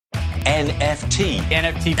NFT.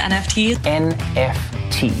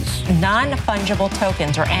 NFTs. Non-fungible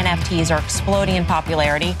tokens, or NFTs, are exploding in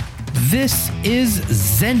popularity. This is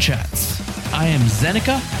Zen Chats. I am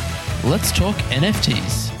Zenica. Let's talk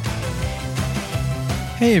NFTs.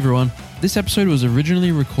 Hey everyone. This episode was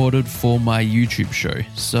originally recorded for my YouTube show,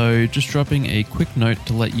 so just dropping a quick note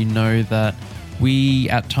to let you know that we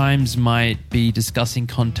at times might be discussing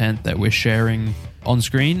content that we're sharing on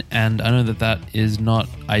screen, and I know that that is not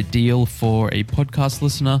ideal for a podcast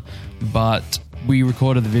listener, but we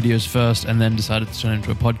recorded the videos first and then decided to turn it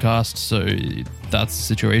into a podcast, so that's the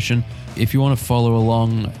situation. If you want to follow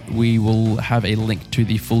along, we will have a link to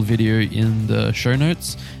the full video in the show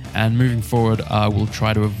notes, and moving forward, we'll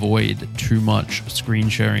try to avoid too much screen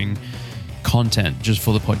sharing content just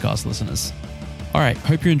for the podcast listeners. All right,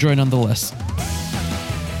 hope you enjoy nonetheless.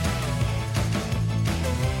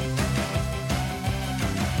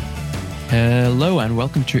 Hello and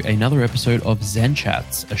welcome to another episode of Zen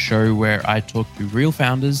Chats, a show where I talk to real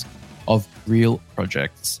founders of real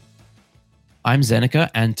projects. I'm Zenica,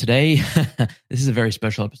 and today, this is a very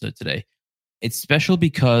special episode today. It's special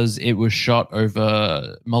because it was shot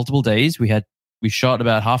over multiple days. We shot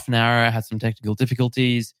about half an hour, had some technical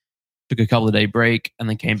difficulties, took a couple of day break, and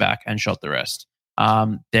then came back and shot the rest.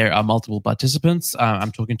 There are multiple participants.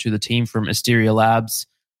 I'm talking to the team from Asteria Labs,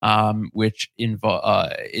 which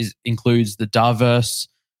includes the Darverse,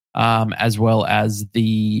 as well as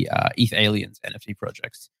the ETH Aliens NFT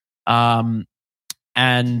projects.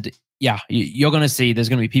 And yeah, you're going to see there's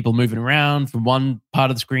going to be people moving around from one part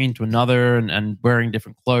of the screen to another and wearing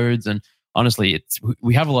different clothes. And honestly,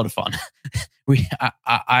 we have a lot of fun.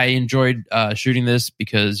 I enjoyed shooting this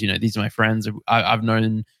because, these are my friends. I've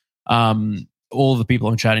known all the people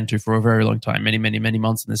I'm chatting to for a very long time, many, many, many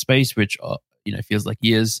months in this space, which feels like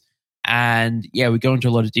years. And yeah, we go into a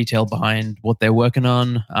lot of detail behind what they're working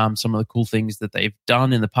on, some of the cool things that they've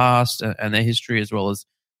done in the past and their history, as well as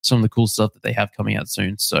some of the cool stuff that they have coming out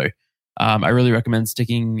soon. So I really recommend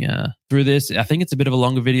sticking through this. I think it's a bit of a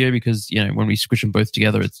longer video because, when we squish them both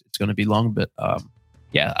together, it's going to be long. But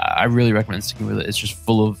yeah, I really recommend sticking with it. It's just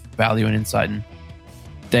full of value and insight. And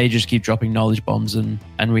they just keep dropping knowledge bombs and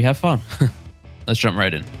we have fun. Let's jump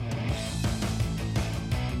right in.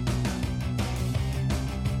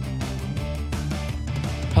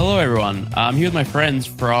 Hello, everyone. I'm here with my friends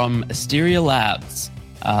from Asteria Labs,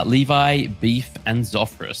 Levi, Beef, and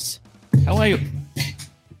Zophorus. How are you?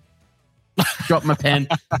 Drop my pen.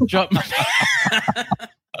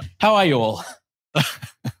 How are you all?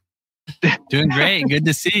 Doing great. Good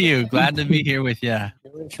to see you. Glad to be here with you.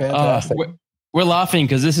 Fantastic. We're laughing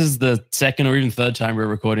because this is the second or even third time we're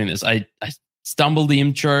recording this. I stumbled the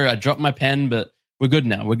intro. I dropped my pen, but we're good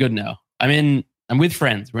now. I'm with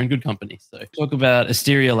friends. We're in good company. So talk about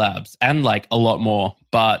Asteria Labs and a lot more.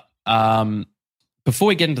 But before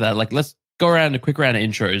we get into that, let's go around a quick round of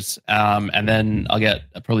intros, and then I'll get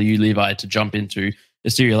probably you, Levi, to jump into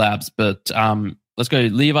Asteria Labs. But let's go,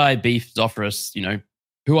 Levi, Beef, Zophorus.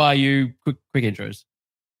 Who are you? Quick intros.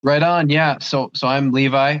 Right on, yeah. So I'm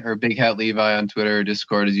Levi, or Big Hat Levi on Twitter or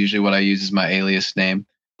Discord is usually what I use as my alias name.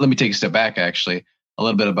 Let me take a step back, actually. A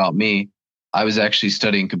little bit about me. I was actually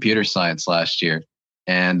studying computer science last year,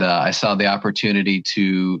 and I saw the opportunity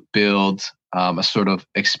to build a sort of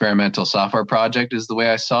experimental software project, is the way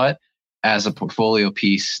I saw it, as a portfolio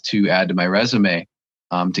piece to add to my resume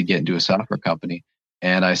to get into a software company.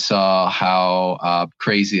 And I saw how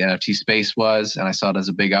crazy the NFT space was, and I saw it as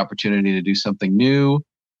a big opportunity to do something new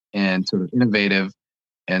and sort of innovative.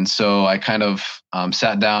 And so I kind of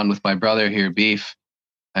sat down with my brother here, Beef,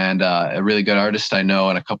 and a really good artist I know,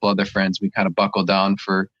 and a couple other friends. We kind of buckled down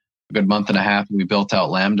for a good month and a half, and we built out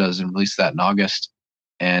Lambdas and released that in August.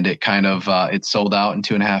 And it kind of it sold out in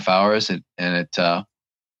 2.5 hours, and it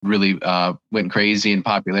really went crazy in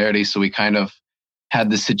popularity. So we kind of had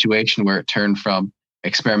this situation where it turned from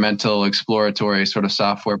experimental, exploratory sort of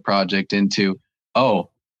software project into,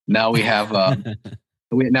 now we have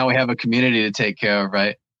now we have a community to take care of,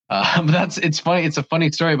 right? But it's funny. It's a funny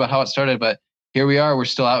story about how it started, but here we are. We're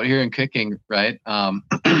still out here and kicking, right?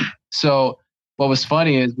 So what was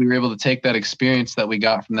funny is we were able to take that experience that we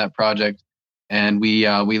got from that project, and we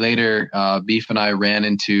later, Beef and I ran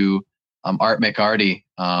into Art McArty.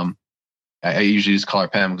 I usually just call her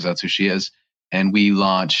Pam because that's who she is. And we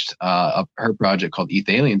launched her project called ETH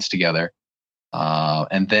Aliens together.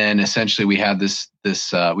 And then essentially we had this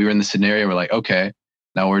we were in the scenario where okay,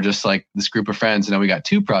 now we're just this group of friends, and now we got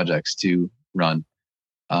 2 projects to run.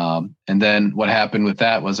 And then what happened with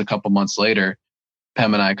that was a couple months later,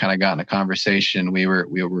 Pam and I kind of got in a conversation. We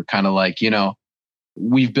were kind of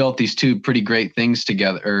we've built these 2 pretty great things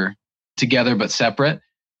together but separate.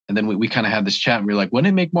 And then we kind of had this chat, and we were like,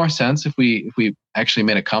 wouldn't it make more sense if we actually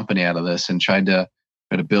made a company out of this and tried to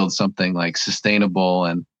build something like sustainable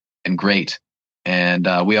and great? And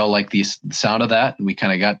we all like the sound of that, and we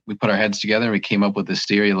put our heads together and we came up with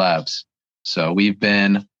Asteria Labs. So we've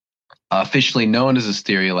been officially known as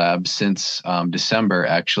Asteria Labs since December,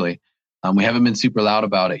 actually. We haven't been super loud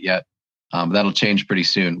about it yet. That'll change pretty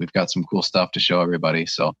soon. We've got some cool stuff to show everybody.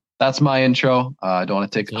 So that's my intro. I don't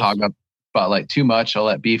want to hog up spotlight too much. I'll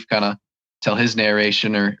let Beef kind of tell his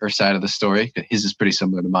narration or side of the story. His is pretty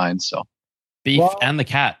similar to mine. So Beef and the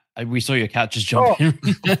cat. We saw your cat just jump in.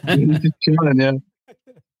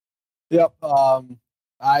 Yep.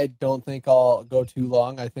 I don't think I'll go too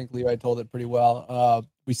long. I think Levi told it pretty well.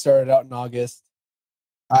 We started out in August.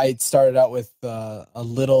 I started out with a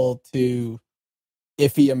little to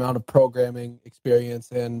iffy amount of programming experience,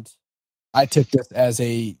 and I took this as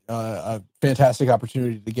a fantastic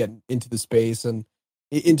opportunity to get into the space and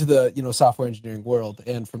into the software engineering world.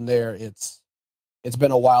 And from there, it's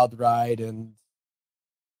been a wild ride, and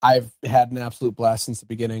I've had an absolute blast since the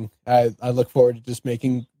beginning. I look forward to just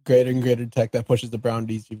making greater and greater tech that pushes the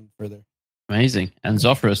boundaries even further. Amazing. And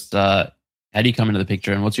Zophrus, how do you come into the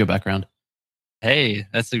picture, and what's your background? Hey,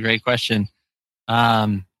 that's a great question.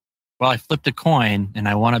 Well, I flipped a coin and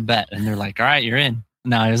I won a bet, and they're like, all right, you're in.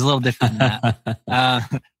 No, it was a little different than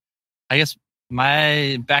that. I guess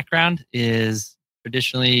my background is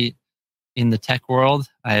traditionally in the tech world.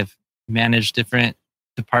 I've managed different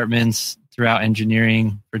departments throughout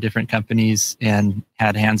engineering for different companies and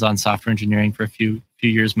had hands-on software engineering for a few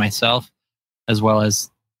years myself, as well as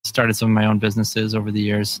started some of my own businesses over the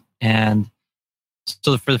years. And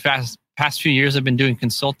so for the past few years, I've been doing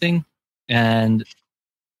consulting, and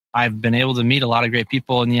I've been able to meet a lot of great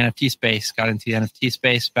people in the NFT space. Got into the NFT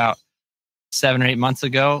space about 7 or 8 months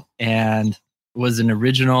ago, and was an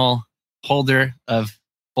original holder of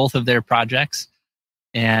both of their projects.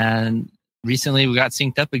 And recently we got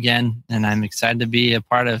synced up again, and I'm excited to be a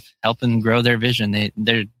part of helping grow their vision.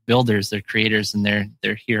 They're builders, they're creators, and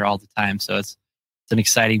they're here all the time. So it's an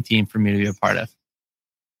exciting team for me to be a part of.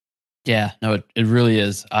 Yeah, no, it really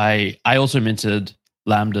is. I also minted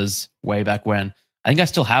Lambdas way back when. I think I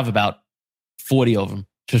still have about 40 of them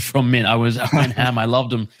just from mint. I went ham. I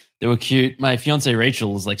loved them. They were cute. My fiance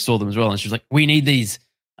Rachel saw them as well, and she was like, "We need these,"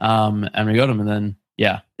 and we got them. And then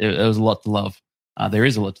it was a lot to love. There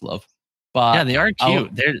is a lot to love. But yeah, they are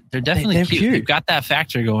cute. They're definitely they're cute. They've got that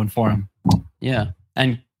factor going for them. Yeah,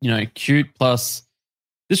 and cute plus.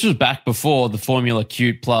 This was back before the formula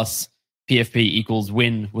cute plus PFP equals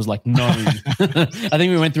win was known. I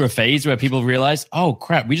think we went through a phase where people realized, oh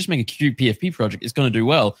crap, we just make a cute PFP project, it's going to do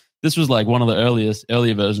well. This was one of the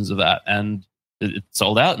earlier versions of that, and it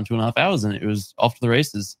sold out in 2.5 hours, and it was off to the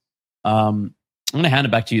races. I'm going to hand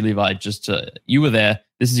it back to you, Levi. You were there.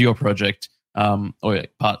 This is your project, or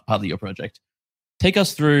partly your project. Take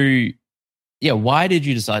us through, why did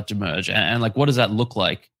you decide to merge, and what does that look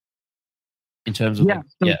like in terms of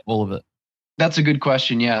all of it? That's a good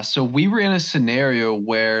question. Yeah. So we were in a scenario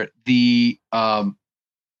where the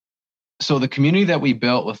community that we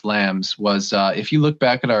built with Lambs was, if you look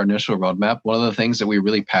back at our initial roadmap, one of the things that we were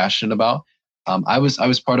really passionate about, I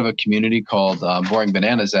was part of a community called Boring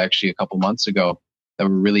Bananas actually a couple months ago that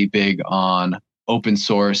were really big on open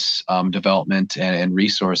source development and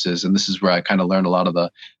resources. And this is where I kind of learned a lot of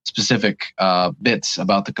the specific bits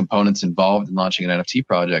about the components involved in launching an NFT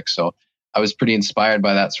project. So I was pretty inspired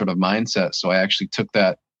by that sort of mindset. So I actually took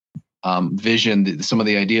that vision, some of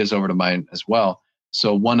the ideas over to mine as well.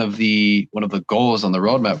 So one of the goals on the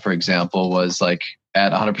roadmap, for example, was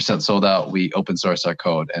at 100% sold out, we open source our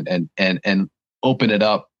code and open it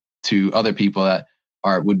up to other people that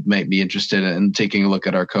might be interested in taking a look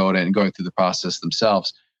at our code and going through the process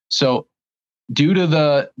themselves. So due to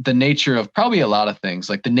the nature of probably a lot of things,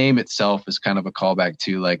 the name itself is kind of a callback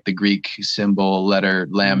to the Greek symbol letter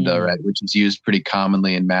lambda, right, which is used pretty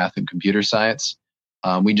commonly in math and computer science.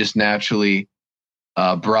 We just naturally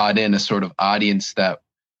brought in a sort of audience that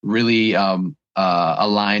really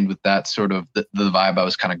aligned with that sort of the vibe I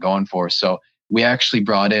was kind of going for. So we actually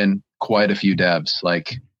brought in quite a few devs,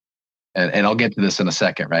 and I'll get to this in a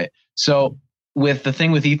second, right? So with the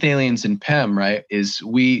thing with ETH Aliens and PEM, right,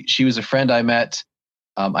 she was a friend I met.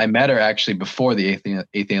 I met her actually before the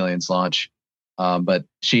ETH Aliens launch, but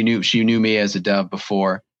she knew me as a dev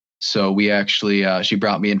before. So we actually she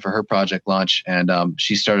brought me in for her project launch, and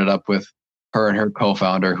she started up with her and her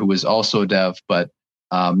co-founder, who was also a dev, but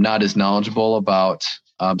not as knowledgeable about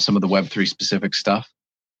some of the Web3 specific stuff.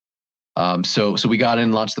 So we got in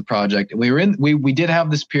and launched the project, and we did have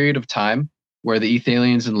this period of time where the ETH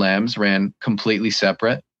Aliens and Lambs ran completely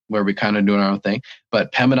separate. where we kind of doing our own thing.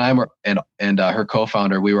 But Pam and I were, and her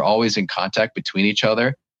co-founder, we were always in contact between each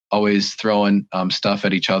other, always throwing stuff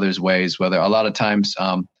at each other's ways. Whether a lot of times,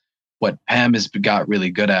 what Pam has got really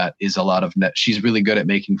good at is a lot of she's really good at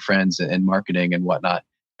making friends and marketing and whatnot.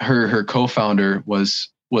 Her co-founder was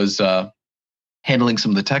handling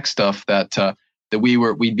some of the tech stuff that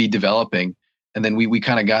we'd be developing. And then we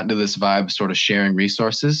kind of got into this vibe of sort of sharing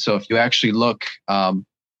resources. So if you actually look on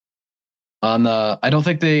the, I don't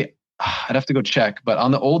think I'd have to go check, but on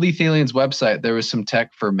the old Ethalians website, there was some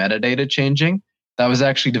tech for metadata changing that was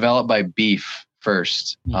actually developed by Beef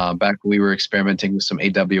first, back when we were experimenting with some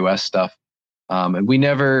AWS stuff. And we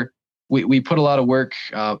put a lot of work,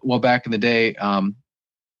 back in the day,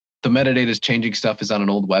 the metadata changing stuff is on an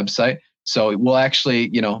old website. So we'll actually,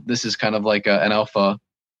 this is kind of like an alpha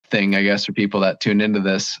thing, I guess, for people that tune into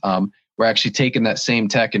this. We're actually taking that same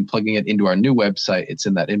tech and plugging it into our new website. It's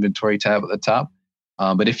in that inventory tab at the top.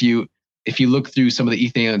 But if you look through some of the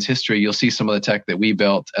Ethalians history, you'll see some of the tech that we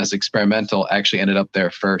built as experimental actually ended up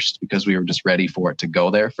there first because we were just ready for it to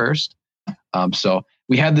go there first. So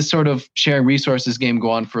we had this sort of sharing resources game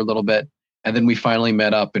go on for a little bit. And then we finally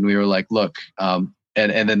met up and we were like, look, and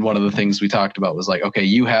then one of the things we talked about was like, okay,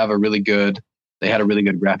 they had a really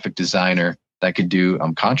good graphic designer that could do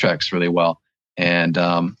contracts really well. And,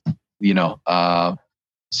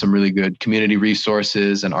 some really good community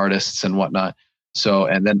resources and artists and whatnot. So,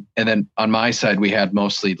 and then on my side, we had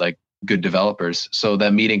mostly like good developers. So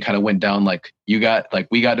that meeting kind of went down like we got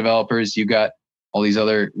developers, you got all these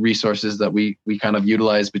other resources that we kind of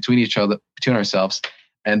utilize between ourselves.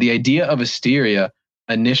 And the idea of Asteria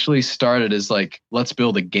initially started as like, let's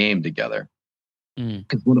build a game together.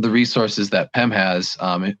 Because one of the resources that PEM has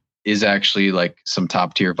is actually like some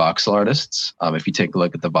top tier voxel artists. If you take a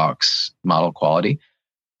look at the Vox model quality,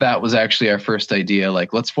 that was actually our first idea.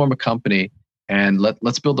 Like, let's form a company and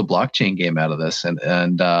let's build a blockchain game out of this. And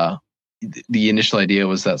the initial idea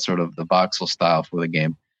was that sort of the voxel style for the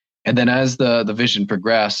game. And then as the vision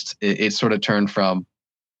progressed, it sort of turned from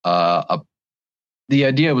the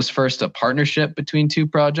idea was first a partnership between two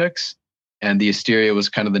projects, and the Asteria was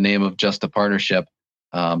kind of the name of just a partnership,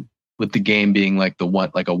 with the game being like a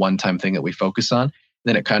one-time thing that we focus on.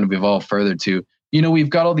 Then it kind of evolved further to, we've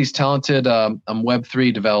got all these talented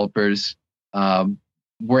Web3 developers.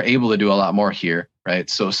 We're able to do a lot more here, right?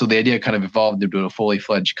 So the idea kind of evolved into a fully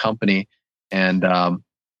fledged company. And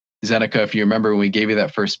Zeneca, if you remember when we gave you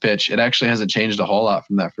that first pitch, it actually hasn't changed a whole lot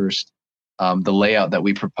from that first, the layout that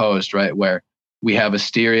we proposed, right? Where we have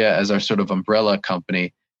Asteria as our sort of umbrella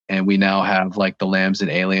company, and we now have like the Lambs and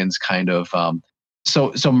Aliens kind of.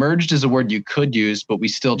 So merged is a word you could use, but we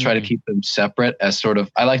still try to keep them separate as sort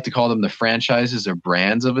of, I like to call them the franchises or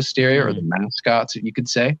brands of Asteria, or the mascots, you could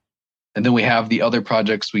say. And then we have the other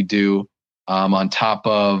projects we do on top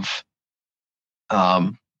of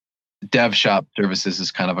dev shop services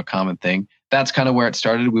is kind of a common thing. That's kind of where it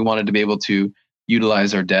started. We wanted to be able to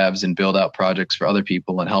utilize our devs and build out projects for other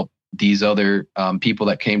people and help these other people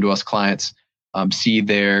that came to us, clients, see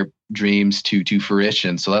their dreams to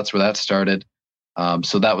fruition. So that's where that started.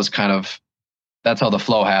 So that was that's how the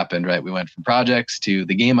flow happened, right? We went from projects to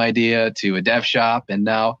the game idea to a dev shop. And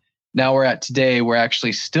now we're at today, we're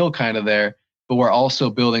actually still kind of there, but we're also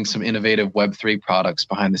building some innovative Web3 products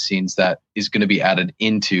behind the scenes that is going to be added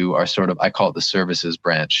into our sort of, I call it the services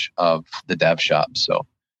branch of the dev shop. So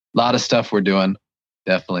a lot of stuff we're doing,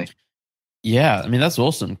 definitely. Yeah, I mean, that's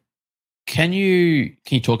awesome. Can you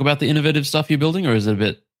talk about the innovative stuff you're building, or is it a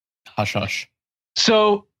bit hush-hush?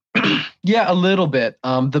 So, yeah, a little bit.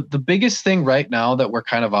 The biggest thing right now that we're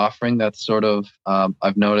kind of offering that's sort of,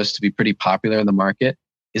 I've noticed to be pretty popular in the market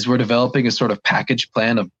is we're developing a sort of package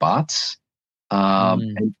plan of bots.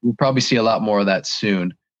 And we'll probably see a lot more of that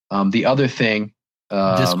soon. The other thing...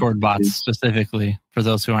 Discord bots specifically, for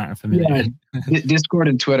those who aren't familiar. Yeah, Discord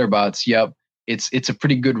and Twitter bots, yep. It's a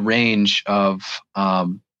pretty good range of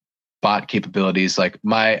bot capabilities. Like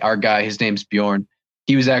our guy, his name's Bjorn.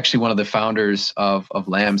 He was actually one of the founders of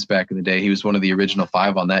Lambs back in the day. He was one of the original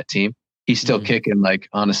 5 on that team. He's still kicking like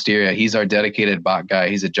on Asteria. He's our dedicated bot guy.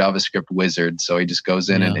 He's a JavaScript wizard. So he just goes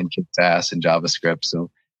in and kicks ass in JavaScript. So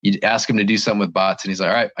you ask him to do something with bots and he's like,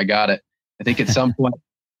 all right, I got it. I think at some point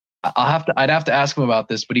I'd have to ask him about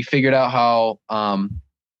this, but he figured out how,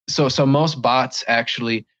 so most bots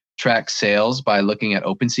actually track sales by looking at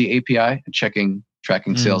OpenSea API and tracking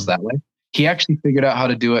sales that way. He actually figured out how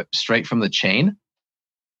to do it straight from the chain,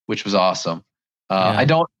 which was awesome.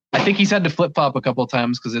 I think he's had to flip flop a couple of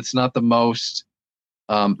times because it's not the most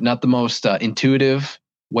intuitive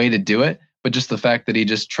way to do it, but just the fact that he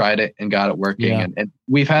just tried it and got it working. And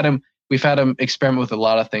we've had him experiment with a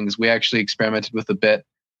lot of things. We actually experimented with a bit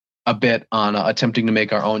a bit on attempting to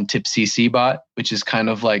make our own tip CC bot, which is kind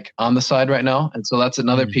of like on the side right now. And so that's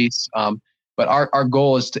another piece. But our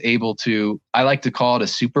goal is to able to, I like to call it a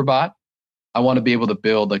super bot. I want to be able to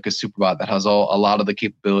build like a super bot that has a lot of the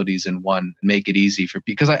capabilities in one and make it easy for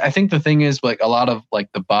people. Because I think the thing is like a lot of like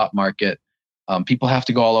the bot market, people have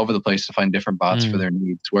to go all over the place to find different bots for their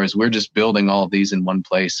needs. Whereas we're just building all of these in one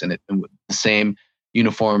place and with the same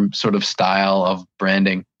uniform sort of style of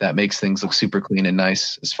branding that makes things look super clean and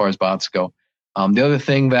nice as far as bots go. The other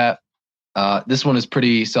thing that this one is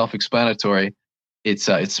pretty self-explanatory. It's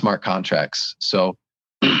smart contracts. So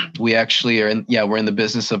we actually we're in the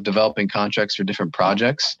business of developing contracts for different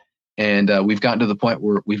projects, and we've gotten to the point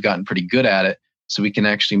where we've gotten pretty good at it. So we can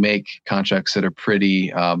actually make contracts that are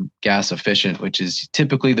pretty gas efficient, which is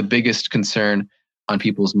typically the biggest concern on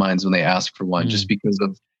people's minds when they ask for one, just because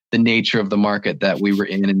of the nature of the market that we were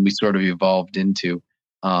in and we sort of evolved into.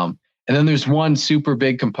 And then there's one super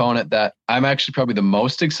big component that I'm actually probably the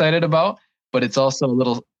most excited about, but it's also a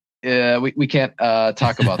little, we can't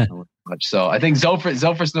talk about that much. So I think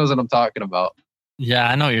Zofris knows what I'm talking about. Yeah,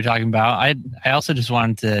 I know what you're talking about. I also just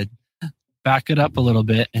wanted to back it up a little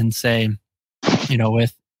bit and say,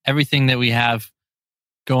 with everything that we have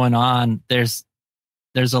going on, there's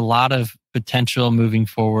a lot of potential moving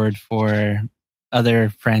forward for other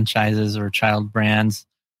franchises or child brands,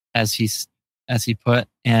 as he put.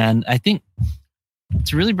 And I think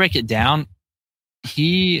to really break it down,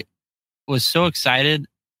 he was so excited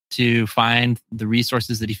to find the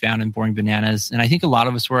resources that he found in Boring Bananas. And I think a lot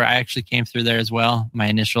of us were. I actually came through there as well. My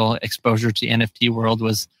initial exposure to NFT world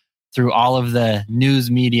was through all of the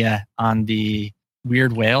news media on the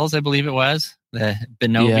Weird Whales, I believe it was, the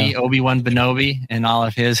Bonobi, Obi-Wan Bonobi, and all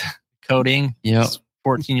of his coding. Yeah.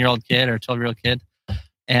 14-year-old kid or 12-year-old kid.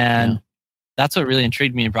 And that's what really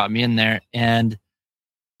intrigued me and brought me in there. And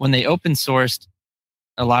when they open sourced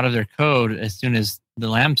a lot of their code, as soon as the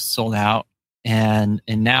Lambs sold out, and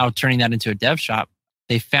now turning that into a dev shop,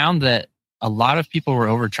 they found that a lot of people were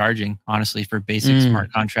overcharging, honestly, for basic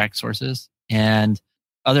smart contract sources and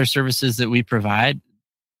other services that we provide,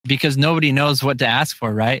 because nobody knows what to ask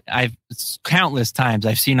for, right? Countless times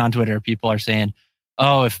I've seen on Twitter, people are saying,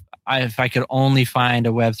 oh, if I could only find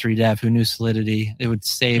a Web3 dev who knew Solidity, it would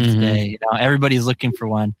save the day. Everybody's looking for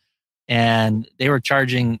one. And they were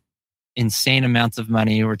charging insane amounts of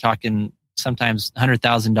money. We're talking sometimes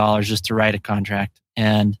 $100,000 just to write a contract.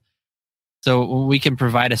 And so we can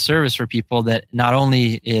provide a service for people that not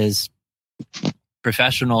only is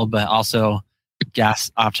professional, but also gas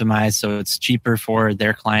optimized. So it's cheaper for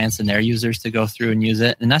their clients and their users to go through and use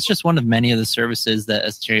it. And that's just one of many of the services that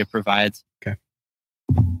Asteria provides. Okay.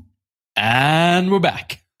 And we're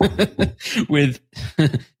back with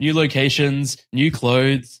new locations, new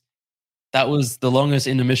clothes. That was the longest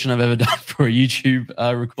intermission I've ever done for a YouTube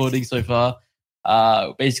recording so far.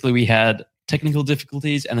 Basically, we had technical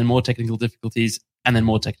difficulties and then more technical difficulties and then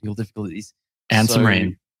more technical difficulties. And some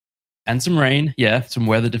rain. And some rain, yeah. Some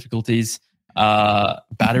weather difficulties.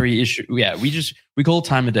 Battery issue. Yeah, we call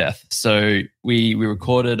time of death. So we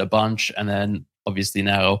recorded a bunch and then obviously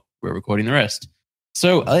now we're recording the rest.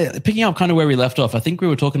 So picking up kind of where we left off, I think we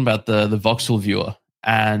were talking about the voxel viewer,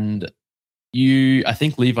 and I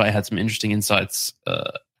think Levi had some interesting insights. I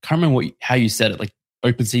can't remember how you said it, like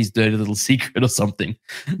OpenSea's dirty little secret or something.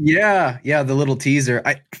 Yeah, the little teaser.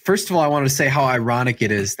 First of all, I wanted to say how ironic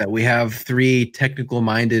it is that we have three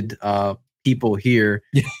technical-minded people here,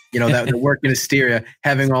 that work in Asteria,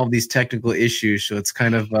 having all these technical issues. So it's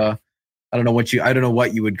kind of I don't know what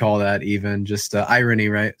you would call that, even just irony,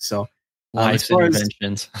 right? So life's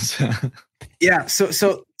inventions. Yeah.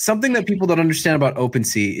 So something that people don't understand about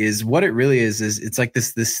OpenSea is what it really is it's like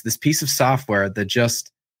this piece of software that just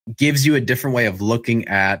gives you a different way of looking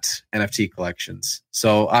at NFT collections.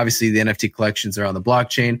 So obviously the NFT collections are on the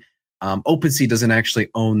blockchain. OpenSea doesn't actually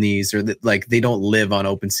own these, or they don't live on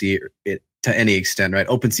OpenSea to any extent, right?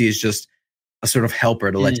 OpenSea is just a sort of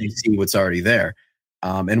helper to let you see what's already there.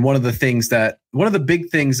 And one of the big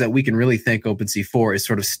things that we can really thank OpenSea for is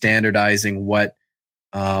sort of standardizing what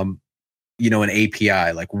an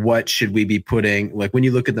API, like what should we be putting, like when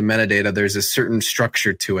you look at the metadata, there's a certain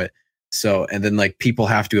structure to it. So, and then like people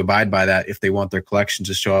have to abide by that if they want their collection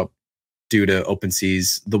to show up due to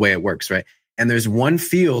OpenSea's, the way it works, right? And there's one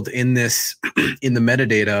field in this, in the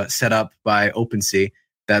metadata set up by OpenSea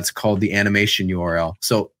that's called the animation URL.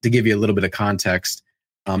 So to give you a little bit of context,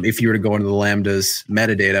 if you were to go into the Lambda's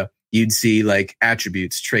metadata, you'd see like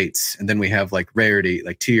attributes, traits, and then we have like rarity,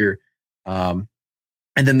 like tier,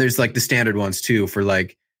 and then there's like the standard ones too for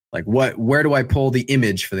like where do I pull the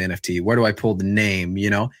image for the NFT? Where do I pull the name?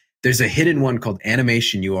 There's a hidden one called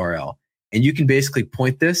animation URL. and you can basically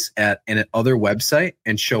point this at an other website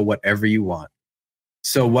and show whatever you want.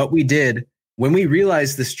 So what we did when we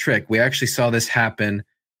realized this trick, we actually saw this happen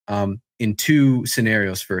in two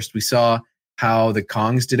scenarios. First, we saw how the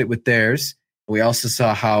Kongs did it with theirs. We also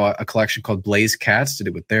saw how a collection called Blaze Cats did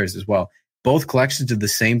it with theirs as well. Both collections did the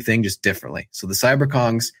same thing, just differently. So the Cyber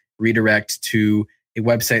Kongs redirect to a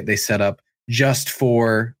website they set up just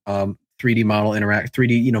for 3D model interact,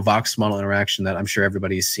 3D Vox model interaction that I'm sure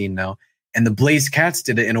everybody has seen now. And the Blaze Cats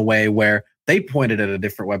did it in a way where they pointed at a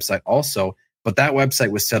different website also, but that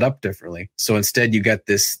website was set up differently. So instead, you get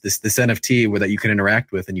this NFT where that you can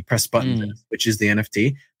interact with, and you press buttons, which is the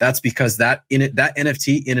NFT. That's because that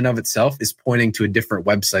NFT in and of itself is pointing to a different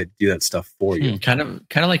website to do that stuff for you. Kind of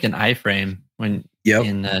like an iframe when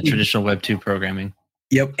in traditional Web 2 programming.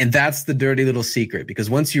 Yep, and that's the dirty little secret,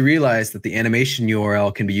 because once you realize that the animation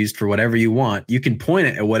URL can be used for whatever you want, you can point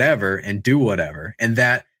it at whatever and do whatever, and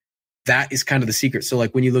that is kind of the secret. So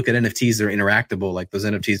like when you look at NFTs that are interactable, like those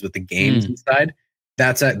NFTs with the games inside,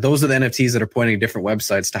 those are the NFTs that are pointing to different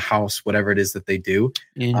websites to house whatever it is that they do.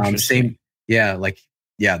 There's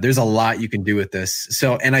a lot you can do with this.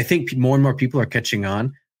 So, and I think more and more people are catching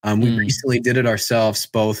on. We recently did it ourselves.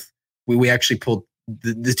 Both we actually pulled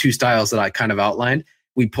the two styles that I kind of outlined.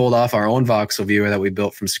 We pulled off our own voxel viewer that we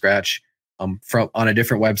built from scratch on a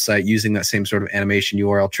different website using that same sort of animation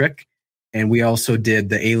URL trick. And we also did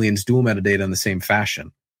the aliens dual metadata in the same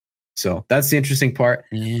fashion. So that's the interesting part.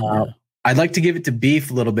 I'd like to give it to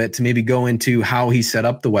Beef a little bit to maybe go into how he set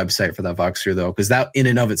up the website for that voxer, though, because that in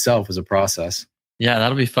and of itself was a process. Yeah,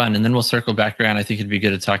 that'll be fun. And then we'll circle back around. I think it'd be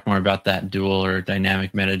good to talk more about that dual or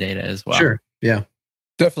dynamic metadata as well. Sure. Yeah.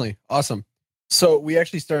 Definitely. Awesome. So we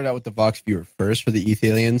actually started out with the Vox viewer first for the ETH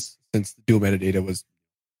aliens, since the dual metadata was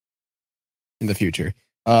in the future.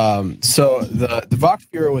 So the Vox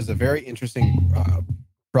viewer was a very interesting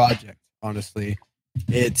project, honestly.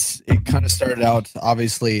 It kind of started out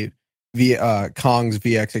obviously Kong's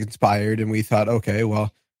VX inspired, and we thought, okay,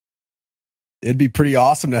 well, it'd be pretty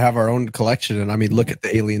awesome to have our own collection. And I mean, look at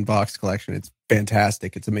the Alien Vox collection. It's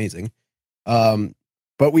fantastic. It's amazing.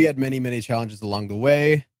 But we had many challenges along the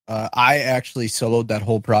way. I actually soloed that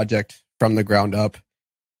whole project from the ground up.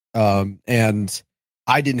 And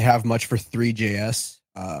I didn't have much for 3JS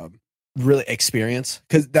really experience,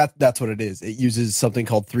 because that's what it is. It uses something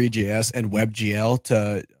called 3JS and WebGL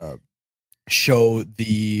to show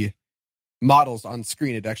the models on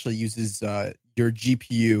screen. It actually uses your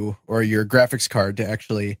GPU or your graphics card to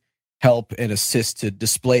actually help and assist to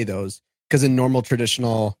display those, because in normal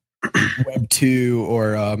traditional Web 2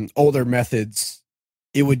 or older methods,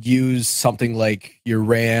 it would use something like your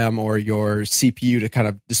RAM or your CPU to kind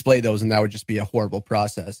of display those, and that would just be a horrible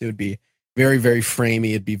process. It would be very framey.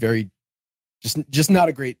 It'd be very just not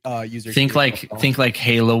a great user. Think like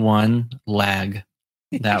Halo 1 lag.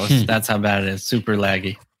 That's how bad it is. Super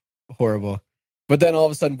laggy. Horrible. But then all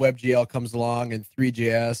of a sudden WebGL comes along, and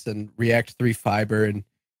 3JS and React 3 Fiber, and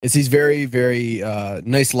it's these very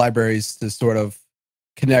nice libraries to sort of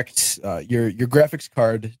connect your graphics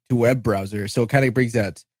card to web browser. So it kind of brings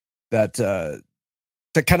that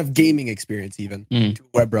kind of gaming experience even to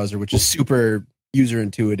a web browser, which is super user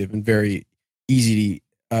intuitive and very easy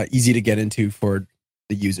to get into for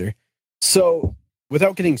the user. So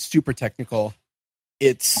without getting super technical,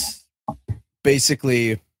 it's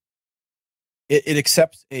basically it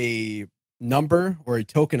accepts a number or a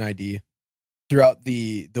token ID throughout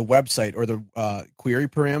the website or the query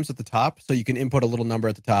params at the top. So you can input a little number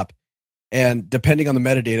at the top, and depending on the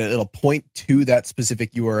metadata, it'll point to that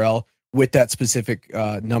specific URL with that specific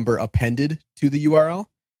number appended to the URL.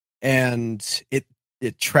 And it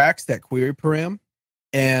tracks that query param,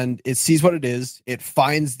 and it sees what it is. It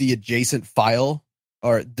finds the adjacent file,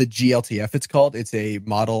 or the GLTF it's called. It's a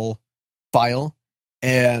model file,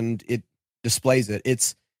 and it displays it.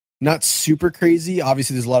 It's not super crazy.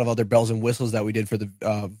 Obviously, there's a lot of other bells and whistles that we did for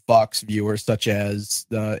the Vox viewer, such as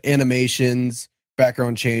the animations,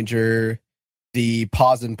 background changer, the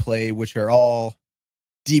pause and play, which are all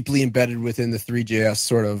deeply embedded within the 3JS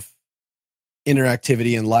sort of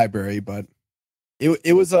interactivity and library. But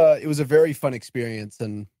it was a very fun experience,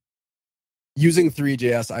 and using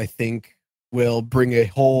 3JS, I think, will bring a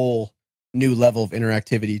whole new level of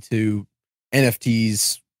interactivity to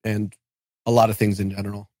NFTs and a lot of things in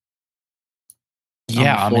general.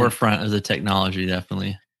 Yeah, on the forefront of the technology,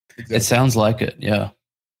 definitely. Exactly. It sounds like it. Yeah.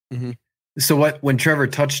 Mm-hmm. So when Trevor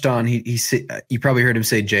touched on, you probably heard him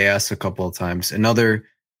say JS a couple of times. Another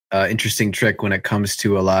interesting trick when it comes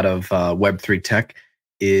to a lot of Web3 tech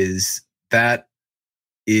is that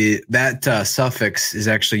suffix is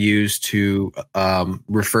actually used to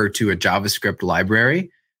refer to a JavaScript library.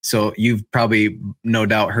 So you've probably no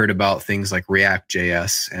doubt heard about things like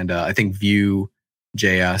React.js and I think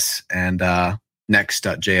Vue.js and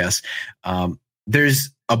Next.js. There's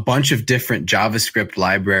a bunch of different JavaScript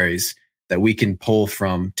libraries that we can pull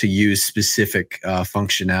from to use specific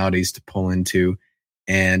functionalities to pull into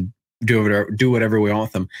and do whatever we want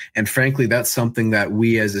with them. And frankly, that's something that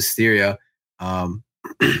we as Asteria,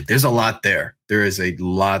 there's a lot there. There is a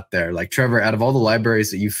lot there. Like Trevor, out of all the libraries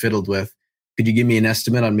that you fiddled with, could you give me an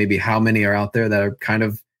estimate on maybe how many are out there that are kind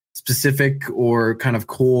of specific or kind of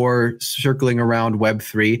core circling around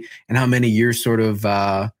Web3, and how many you're sort of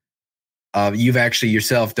you've actually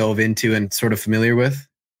yourself dove into and sort of familiar with?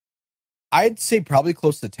 I'd say probably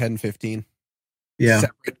close to 10, 15. Yeah.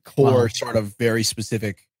 Separate core sort of very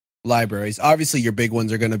specific libraries. Obviously, your big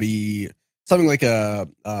ones are going to be something like a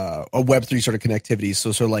Web3 sort of connectivity.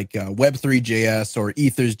 So sort of like Web3.js or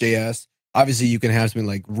Ethers.js. Obviously, you can have something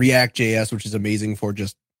like React.js, which is amazing for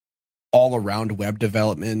just all around web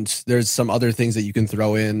development. There's some other things that you can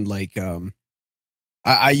throw in, like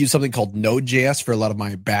I use something called Node.js for a lot of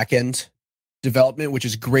my backend development, which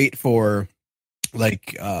is great for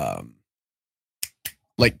like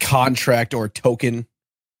contract or token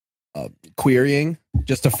querying,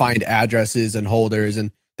 just to find addresses and holders.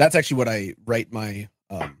 And that's actually what I write my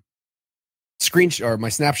my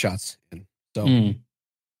snapshots in. So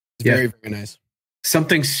it's very, very nice.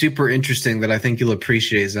 Something super interesting that I think you'll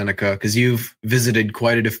appreciate, Zeneca, because you've visited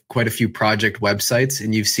quite a few project websites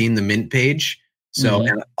and you've seen the Mint page. So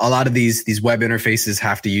and a lot of these web interfaces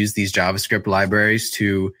have to use these JavaScript libraries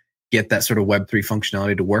to get that sort of Web3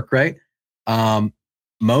 functionality to work right.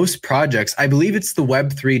 Most projects, I believe it's the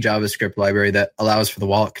Web3 JavaScript library that allows for the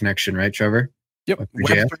wallet connection, right, Trevor? Yep.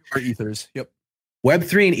 Web3 or Ethers. Yep.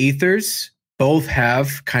 Web3 and Ethers both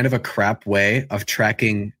have kind of a crap way of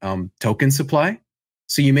tracking token supply.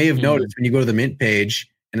 So you may have noticed when you go to the Mint page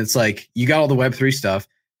and it's like you got all the Web3 stuff,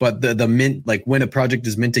 but the Mint, like when a project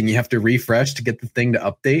is minting, you have to refresh to get the thing to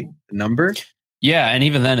update the number. Yeah, and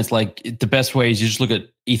even then, it's like the best way is you just look at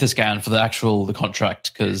Etherscan for the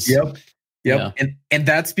contract, because Yep. Yeah. And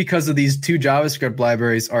that's because of these two JavaScript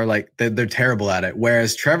libraries are like they're terrible at it.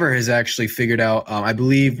 Whereas Trevor has actually figured out, I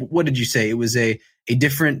believe, what did you say? It was a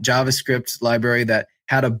different JavaScript library that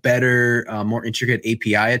had a better, more intricate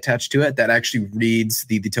API attached to it that actually reads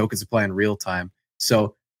the token supply in real time.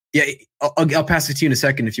 So yeah, I'll pass it to you in a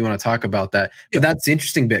second if you want to talk about that. But that's the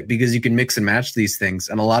interesting bit, because you can mix and match these things,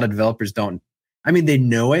 and a lot of developers don't. I mean, they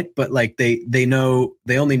know it, but like they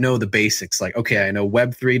only know the basics. Like, okay, I know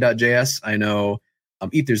Web3.js, I know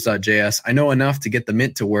Ethers.js, I know enough to get the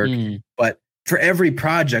Mint to work. But for every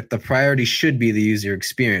project, the priority should be the user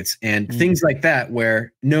experience and things like that,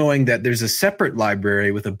 where knowing that there's a separate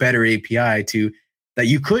library with a better API that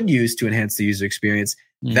you could use to enhance the user experience.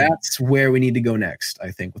 That's where we need to go next, I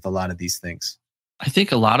think, with a lot of these things. I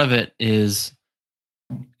think a lot of it is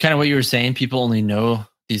kind of what you were saying. People only know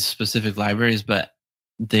these specific libraries, but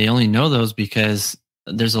they only know those because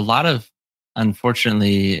there's a lot of,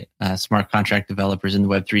 unfortunately, smart contract developers in the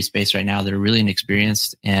Web3 space right now that are really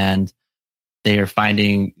inexperienced, and they are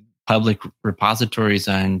finding public repositories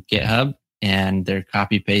on GitHub and they're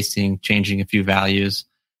copy pasting, changing a few values.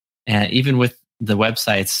 And even with the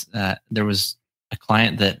websites, there was a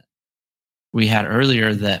client that we had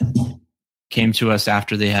earlier that came to us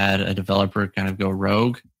after they had a developer kind of go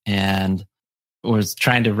rogue and was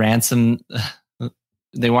trying to ransom.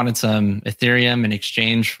 They wanted some Ethereum in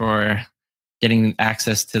exchange for getting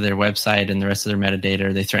access to their website and the rest of their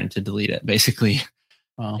metadata. They threatened to delete it, basically.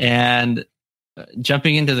 Wow. And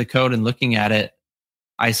jumping into the code and looking at it,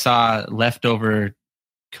 I saw leftover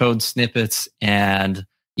code snippets and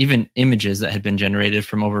even images that had been generated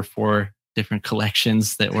from over 4 different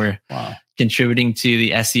collections that were contributing to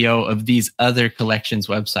the SEO of these other collections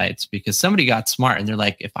websites, because somebody got smart and they're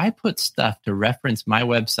like, if I put stuff to reference my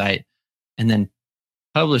website and then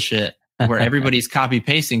publish it where everybody's copy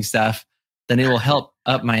pasting stuff, then it will help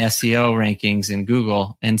up my SEO rankings in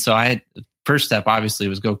Google. And so first step obviously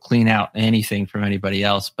was go clean out anything from anybody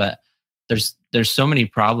else. But there's so many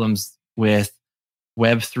problems with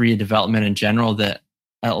Web3 development in general that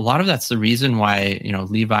a lot of that's the reason why,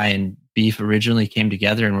 Levi and Beef originally came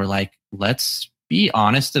together and were like, let's be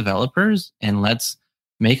honest developers and let's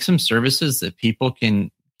make some services that people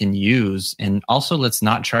can use. And also let's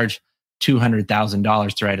not charge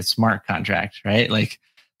 $200,000 to write a smart contract, right? Like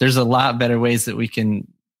there's a lot better ways that we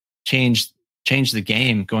can change the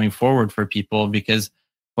game going forward for people, because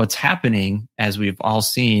what's happening, as we've all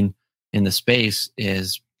seen in the space,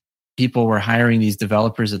 is people were hiring these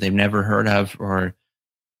developers that they've never heard of or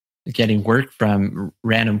getting work from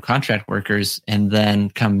random contract workers. And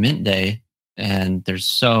then come mint day, and there's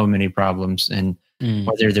so many problems. And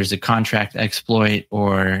whether there's a contract exploit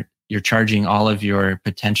or you're charging all of your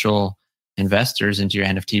potential investors into your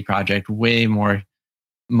NFT project way more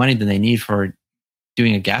money than they need for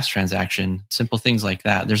doing a gas transaction, simple things like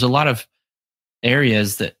that. There's a lot of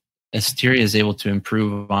areas that Asteria is able to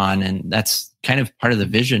improve on, and that's kind of part of the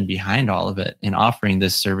vision behind all of it, in offering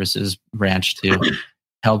this services branch to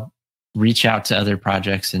help reach out to other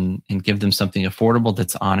projects and give them something affordable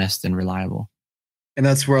that's honest and reliable. And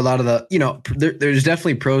that's where a lot of the, there's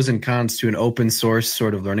definitely pros and cons to an open source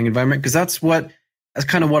sort of learning environment, because that's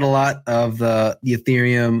kind of what a lot of the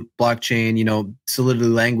Ethereum blockchain, Solidity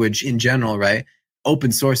language in general, right?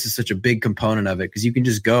 Open source is such a big component of it, because you can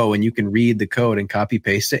just go and you can read the code and copy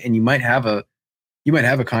paste it, and you might have a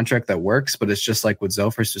contract that works, but it's just like what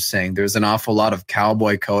Zophers was saying. There's an awful lot of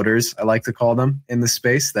cowboy coders, I like to call them, in the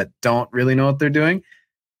space that don't really know what they're doing,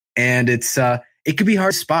 and it could be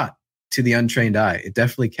hard to spot to the untrained eye. It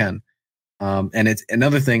definitely can. And it's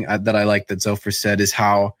another thing that I like that Zophers said is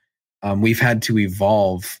how we've had to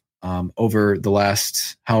evolve over the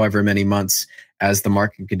last however many months as the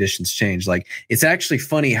market conditions change. Like, it's actually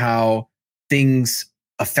funny how things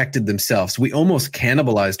affected themselves. We almost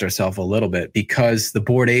cannibalized ourselves a little bit because the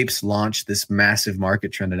Bored Apes launched this massive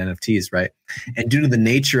market trend in NFTs, right? And due to the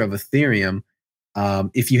nature of Ethereum,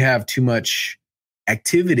 if you have too much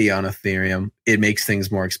activity on Ethereum, it makes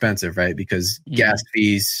things more expensive, right? Because gas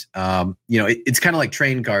fees, it's kind of like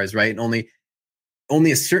train cars, right? And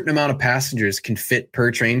only a certain amount of passengers can fit per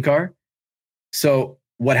train car. So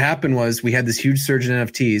what happened was we had this huge surge in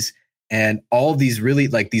NFTs, and all these really,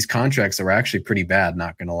 like, these contracts that were actually pretty bad,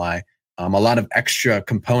 not going to lie. A lot of extra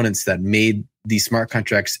components that made these smart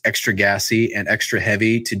contracts extra gassy and extra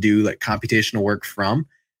heavy to do like computational work from.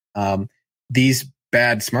 These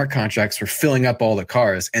bad smart contracts were filling up all the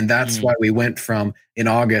cars. And that's why we went from, in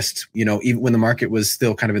August, even when the market was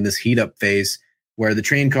still kind of in this heat up phase where the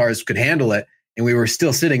train cars could handle it, and we were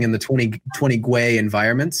still sitting in the 20 Gwei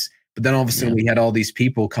environments. But then all of a sudden we had all these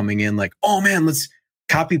people coming in like, oh man, let's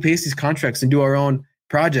copy paste these contracts and do our own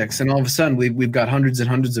projects. And all of a sudden we've got hundreds and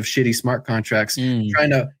hundreds of shitty smart contracts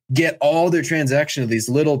trying to get all their transaction of these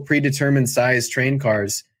little predetermined size train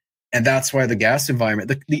cars. And that's why the gas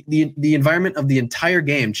environment, the environment of the entire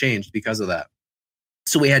game changed because of that.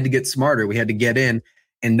 So we had to get smarter. We had to get in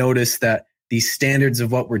and notice that these standards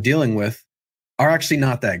of what we're dealing with are actually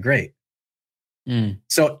not that great.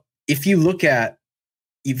 So if you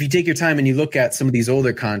take your time and you look at some of these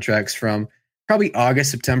older contracts from probably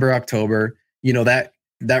August, September, October, that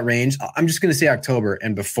range, I'm just going to say October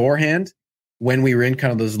and beforehand, when we were in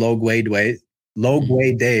kind of those low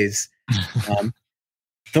Gwei days,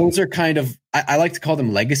 those are kind of, I like to call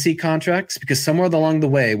them legacy contracts, because somewhere along the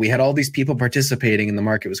way, we had all these people participating and the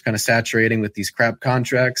market was kind of saturating with these crap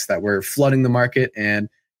contracts that were flooding the market and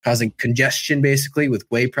causing congestion, basically, with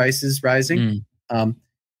Gwei prices rising.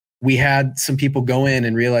 We had some people go in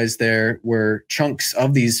and realize there were chunks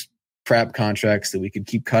of these crap contracts that we could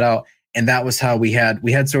keep cut out. And that was how we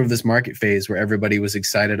had sort of this market phase where everybody was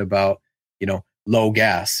excited about, low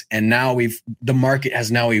gas. And now the market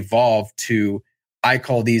has now evolved to, I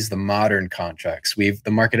call these the modern contracts. The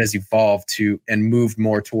market has evolved to and moved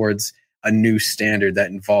more towards a new standard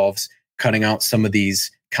that involves cutting out some of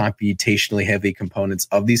these computationally heavy components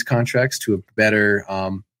of these contracts to a better,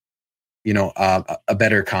 a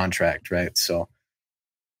better contract, right? So,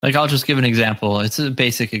 like, I'll just give an example. It's a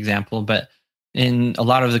basic example, but in a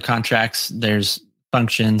lot of the contracts, there's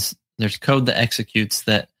functions, there's code that executes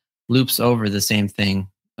that loops over the same thing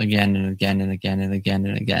again and again and again and again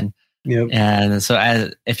and again. Yep. And so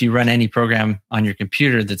if you run any program on your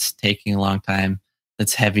computer that's taking a long time,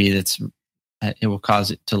 that's heavy, it will cause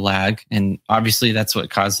it to lag. And obviously that's what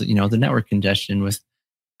caused, the network congestion with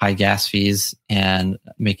high gas fees and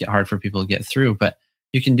make it hard for people to get through. But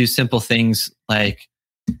you can do simple things like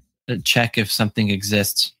check if something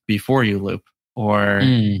exists before you loop, or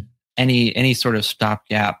any sort of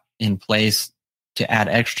stopgap in place to add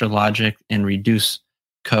extra logic and reduce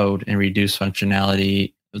code and reduce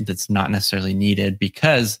functionality that's not necessarily needed.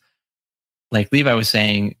 Because, like Levi was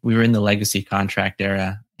saying, we were in the legacy contract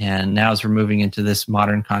era, and now as we're moving into this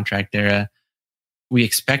modern contract era, we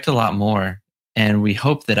expect a lot more, and we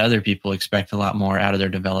hope that other people expect a lot more out of their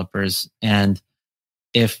developers. And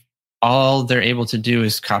if all they're able to do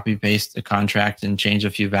is copy paste a contract and change a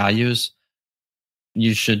few values,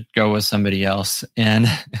 you should go with somebody else. And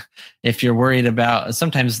if you're worried about,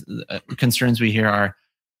 sometimes concerns we hear are,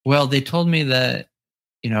 well, they told me that,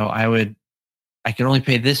 I could only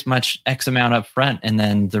pay this much X amount up front, and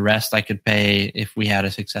then the rest I could pay if we had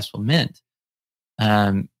a successful mint.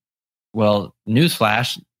 Well,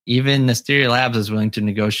 newsflash, even Asteria Labs is willing to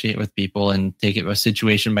negotiate with people and take it a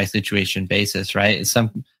situation by situation basis, right?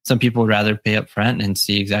 Some people would rather pay up front and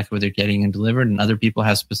see exactly what they're getting and delivered, and other people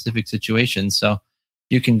have specific situations. So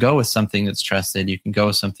you can go with something that's trusted. You can go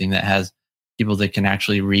with something that has people that can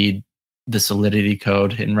actually read the Solidity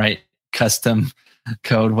code and write custom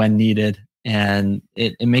code when needed. And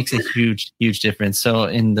it makes a huge, huge difference. So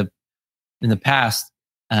in the past,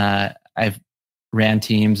 I've ran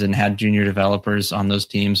teams and had junior developers on those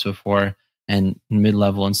teams before, and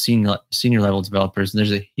mid-level and senior level developers. And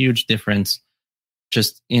there's a huge difference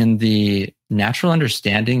just in the natural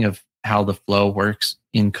understanding of how the flow works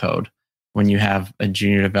in code when you have a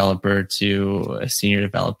junior developer to a senior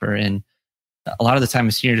developer. And a lot of the time,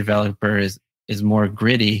 a senior developer is more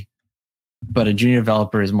gritty, but a junior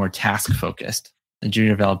developer is more task focused. A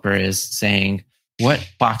junior developer is saying, what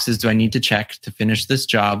boxes do I need to check to finish this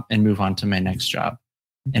job and move on to my next job?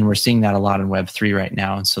 And we're seeing that a lot in Web3 right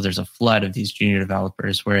now. And so there's a flood of these junior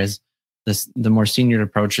developers, whereas the more senior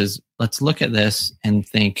approach is, let's look at this and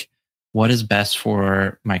think, what is best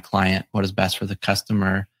for my client? What is best for the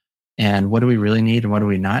customer? And what do we really need and what do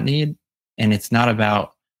we not need? And it's not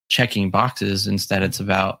about checking boxes. Instead, it's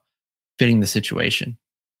about fitting the situation.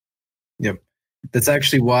 Yep. That's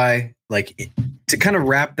actually why, like, to kind of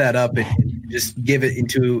wrap that up and just give it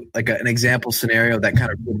into like an example scenario that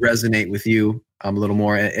kind of would resonate with you a little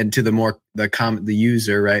more, and to the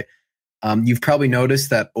user, right? You've probably noticed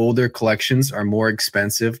that older collections are more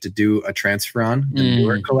expensive to do a transfer on than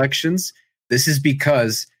newer collections. This is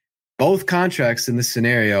because both contracts in this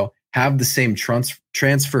scenario have the same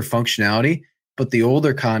transfer functionality, but the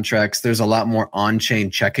older contracts, there's a lot more on-chain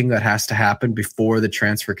checking that has to happen before the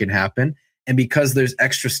transfer can happen. And because there's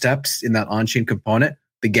extra steps in that on-chain component,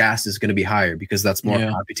 the gas is going to be higher because that's more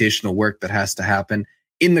computational work that has to happen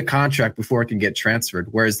in the contract before it can get transferred.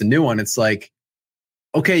 Whereas the new one, it's like,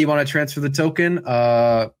 okay, you want to transfer the token?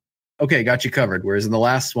 Okay, got you covered. Whereas in the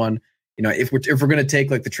last one, you know, if we're going to take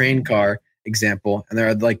like the train car example, and there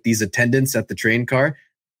are like these attendants at the train car,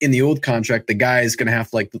 in the old contract, the guy is going to have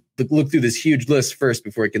to like look through this huge list first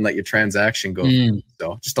before he can let your transaction go.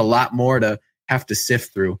 So just a lot more to have to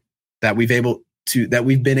sift through that we've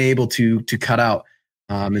been able to cut out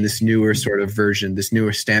in this newer sort of version, this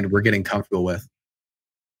newer standard we're getting comfortable with.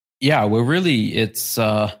 Yeah, we're really, it's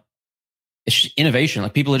innovation.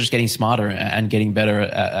 Like, people are just getting smarter and getting better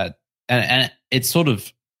at and it's sort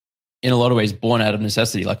of, in a lot of ways, born out of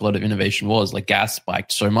necessity. Like, a lot of innovation was like gas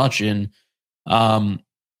spiked so much in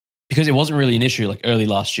because it wasn't really an issue like early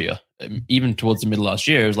last year. Even towards the middle of last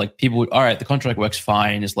year, it was like people would, all right, the contract works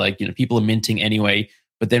fine. It's like, you know, people are minting anyway.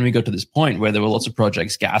 But then we got to this point where there were lots of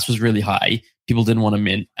projects, gas was really high, people didn't want to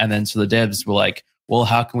mint. And then so the devs were like, well,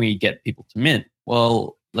 how can we get people to mint?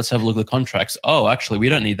 Well, let's have a look at the contracts. Oh, actually, we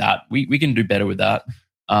don't need that. We can do better with that.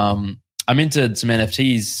 I minted some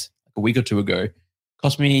NFTs like a week or two ago.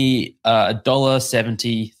 Cost me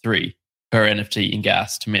 $1.73 per NFT in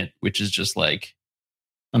gas to mint, which is just like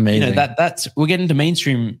amazing. You know, that's we're getting to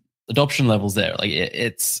mainstream adoption levels there. Like,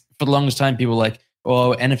 it's for the longest time, people were like,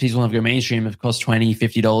 oh, NFTs will never go mainstream. If it costs $20,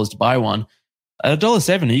 $50 to buy one, at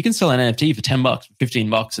 $1.70, you can sell an NFT for $10,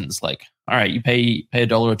 $15, and it's like, all right, you pay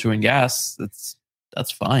 $1 or $2 in gas.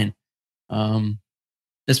 That's fine.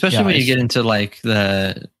 Especially when you get into like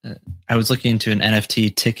I was looking into an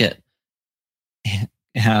NFT ticket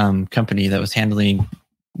company that was handling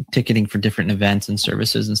ticketing for different events and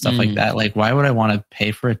services and stuff like that. Like, why would I want to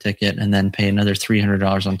pay for a ticket and then pay another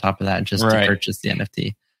 $300 on top of that just to purchase the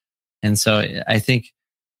NFT? And so I think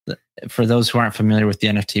for those who aren't familiar with the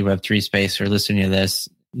NFT Web3 space or listening to this,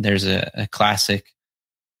 there's a classic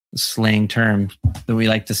slang term that we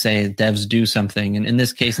like to say, devs do something. And in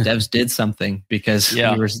this case, devs did something because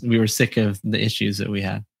we were sick of the issues that we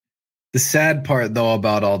had. The sad part, though,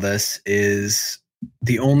 about all this is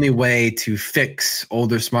the only way to fix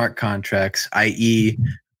older smart contracts, i.e.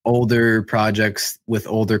 older projects with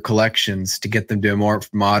older collections, to get them to a more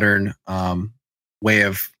modern way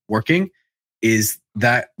of working, is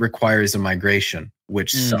that requires a migration,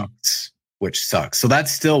 which sucks. So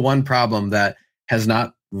that's still one problem that has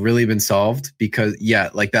not really been solved because,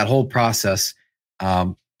 like that whole process,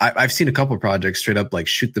 I've seen a couple of projects straight up like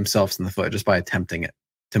shoot themselves in the foot just by attempting it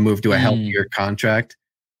to move to a healthier contract,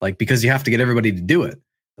 like because you have to get everybody to do it,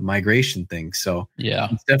 the migration thing. So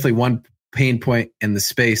it's definitely one pain point in the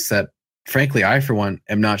space that, frankly, I for one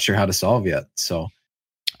am not sure how to solve yet. So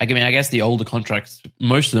I mean, I guess the older contracts,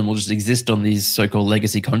 most of them will just exist on these so-called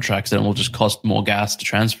legacy contracts, and will just cost more gas to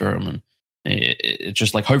transfer them. And it's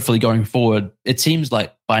just like, hopefully going forward, it seems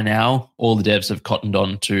like by now all the devs have cottoned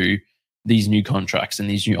on to these new contracts and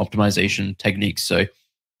these new optimization techniques. So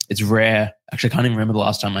it's rare. Actually, I can't even remember the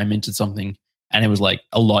last time I minted something and it was like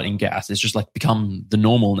a lot in gas. It's just like become the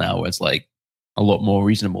normal now where it's like a lot more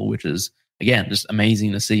reasonable, which is, again, just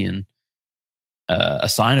amazing to see and a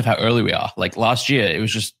sign of how early we are. Like last year, it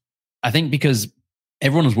was just, I think because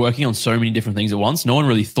everyone was working on so many different things at once, no one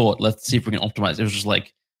really thought, let's see if we can optimize. It was just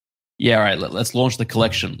like, yeah, all right, let's launch the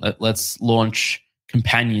collection. Let's launch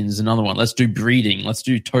companions, another one. Let's do breeding. Let's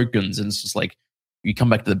do tokens. And it's just like, you come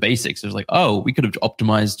back to the basics. It was like, oh, we could have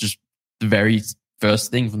optimized just the very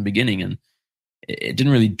first thing from the beginning. And it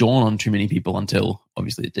didn't really dawn on too many people until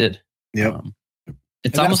obviously it did. Yep.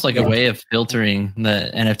 It's almost like a way of filtering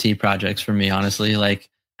the NFT projects for me, honestly. Like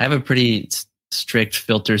I have a pretty strict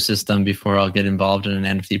filter system before I'll get involved in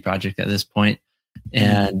an NFT project at this point.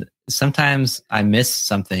 And sometimes I miss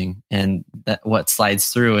something, and that what slides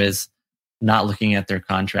through is not looking at their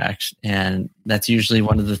contract. And that's usually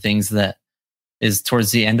one of the things that is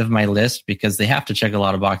towards the end of my list because they have to check a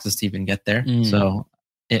lot of boxes to even get there. So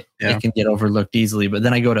it can get overlooked easily. But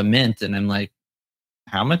then I go to mint and I'm like,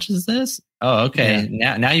 how much is this? Oh, okay.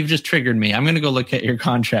 Yeah. Now you've just triggered me. I'm going to go look at your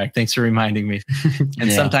contract. Thanks for reminding me.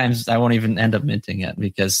 And sometimes I won't even end up minting it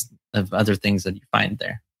because of other things that you find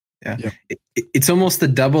there. Yeah. It's almost the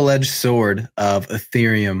double-edged sword of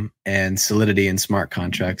Ethereum and Solidity and smart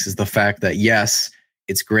contracts is the fact that, yes,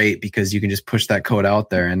 it's great because you can just push that code out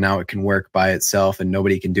there and now it can work by itself and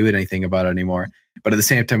nobody can do anything about it anymore. But at the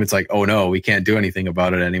same time, it's like, oh no, we can't do anything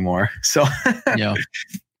about it anymore. So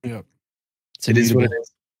it is what it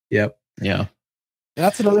is. Yep. Yeah. And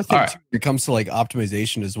that's another thing too, when it comes to like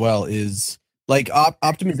optimization as well, is like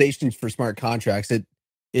optimizations for smart contracts.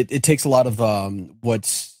 It takes a lot of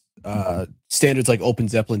what's standards like Open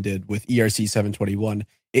Zeppelin did with ERC 721.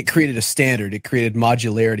 It created a standard. It created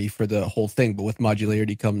modularity for the whole thing. But with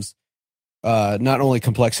modularity comes not only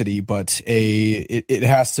complexity, but it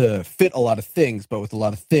has to fit a lot of things. But with a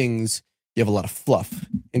lot of things, you have a lot of fluff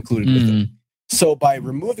included with it. So by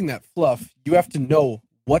removing that fluff, you have to know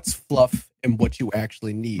what's fluff and what you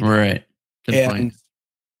actually need. Right. Good point.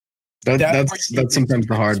 That's sometimes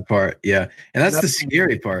the hard part. Yeah. And that's the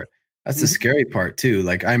scary part. That's the scary part too.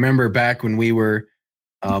 Like I remember back when we were,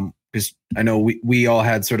 because I know we all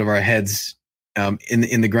had sort of our heads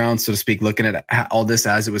in the ground, so to speak, looking at all this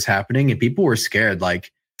as it was happening, and people were scared.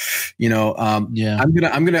 Like, I'm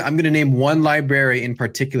gonna name one library in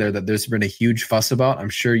particular that there's been a huge fuss about. I'm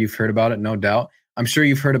sure you've heard about it, no doubt. I'm sure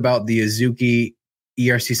you've heard about the Azuki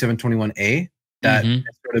ERC 721A that has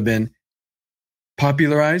sort of been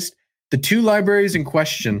popularized. The two libraries in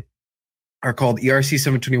question are called ERC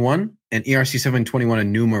 721 and ERC 721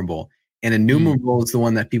 Enumerable. And Enumerable is the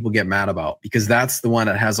one that people get mad about because that's the one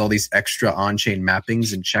that has all these extra on-chain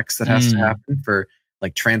mappings and checks that has to happen for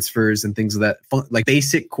like transfers and things of that, like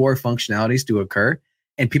basic core functionalities to occur.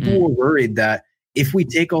 And people were worried that if we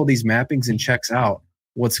take all these mappings and checks out,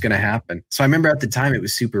 what's going to happen? So I remember at the time it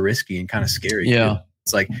was super risky and kind of scary. Yeah. Too.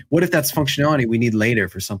 It's like, what if that's functionality we need later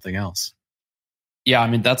for something else? Yeah, I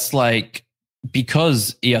mean, that's like,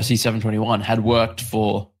 because ERC 721 had worked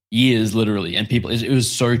for years, literally, and people, it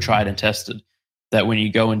was so tried and tested that when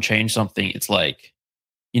you go and change something, it's like,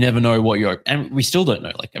 you never know what and we still don't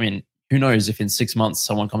know. Like, I mean, who knows if in 6 months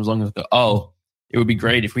someone comes along and goes, oh, it would be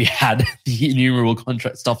great if we had the enumerable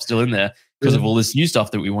contract stuff still in there because of all this new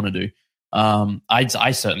stuff that we want to do.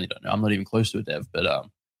 I certainly don't know. I'm not even close to a dev, but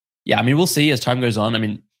yeah, I mean, we'll see as time goes on. I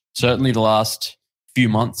mean, certainly the last few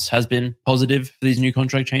months has been positive for these new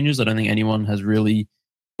contract changes. I don't think anyone has really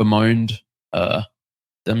bemoaned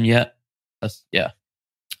them yet.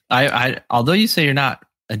 I although you say you're not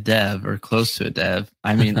a dev or close to a dev,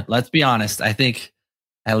 I mean, let's be honest. I think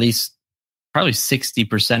at least probably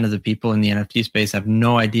 60% of the people in the NFT space have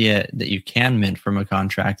no idea that you can mint from a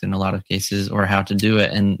contract in a lot of cases or how to do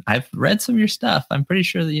it. And I've read some of your stuff. I'm pretty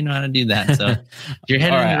sure that you know how to do that. So you're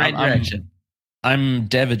heading in the right direction. I'm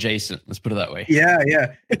dev adjacent. Let's put it that way. Yeah.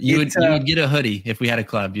 You would get a hoodie if we had a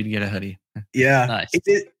club. You'd get a hoodie. Yeah. Nice.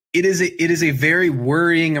 It is a very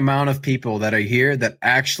worrying amount of people that are here that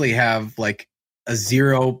actually have like a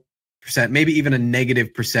 0%, maybe even a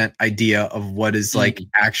 -% idea of what is like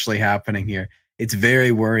actually happening here. It's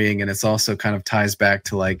very worrying, and it's also kind of ties back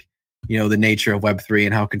to like, the nature of Web3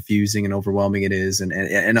 and how confusing and overwhelming it is,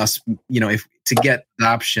 and us, if to get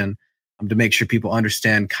adoption, to make sure people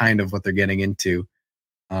understand kind of what they're getting into.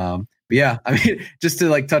 But yeah, I mean, just to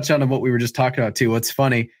like touch on what we were just talking about too. What's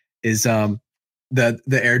funny is the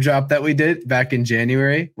airdrop that we did back in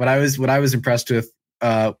January. What I was impressed with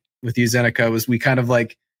you, Zeneca, was we kind of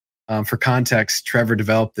like, for context, Trevor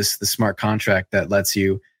developed the smart contract that lets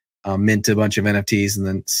you mint a bunch of NFTs and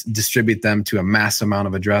then distribute them to a mass amount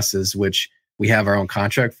of addresses, which we have our own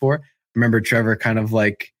contract for. Remember, Trevor kind of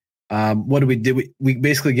like what did we do? We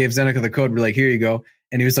basically gave Zeneca the code. We're like, here you go.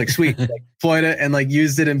 And he was like, sweet, like, deployed it and like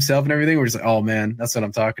used it himself and everything. We're just like, oh man, that's what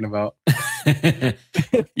I'm talking about.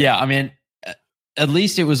 Yeah, I mean, at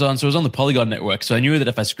least it was on the Polygon network. So I knew that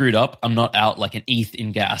if I screwed up, I'm not out like an ETH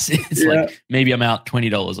in gas. It's like maybe I'm out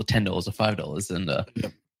 $20 or $10 or $5.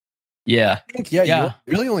 And yeah. I think, you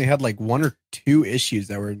really only had like 1 or 2 issues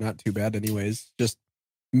that were not too bad anyways. Just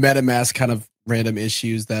MetaMask kind of random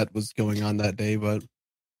issues that was going on that day, but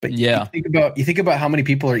yeah, you think about how many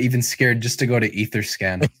people are even scared just to go to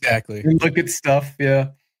Etherscan. Exactly. And look at stuff. Yeah.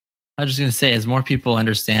 I was just going to say, as more people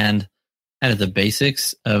understand kind of the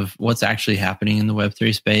basics of what's actually happening in the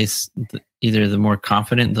Web3 space, either the more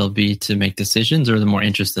confident they'll be to make decisions or the more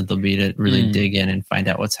interested they'll be to really dig in and find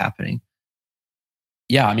out what's happening.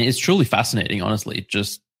 Yeah, I mean, it's truly fascinating, honestly.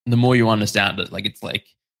 Just the more you understand it, like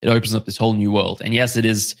it opens up this whole new world. And yes, it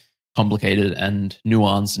is complicated and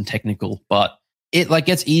nuanced and technical, but it like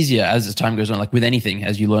gets easier as the time goes on. Like with anything,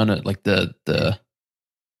 as you learn it, like the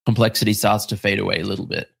complexity starts to fade away a little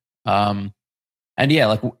bit. And yeah,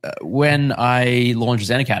 like when I launched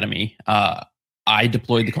Zen Academy, I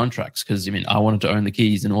deployed the contracts because I wanted to own the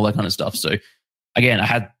keys and all that kind of stuff. So again, I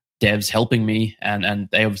had devs helping me, and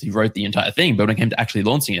they obviously wrote the entire thing. But when it came to actually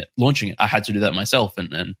launching it, I had to do that myself,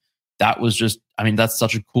 and that was just, that's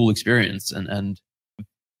such a cool experience and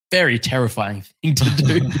very terrifying thing to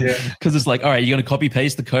do. Because it's like, all right, you're going to copy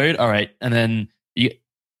paste the code, all right, and then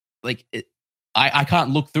I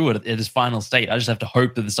can't look through it at its final state. I just have to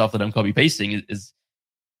hope that the stuff that I'm copy pasting is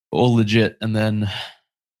all legit, and then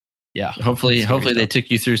hopefully they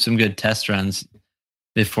took you through some good test runs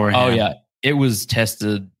beforehand. Oh yeah, it was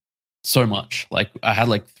tested so much. Like I had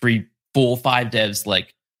like 3, 4, 5 devs,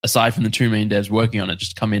 like aside from the 2 main devs working on it,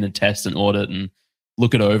 just come in and test and audit and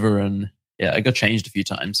look it over. And yeah, it got changed a few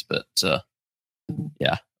times, but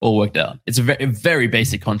yeah, all worked out. It's a very, very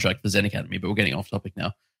basic contract for Zen Academy, but we're getting off topic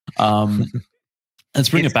now. Let's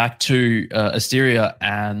bring it back to Asteria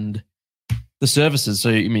and the services. So,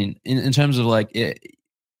 in terms of like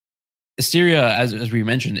Asteria, as we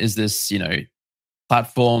mentioned, is this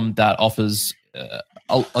platform that offers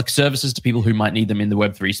like services to people who might need them in the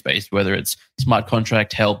Web3 space, whether it's smart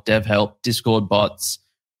contract help, dev help, Discord bots.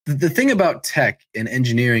 The thing about tech and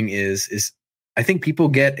engineering is I think people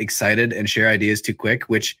get excited and share ideas too quick,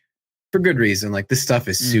 which for good reason. Like this stuff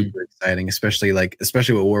is super exciting, especially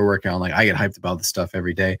what we're working on. Like I get hyped about this stuff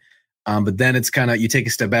every day. But then it's kind of, you take a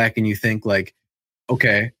step back and you think like,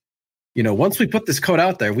 okay, once we put this code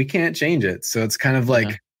out there, we can't change it. So it's kind of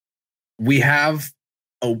like we have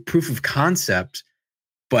a proof of concept,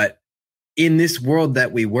 but in this world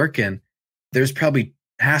that we work in, there's probably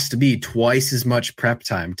has to be twice as much prep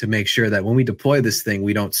time to make sure that when we deploy this thing,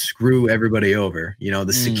 we don't screw everybody over.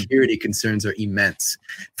 The security concerns are immense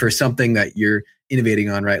for something that you're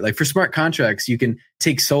innovating on, right? Like for smart contracts, you can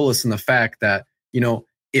take solace in the fact that,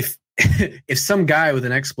 if some guy with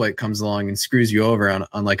an exploit comes along and screws you over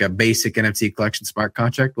on like a basic NFT collection smart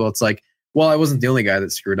contract, well, it's like, well, I wasn't the only guy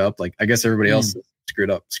that screwed up. Like, I guess everybody else is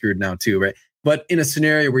screwed now too, right? But in a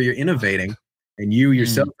scenario where you're innovating and you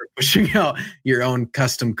yourself are pushing out your own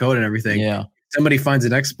custom code and everything, somebody finds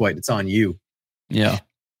an exploit, it's on you. Yeah.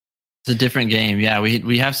 It's a different game. Yeah,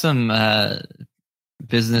 we have some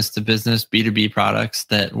business to business B2B products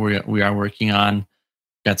that we are working on.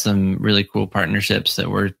 Got some really cool partnerships that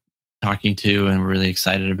we're talking to and we're really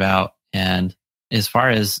excited about. And as far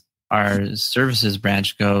as our services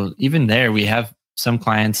branch go, even there we have some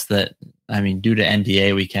clients that, due to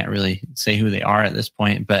NDA, we can't really say who they are at this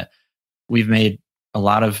point, but we've made a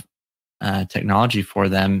lot of technology for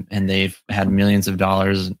them, and they've had millions of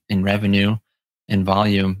dollars in revenue and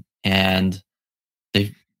volume, and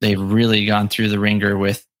they've really gone through the ringer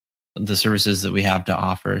with the services that we have to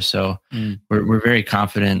offer. So we're very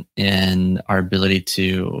confident in our ability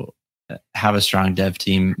to have a strong dev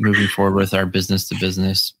team moving forward with our business to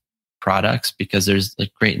business products, because there's a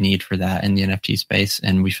great need for that in the NFT space,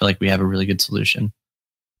 and we feel like we have a really good solution.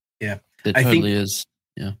 Yeah, it totally is.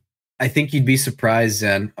 Yeah, I think you'd be surprised,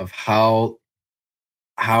 Zen, of how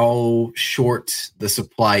short the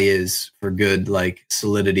supply is for good like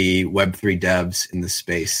Solidity Web3 devs in the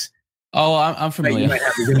space. Oh, I'm familiar.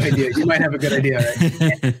 You might have a good idea.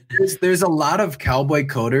 Right? There's a lot of cowboy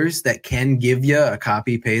coders that can give you a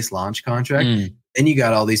copy paste launch contract. Then you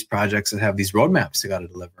got all these projects that have these roadmaps they got to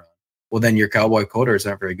deliver on. Well, then your cowboy coders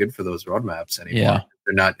aren't very good for those roadmaps anymore. Yeah.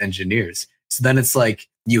 They're not engineers. So then it's like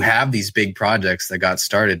you have these big projects that got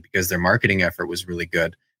started because their marketing effort was really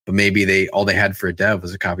good, but maybe all they had for a dev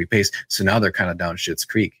was a copy paste. So now they're kind of down shit's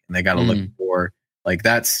creek, and they got to look for like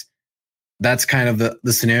that's kind of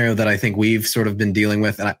the scenario that I think we've sort of been dealing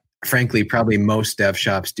with. And frankly, probably most dev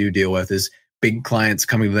shops do deal with, is big clients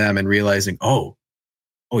coming to them and realizing, oh,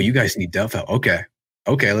 you guys need dev help.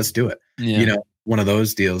 Okay, let's do it. Yeah. One of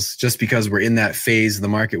those deals, just because we're in that phase of the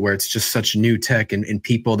market where it's just such new tech and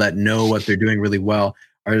people that know what they're doing really well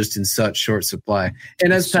are just in such short supply.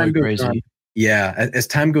 And as time goes on, as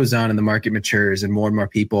time goes on and the market matures and more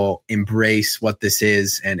people embrace what this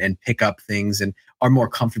is and pick up things and are more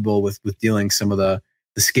comfortable with dealing some of the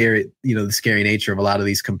scary, the scary nature of a lot of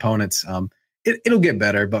these components, it'll get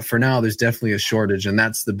better. But for now, there's definitely a shortage, and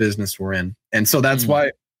that's the business we're in. And so that's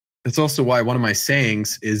why, it's also why one of my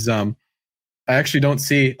sayings is, I actually don't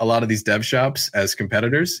see a lot of these dev shops as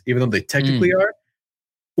competitors, even though they technically are.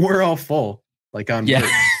 We're all full, like on yeah.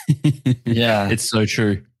 Yeah, it's so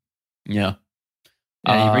true. Yeah.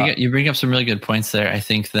 You bring up some really good points there. I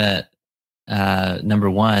think that number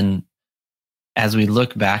one, as we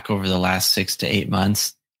look back over the last 6 to 8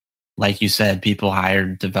 months, like you said, people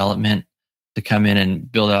hired development to come in and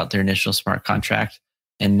build out their initial smart contract.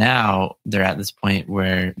 And now they're at this point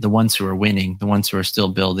where the ones who are winning, the ones who are still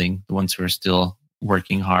building, the ones who are still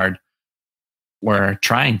working hard, were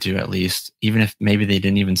trying to, at least, even if maybe they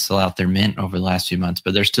didn't even sell out their mint over the last few months,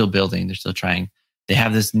 but they're still building, they're still trying. They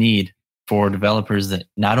have this need for developers that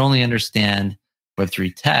not only understand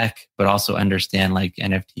Web3 tech, but also understand like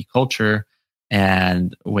NFT culture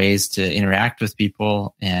and ways to interact with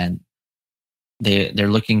people. And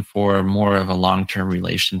they're looking for more of a long-term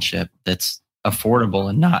relationship that's affordable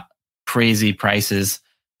and not crazy prices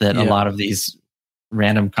that a lot of these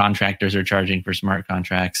random contractors are charging for smart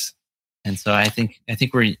contracts. And so I think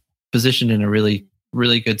we're positioned in a really,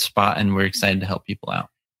 really good spot, and we're excited to help people out.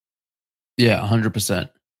 Yeah,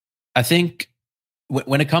 100%. I think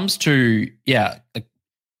when it comes to like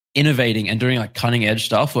innovating and doing like cutting edge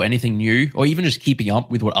stuff or anything new, or even just keeping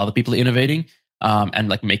up with what other people are innovating, and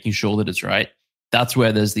like making sure that it's right, that's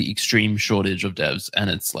where there's the extreme shortage of devs.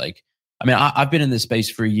 And it's like, I mean, I've been in this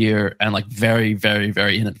space for a year and like very, very,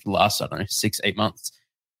 very in it for the last, 6-8 months.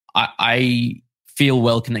 I feel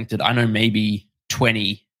well connected. I know maybe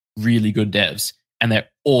 20 really good devs, and they're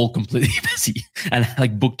all completely busy and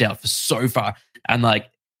like booked out for so far. And like,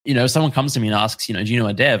 someone comes to me and asks, do you know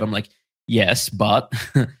a dev? I'm like, yes, but,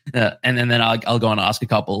 and then I'll go and ask a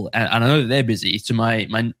couple, and I know that they're busy. So my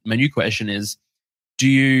new question is, do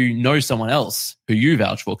you know someone else who you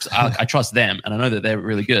vouch for? Because I trust them and I know that they're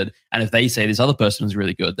really good. And if they say this other person is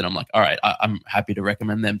really good, then I'm like, all right, I'm happy to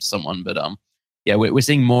recommend them to someone. But we're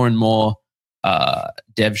seeing more and more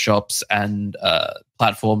dev shops and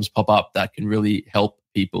platforms pop up that can really help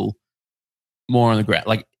people more on the ground.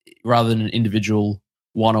 Like rather than an individual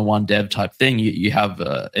one-on-one dev type thing, you have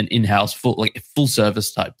an in-house full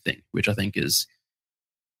service type thing, which I think is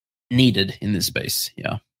needed in this space.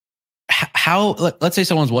 Yeah. How, let's say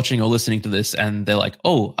someone's watching or listening to this and they're like,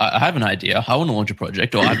 oh, I have an idea. I want to launch a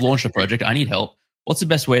project, or I've launched a project. I need help. What's the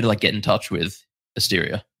best way to like get in touch with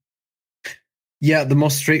Asteria? Yeah, the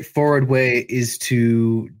most straightforward way is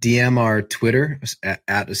to DM our Twitter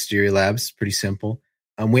at Asteria Labs. Pretty simple.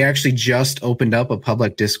 We actually just opened up a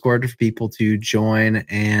public Discord for people to join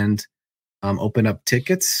and open up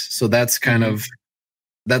tickets. So that's kind of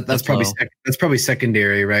that's probably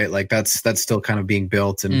secondary, right? Like that's still kind of being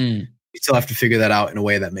built, and we still have to figure that out in a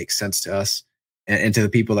way that makes sense to us and to the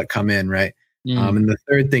people that come in, right? And the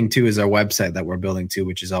third thing too is our website that we're building too,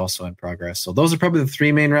 which is also in progress. So those are probably the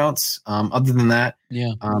three main routes. Other than that,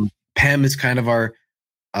 Pam is kind of our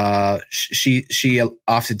she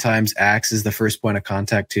oftentimes acts as the first point of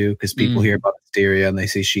contact too, because people hear about Asteria and they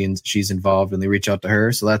see she's involved and they reach out to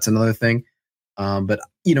her. So that's another thing. But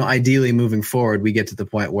ideally moving forward, we get to the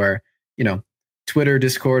point where Twitter,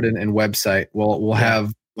 Discord, and website we'll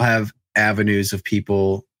have avenues of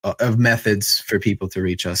people of methods for people to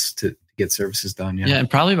reach us to get services done. Yeah, and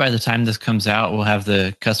probably by the time this comes out, we'll have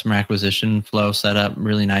the customer acquisition flow set up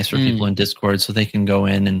really nice for people in Discord, so they can go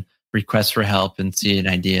in and request for help and see an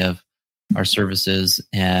idea of our services,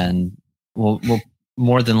 and we'll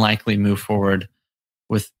more than likely move forward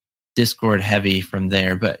with Discord heavy from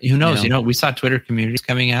there. But who knows? We saw Twitter communities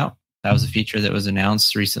coming out. That was a feature that was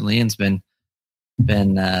announced recently and's been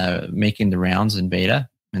making the rounds in beta,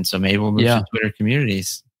 and so maybe we'll move to Twitter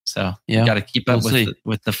communities. So you got to keep up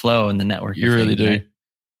with the flow and the network. You really do. Right?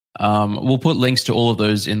 We'll put links to all of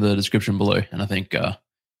those in the description below, and I think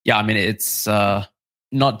it's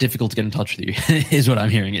not difficult to get in touch with you is what I'm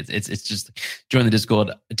hearing. It's just join the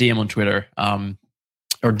Discord, DM on Twitter,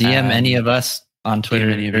 or DM any of us on Twitter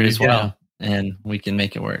as well, and we can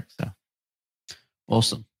make it work. So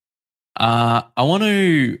awesome. I want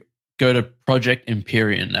to go to Project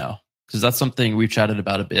Empyrean now, because that's something we've chatted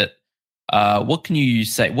about a bit. What can you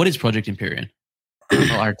say? What is Project Empyrean?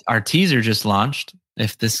 Well, our teaser just launched.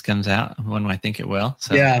 If this comes out, when I think it will.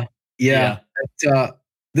 So Yeah.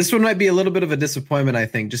 This one might be a little bit of a disappointment, I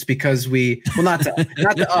think, just because not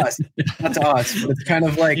to us, but it's kind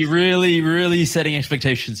of like you're really setting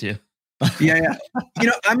expectations here. Yeah.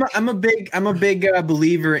 I'm a big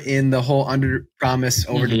believer in the whole under promise,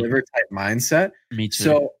 over deliver type mindset. Me too.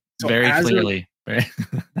 So very clearly.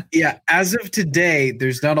 As of today,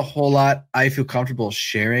 there's not a whole lot I feel comfortable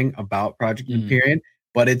sharing about Project Empyrean,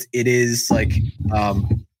 but it is like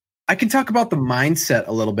I can talk about the mindset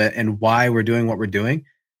a little bit and why we're doing what we're doing.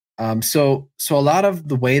 So a lot of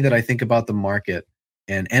the way that I think about the market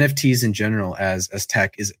and NFTs in general as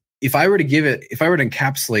tech is, if I were to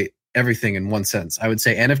encapsulate everything in one sentence, I would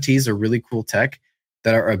say NFTs are really cool tech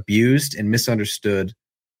that are abused and misunderstood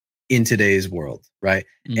in today's world, right?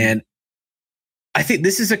 And I think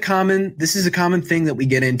this is a common thing that we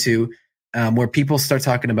get into where people start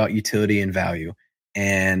talking about utility and value,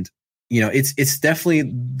 and it's definitely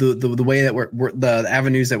the way that we're the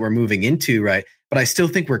avenues that we're moving into, right? But I still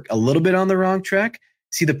think we're a little bit on the wrong track.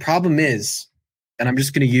 See, the problem is, and I'm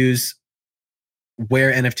just going to use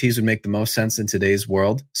where NFTs would make the most sense in today's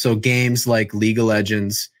world. So games like League of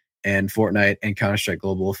Legends and Fortnite and Counter-Strike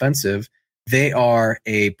Global Offensive, they are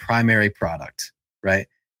a primary product, right?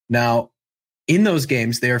 Now, in those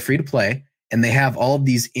games, they are free to play, and they have all of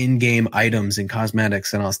these in-game items and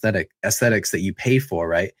cosmetics and aesthetics that you pay for,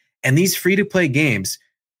 right? And these free-to-play games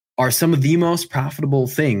are some of the most profitable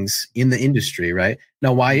things in the industry, right?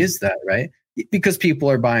 Now, why is that, right? Because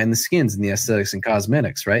people are buying the skins and the aesthetics and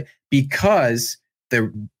cosmetics, right? Because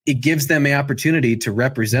it gives them an opportunity to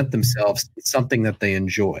represent themselves in something that they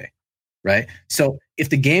enjoy, right? So if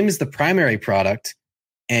the game is the primary product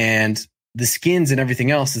and the skins and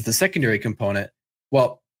everything else is the secondary component,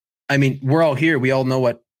 well, I mean, we're all here. We all know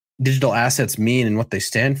what digital assets mean and what they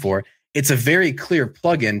stand for. It's a very clear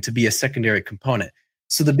plugin to be a secondary component.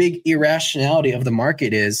 So the big irrationality of the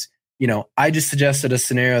market is, I just suggested a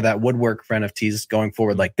scenario that would work for NFTs going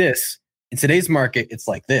forward like this. In today's market, it's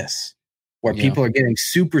like this, where people are getting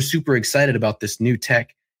super, super excited about this new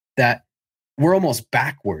tech that we're almost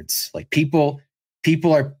backwards. Like people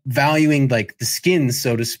are valuing like the skins,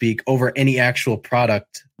 so to speak, over any actual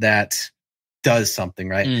product that does something,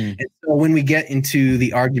 right? And so when we get into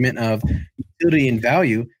the argument of utility and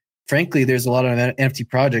value, frankly, there's a lot of NFT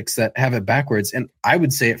projects that have it backwards. And I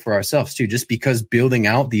would say it for ourselves too, just because building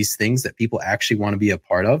out these things that people actually want to be a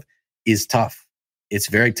part of is tough. It's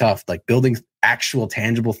very tough. Like building actual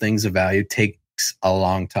tangible things of value takes a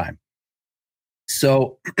long time.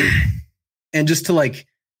 So, and just to like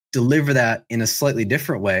deliver that in a slightly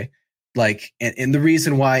different way, like, and the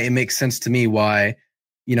reason why it makes sense to me, why,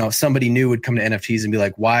 somebody new would come to NFTs and be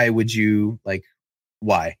like, why would you like,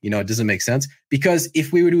 why? It doesn't make sense. Because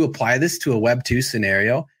if we were to apply this to a Web 2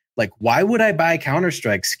 scenario, like, why would I buy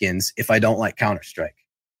Counter-Strike skins if I don't like Counter-Strike?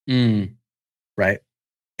 Right.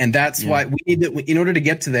 And that's why we need to, in order to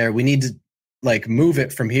get to there, we need to like move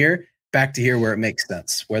it from here back to here where it makes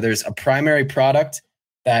sense, where there's a primary product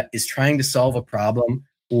that is trying to solve a problem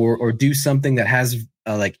or do something that has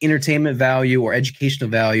like entertainment value or educational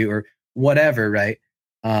value or whatever, right?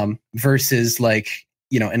 Versus like,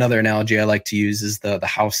 another analogy I like to use is the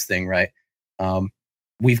house thing, right?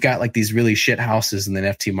 We've got like these really shit houses in the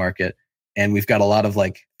NFT market, and we've got a lot of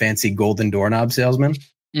like fancy golden doorknob salesmen.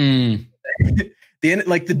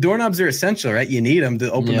 The doorknobs are essential, right? You need them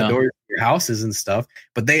to open the doors to your houses and stuff,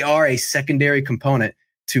 but they are a secondary component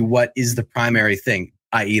to what is the primary thing,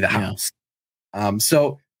 i.e. the house.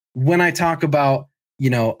 So when I talk about,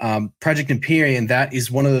 Project Empyrean, that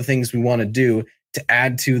is one of the things we want to do to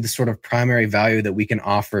add to the sort of primary value that we can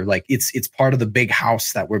offer. Like it's part of the big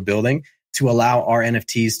house that we're building to allow our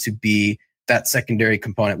NFTs to be that secondary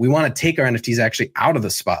component. We want to take our NFTs actually out of the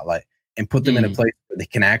spotlight and put them in a place where they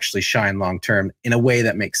can actually shine long-term in a way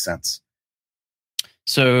that makes sense.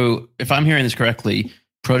 So if I'm hearing this correctly,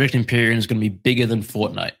 Project Empyrean is going to be bigger than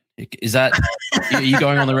Fortnite. Is that, are you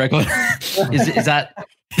going on the record? is that,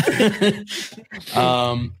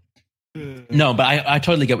 no, but I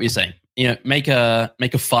totally get what you're saying. Make a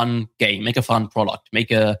fun game, make a fun product,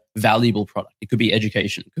 make a valuable product. It could be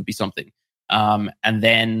education, it could be something. And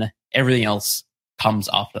then everything else comes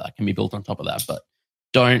after that, can be built on top of that. But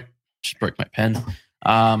don't, just broke my pen.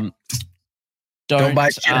 Don't buy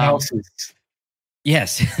shit houses.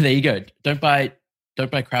 Yes, there you go. Don't buy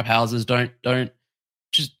crap houses. Don't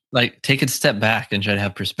just like take a step back and try to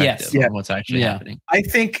have perspective on what's actually happening. I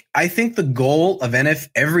think the goal of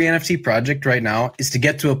every NFT project right now is to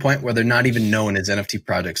get to a point where they're not even known as NFT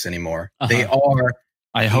projects anymore. They are.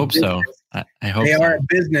 I hope so. I hope they are a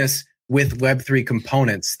business with Web3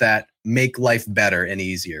 components that make life better and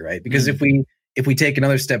easier, right? Because if we take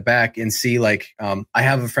another step back and see, like, I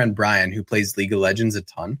have a friend, Brian, who plays League of Legends a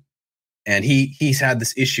ton, and he's had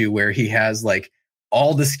this issue where he has like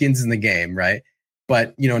all the skins in the game, right?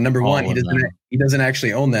 But number one, he doesn't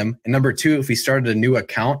actually own them, and number two, if he started a new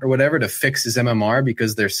account or whatever to fix his MMR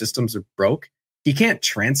because their systems are broke, he can't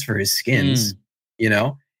transfer his skins,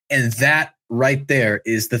 and that right there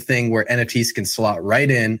is the thing where NFTs can slot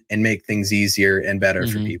right in and make things easier and better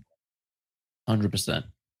for people. 100%.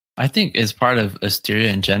 I think as part of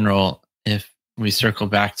Asteria in general, if we circle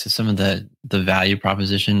back to some of the value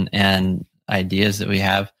proposition and ideas that we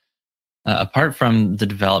have, apart from the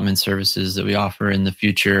development services that we offer in the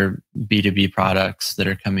future B2B products that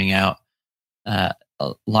are coming out, a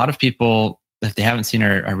lot of people, if they haven't seen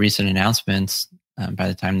our recent announcements, by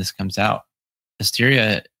the time this comes out,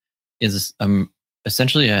 Asteria is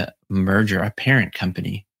essentially a merger, a parent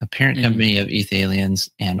company of ETH Aliens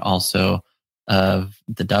and also of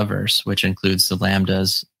the Doverse, which includes the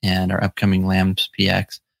Lambdas and our upcoming Lambs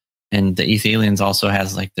PX. And the ETH Aliens also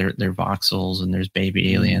has like their voxels, and there's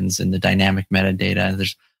baby aliens and the dynamic metadata.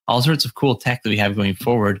 There's all sorts of cool tech that we have going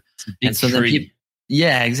forward. And so then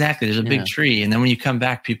yeah, exactly. There's a big tree. And then when you come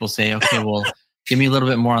back, people say, okay, well, give me a little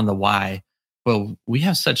bit more on the why. Well, we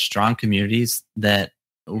have such strong communities that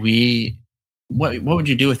what would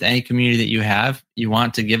you do with any community that you have? You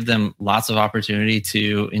want to give them lots of opportunity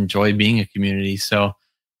to enjoy being a community. So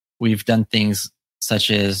we've done things such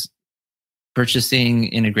as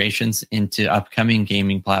purchasing integrations into upcoming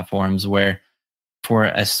gaming platforms where for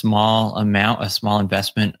a small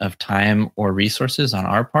investment of time or resources on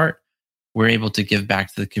our part, we're able to give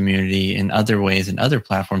back to the community in other ways and other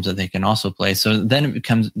platforms that they can also play. So then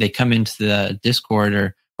they come into the Discord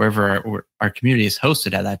or wherever our community is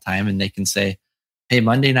hosted at that time, and they can say, hey,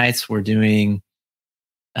 Monday nights we're doing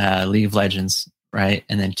League of Legends, right?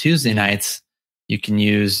 And then Tuesday nights you can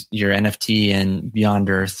use your NFT in Beyond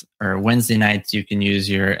Earth, or Wednesday nights you can use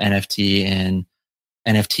your NFT in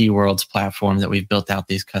NFT Worlds platform that we've built out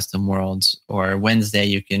these custom worlds. Or Wednesday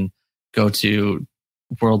you can go to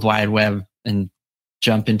World Wide Web and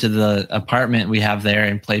jump into the apartment we have there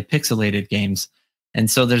and play pixelated games. And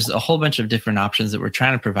so there's a whole bunch of different options that we're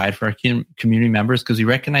trying to provide for our community members, because we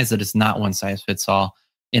recognize that it's not one size fits all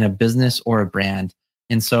in a business or a brand.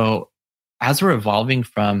 And so as we're evolving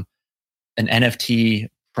from an NFT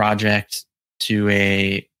project to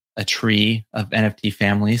a tree of NFT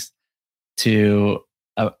families to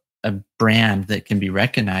a brand that can be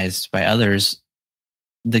recognized by others,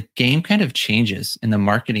 the game kind of changes and the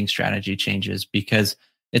marketing strategy changes, because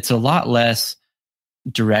it's a lot less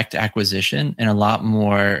direct acquisition and a lot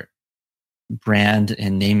more brand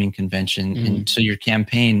and naming convention. And so your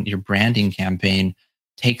branding campaign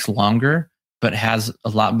takes longer, but has a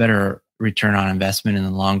lot better return on investment in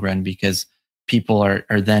the long run, because people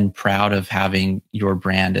are then proud of having your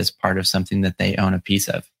brand as part of something that they own a piece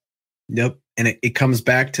of. Yep. And it comes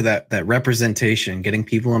back to that representation, getting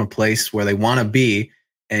people in a place where they want to be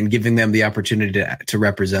and giving them the opportunity to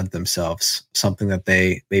represent themselves, something that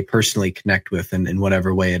they personally connect with in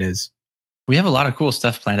whatever way it is. We have a lot of cool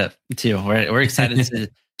stuff planned up too. We're excited to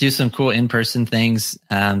do some cool in-person things.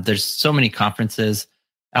 There's so many conferences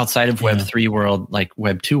outside of Web3 world, like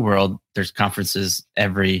Web2 world. There's conferences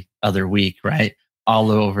every other week, right?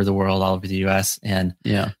 All over the world, all over the US. And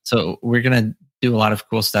so we're going to do a lot of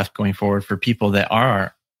cool stuff going forward for people that are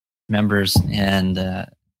our members, and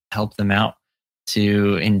help them out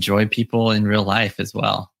to enjoy people in real life as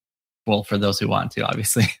well. Well, for those who want to,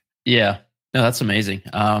 obviously. Yeah. No, that's amazing.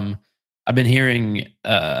 I've been hearing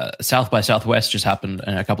South by Southwest just happened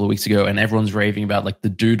a couple of weeks ago, and everyone's raving about like the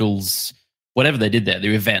Doodles, whatever they did there,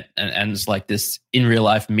 the event. And it's like this in real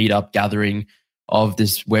life meetup gathering of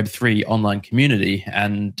this Web3 online community.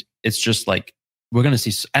 And it's just like, we're going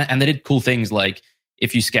to see, and they did cool things like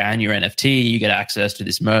if you scan your NFT, you get access to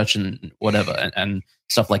this merch and whatever, and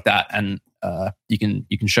stuff like that. And you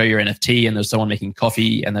can show your NFT, and there's someone making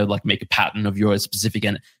coffee, and they'll like make a pattern of your specific,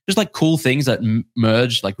 and just like cool things that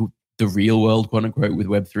merge like the real world, quote unquote, with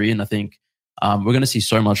Web3. And I think we're going to see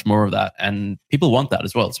so much more of that, and people want that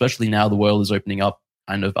as well, especially now the world is opening up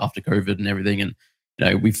kind of after COVID and everything.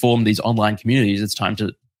 And we formed these online communities. It's time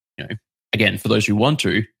to again, for those who want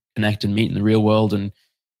to connect and meet in the real world and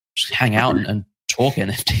just hang out and talk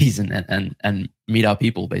NFTs and meet our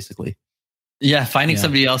people, basically. Yeah, finding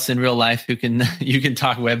somebody else in real life who you can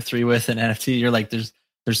talk Web3 with an NFT. You're like, there's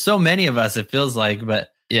so many of us, it feels like, but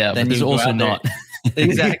then there's also not.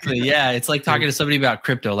 Exactly. Yeah, it's like talking to somebody about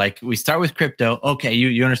crypto. Like, we start with crypto. Okay,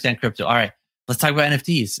 you understand crypto. All right, let's talk about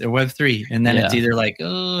NFTs or Web3. And then it's either like,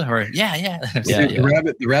 oh, or yeah.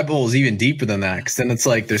 The rabbit hole is even deeper than that. Because then it's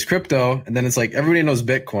like there's crypto, and then it's like everybody knows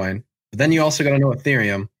Bitcoin, but then you also got to know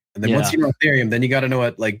Ethereum. And then once you know Ethereum, then you got to know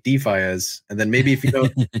what like DeFi is. And then maybe if you know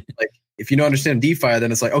if you don't understand DeFi,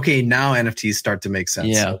 then it's like, okay, now NFTs start to make sense.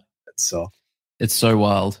 Yeah. So it's so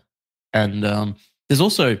wild. And there's a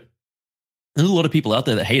lot of people out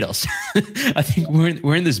there that hate us. I think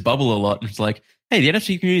we're in this bubble a lot. It's like, hey, the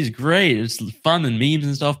NFT community is great. It's fun and memes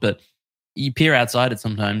and stuff, but you peer outside it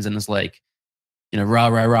sometimes and it's like,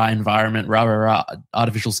 rah environment, rah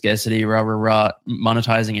artificial scarcity, rah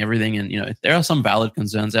monetizing everything. And, there are some valid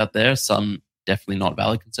concerns out there, some definitely not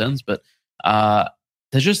valid concerns, but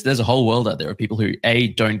there's a whole world out there of people who A,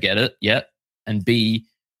 don't get it yet, and B,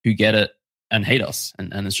 who get it and hate us.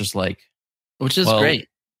 And it's just like, which is great.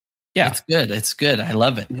 Yeah, it's good. I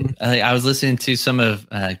love it. I was listening to some of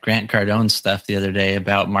Grant Cardone's stuff the other day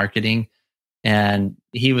about marketing, and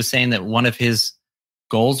he was saying that one of his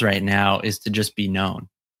goals right now is to just be known.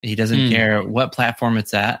 He doesn't care what platform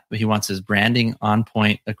it's at, but he wants his branding on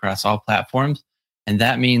point across all platforms. And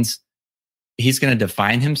that means he's going to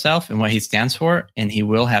define himself and what he stands for, and he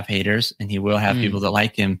will have haters and he will have people that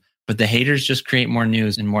like him. But the haters just create more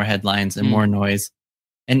news and more headlines and more noise.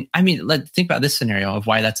 And I mean, let's think about this scenario of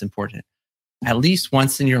why that's important. At least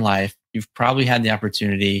once in your life, you've probably had the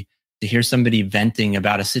opportunity to hear somebody venting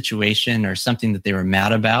about a situation or something that they were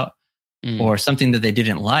mad about or something that they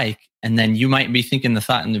didn't like. And then you might be thinking the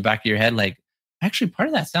thought in the back of your head, like, actually, part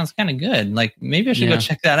of that sounds kind of good. Like maybe I should go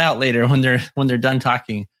check that out later when they're done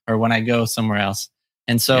talking or when I go somewhere else.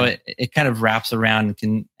 And so it kind of wraps around and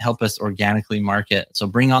can help us organically market. So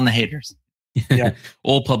bring on the haters. Yeah.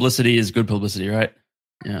 All publicity is good publicity, right?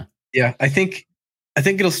 Yeah. I think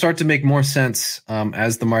it'll start to make more sense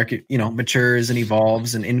as the market, matures and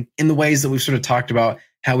evolves, and in the ways that we've sort of talked about,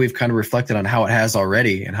 how we've kind of reflected on how it has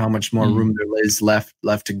already and how much more room there is left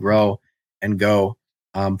to grow and go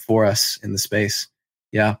for us in the space.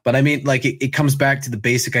 Yeah. But I mean, like it comes back to the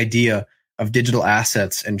basic idea of digital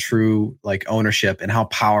assets and true like ownership and how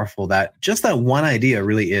powerful that one idea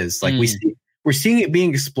really is. Like we're seeing it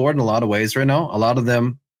being explored in a lot of ways right now. A lot of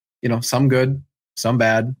them, some good, some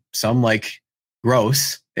bad, some like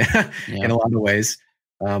gross in a lot of ways.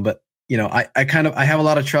 But I have a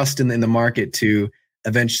lot of trust in the market to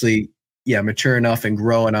eventually, mature enough and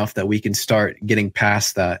grow enough that we can start getting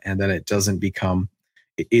past that. And then it doesn't become,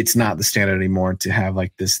 it's not the standard anymore to have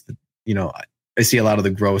like this, I see a lot of the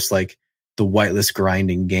gross, like the whitelist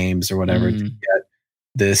grinding games or whatever to get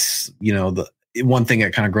this, the one thing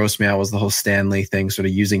that kind of grossed me out was the whole Stanley thing, sort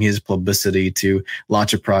of using his publicity to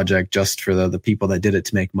launch a project just for the people that did it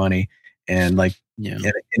to make money. And like, and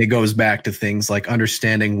it goes back to things like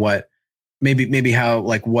understanding what maybe how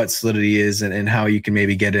like what Solidity is and how you can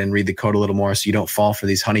maybe get in and read the code a little more so you don't fall for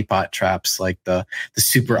these honeypot traps. Like the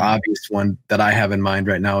super obvious one that I have in mind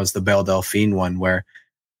right now is the Belle Delphine one, where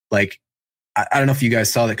like, I don't know if you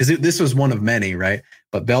guys saw that because this was one of many, right?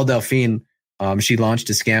 But Belle Delphine, she launched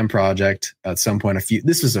a scam project at some point.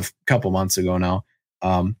 This was a couple months ago now.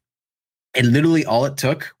 And literally all it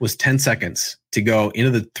took was 10 seconds to go into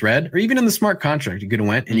the thread or even in the smart contract. You could have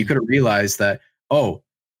went and you could have realized that,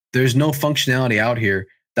 there's no functionality out here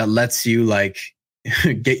that lets you like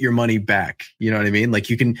get your money back. You know what I mean? Like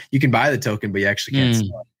you can buy the token, but you actually can't sell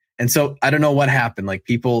it. And so I don't know what happened. Like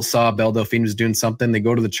people saw Belle Delphine was doing something. They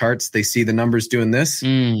go to the charts. They see the numbers doing this.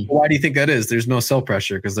 Why do you think that is? There's no sell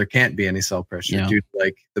pressure because there can't be any sell pressure due to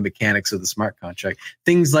like the mechanics of the smart contract.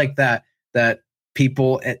 Things like that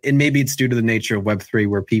people, and maybe it's due to the nature of Web3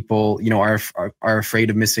 where people, are afraid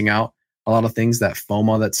of missing out a lot of things, that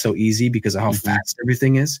FOMO that's so easy because of how fast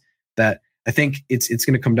everything is, that I think it's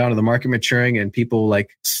going to come down to the market maturing and people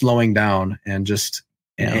like slowing down and just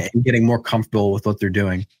and getting more comfortable with what they're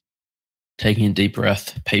doing. Taking a deep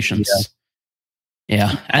breath, patience.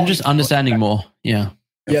 Yeah. And just understanding more. Yeah.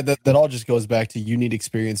 Yeah, that all just goes back to you need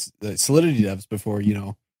experience, the Solidity devs before,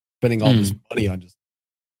 spending all this money on just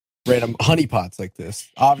random honeypots like this.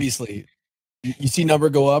 Obviously, you see number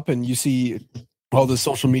go up and you see all the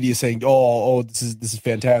social media saying, oh, this is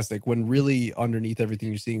fantastic. When really underneath everything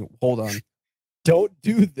you're seeing, hold on, don't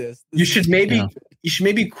do this. You should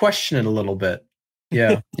maybe question it a little bit.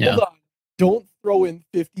 Yeah. Hold on. Don't throw in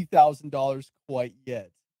 $50,000 quite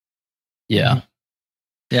yet. Yeah.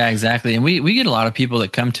 Yeah, exactly. And we get a lot of people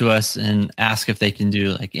that come to us and ask if they can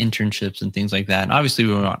do like internships and things like that. And obviously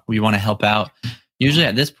we want to help out. Usually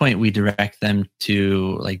at this point, we direct them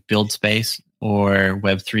to like Build Space or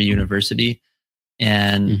Web3 University.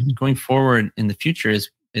 And going forward in the future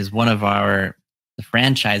is one of the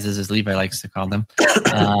franchises, as Levi likes to call them,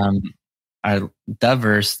 our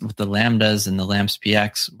Diverse with the Lambdas and the Lambs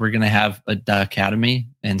PX, we're going to have a Academy.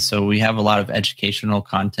 And so we have a lot of educational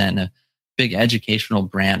content, a big educational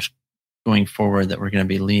branch going forward that we're going to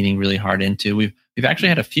be leaning really hard into. We've actually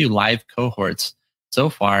had a few live cohorts so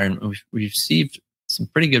far, and we've received some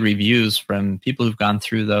pretty good reviews from people who've gone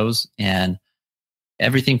through those, and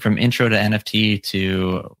everything from intro to NFT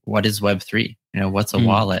to what is Web3, what's a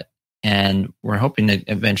wallet. And we're hoping to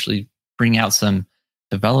eventually bring out some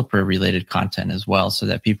developer related content as well, so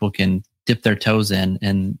that people can dip their toes in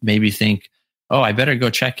and maybe think, oh, I better go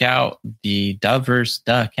check out the Diverse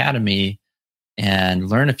Academy and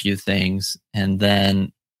learn a few things. And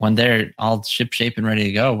then when they're all ship shape and ready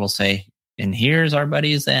to go, we'll say, and here's our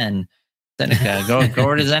buddy Zen. Zeneca, go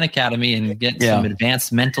over to Zen Academy and get some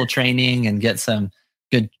advanced mental training and get some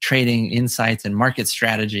good trading insights and market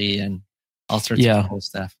strategy and all sorts of cool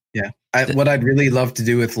stuff. Yeah. What I'd really love to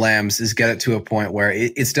do with Lambs is get it to a point where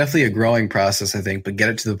it's definitely a growing process, I think, but get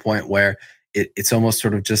it to the point where it's almost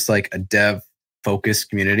sort of just like a dev focused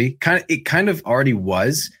community. It kind of already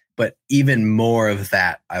was, but even more of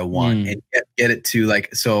that I want, and get it to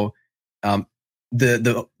like, so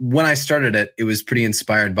the when I started it was pretty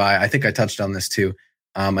inspired by, I think I touched on this too,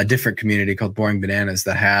 a different community called Boring Bananas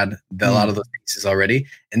that had a lot of those pieces already.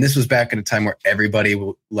 And this was back at a time where everybody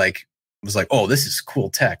was like, oh, this is cool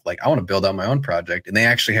tech. Like, I want to build out my own project. And they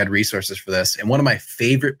actually had resources for this. And one of my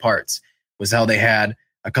favorite parts was how they had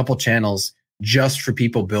a couple channels just for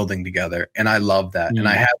people building together. And I love that. And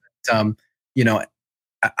I haven't,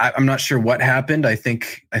 I'm not sure what happened. I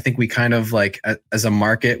think we kind of like, as a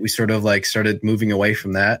market, we sort of like started moving away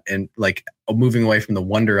from that and like moving away from the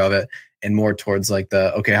wonder of it and more towards like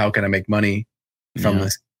okay, how can I make money from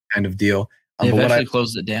this kind of deal? They eventually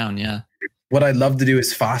closed it down. Yeah. What I'd love to do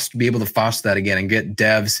is be able to foster that again and get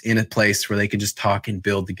devs in a place where they can just talk and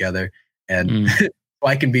build together. And so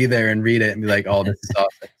I can be there and read it and be like, oh, this is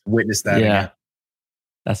awesome. Witness that. Yeah. Again.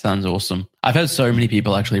 That sounds awesome. I've heard so many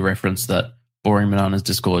people actually reference that Boring Bananas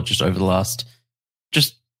Discord just over the last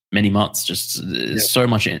many months. So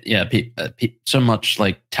much, so much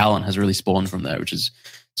like talent has really spawned from there, which is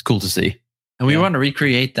it's cool to see. And we want to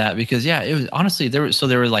recreate that because it was honestly there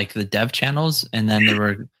were like the dev channels, and then there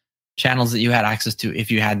were channels that you had access to if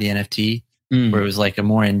you had the NFT, where it was like a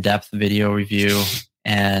more in-depth video review,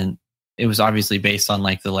 and it was obviously based on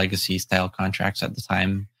like the legacy style contracts at the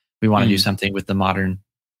time. We want to do something with the modern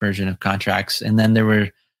version of contracts, and then there were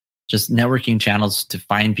just networking channels to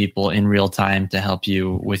find people in real time to help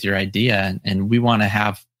you with your idea. And we want to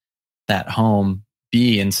have that home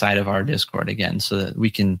be inside of our Discord again, so that we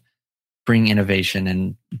can bring innovation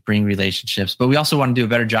and bring relationships. But we also want to do a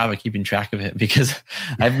better job of keeping track of it, because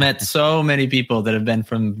I've met so many people that have been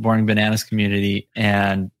from Boring Bananas community,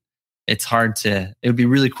 and it's hard it would be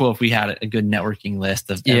really cool if we had a good networking list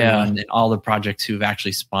of everyone and all the projects who've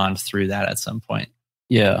actually spawned through that at some point.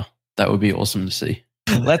 Yeah, that would be awesome to see.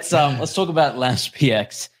 Let's talk about Lambs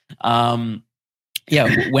PX.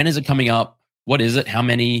 When is it coming up? What is it? How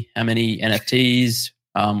many NFTs?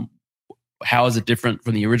 How is it different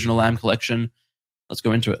from the original Lamb collection? Let's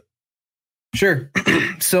go into it. Sure.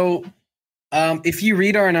 So if you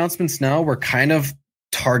read our announcements now, we're kind of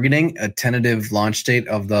targeting a tentative launch date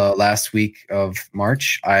of the last week of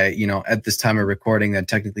March. At this time of recording, that'd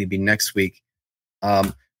technically be next week.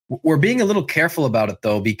 We're being a little careful about it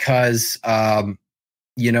though, because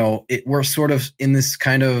we're sort of in this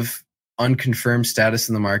kind of unconfirmed status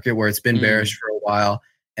in the market where it's been bearish for a while,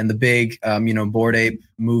 and the big, Bored Ape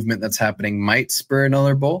movement that's happening might spur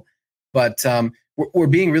another bull. But we're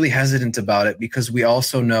being really hesitant about it because we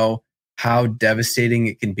also know how devastating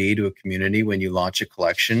it can be to a community when you launch a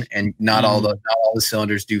collection and not all the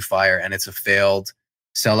cylinders do fire and it's a failed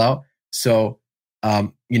sellout. So,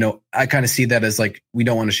 I kind of see that as like, we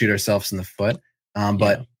don't want to shoot ourselves in the foot.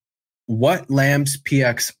 But what Lambs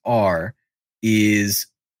PX are is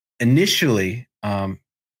initially,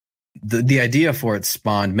 the idea for it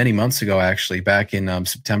spawned many months ago, actually, back in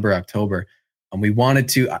September, October. And we wanted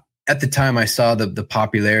to, at the time I saw the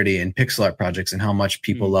popularity in pixel art projects and how much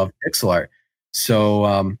people love pixel art.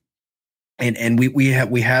 So, and we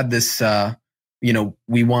had this,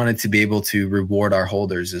 we wanted to be able to reward our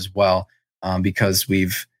holders as well, because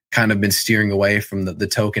we've kind of been steering away from the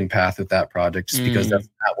token path with that project, just because that's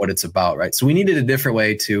not what it's about, right? So we needed a different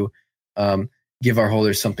way to give our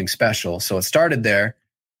holders something special. So it started there,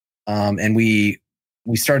 and we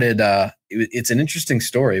started. It's an interesting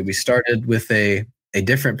story. We started with a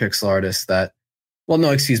different pixel artist that, my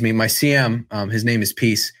CM, his name is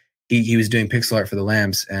Peace. He was doing pixel art for the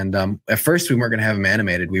Lambs, and at first we weren't going to have him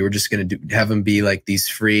animated. We were just going to have him be like these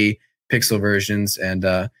free pixel versions, and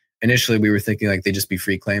initially we were thinking like they'd just be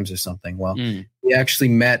free claims or something. Well, Mm. we actually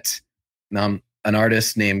met an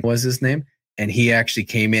artist named, what was his name? And he actually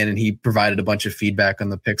came in and he provided a bunch of feedback on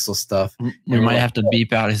the pixel stuff. We might have to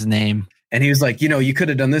beep out his name. And he was like, you could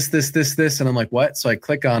have done this. And I'm like, what? So I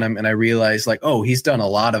click on him and I realized like, oh, he's done a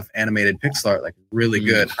lot of animated pixel art, like really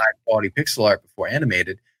good, high quality pixel art before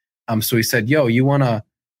animated. So he said, yo, we want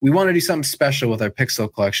to do something special with our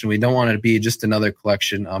pixel collection. We don't want it to be just another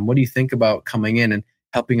collection. What do you think about coming in and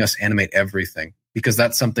helping us animate everything? Because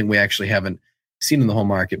that's something we actually haven't seen in the whole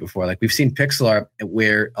market before. Like we've seen pixel art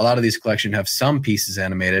where a lot of these collections have some pieces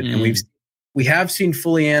animated, and we have seen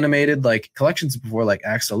fully animated like collections before, like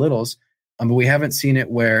Axel Littles, but we haven't seen it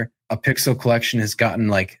where a pixel collection has gotten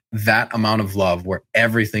like that amount of love where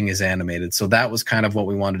everything is animated. So that was kind of what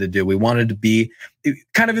we wanted to do. We wanted to be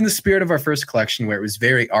kind of in the spirit of our first collection where it was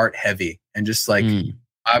very art heavy and just like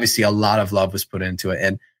obviously a lot of love was put into it.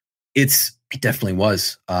 And it definitely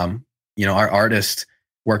was. Our artist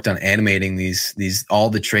worked on animating these all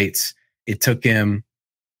the traits. It took him,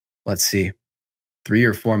 let's see, 3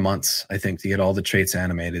 or 4 months, I think, to get all the traits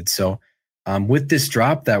animated. So with this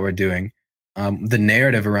drop that we're doing, the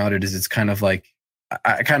narrative around it is it's kind of like,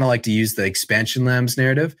 I kind of like to use the expansion Lambs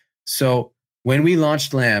narrative. So when we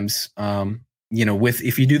launched Lambs,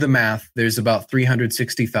 if you do the math, there's about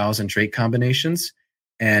 360,000 trait combinations.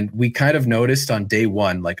 And we kind of noticed on day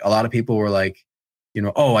one, like a lot of people were like,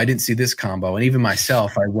 oh, I didn't see this combo. And even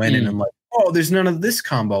myself, I went in and I'm like, oh, there's none of this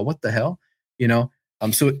combo. What the hell?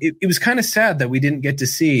 So it was kind of sad that we didn't get to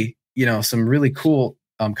see, some really cool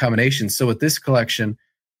combinations. So with this collection,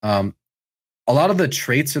 a lot of the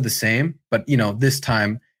traits are the same, but this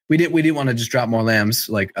time we didn't want to just drop more Lambs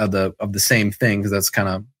like of the same thing, because that's kind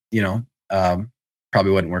of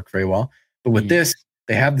probably wouldn't work very well. But with this,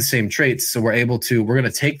 they have the same traits, so we're going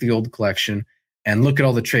to take the old collection and look at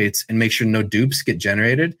all the traits and make sure no dupes get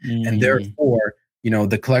generated, and therefore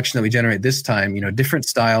the collection that we generate this time, different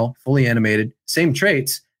style, fully animated, same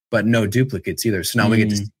traits, but no duplicates either. So now we get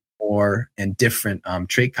to see more and different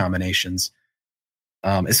trait combinations.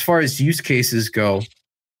 As far as use cases go,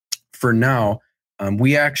 for now,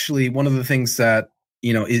 we actually, one of the things that,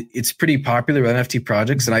 it's pretty popular with NFT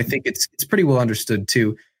projects, and I think it's pretty well understood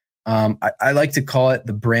too. I like to call it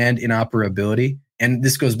the brand interoperability. And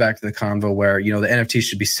this goes back to the convo where, the NFT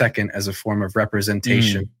should be second as a form of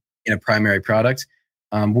representation in a primary product.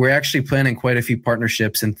 We're actually planning quite a few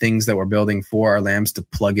partnerships and things that we're building for our Lambs to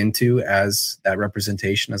plug into as that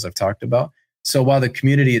representation, as I've talked about. So while the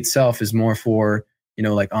community itself is more for,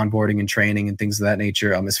 like onboarding and training and things of that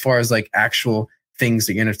nature, as far as like actual things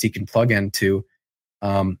that your NFT can plug into,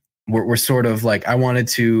 we're sort of like, I wanted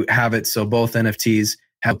to have it so both NFTs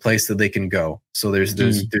have a place that they can go. So there's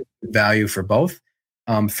value for both.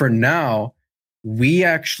 For now, we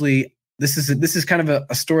actually, this is kind of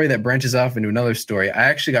a story that branches off into another story. I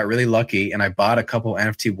actually got really lucky and I bought a couple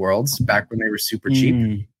NFT worlds back when they were super cheap.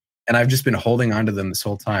 And I've just been holding on to them this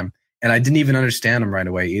whole time. And I didn't even understand them right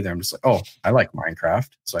away either. I'm just like, oh, I like Minecraft.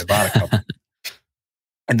 So I bought a couple.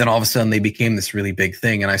 And then all of a sudden they became this really big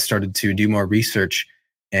thing. And I started to do more research.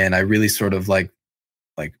 And I really sort of like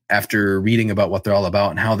after reading about what they're all about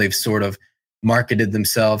and how they've sort of marketed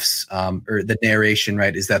themselves, or the narration,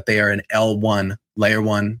 right, is that they are an L1, layer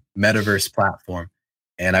 1 metaverse platform.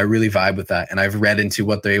 And I really vibe with that. And I've read into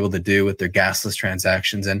what they're able to do with their gasless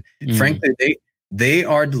transactions. And frankly, they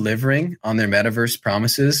are delivering on their metaverse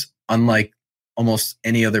promises, unlike almost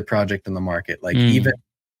any other project in the market. Like even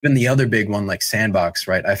the other big one, like Sandbox,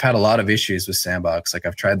 right? I've had a lot of issues with Sandbox. Like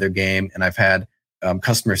I've tried their game and I've had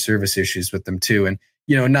customer service issues with them too. And,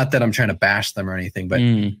 not that I'm trying to bash them or anything, but what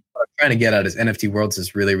I'm trying to get at is NFT Worlds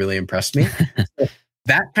has really, really impressed me. So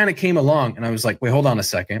that kind of came along and I was like, wait, hold on a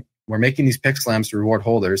second. We're making these Pixel Lamps to reward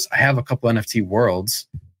holders. I have a couple NFT Worlds.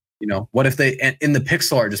 What if they, in the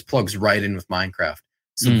pixel art just plugs right in with Minecraft?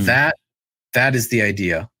 So that is the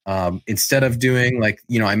idea. Instead of doing like,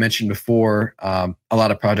 I mentioned before, a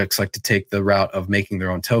lot of projects like to take the route of making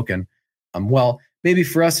their own token. Well, maybe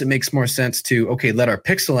for us, it makes more sense to, let our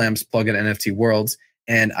Pixel Lamps plug in NFT Worlds.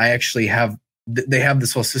 And I actually they have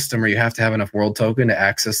this whole system where you have to have enough world token to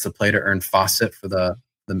access the play to earn faucet for the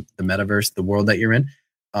metaverse, the world that you're in.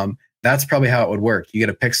 That's probably how it would work. You get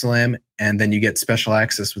a Pixel Lamp and then you get special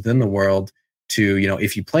access within the world to,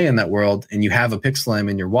 if you play in that world and you have a Pixel Lamp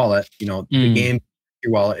in your wallet, the game,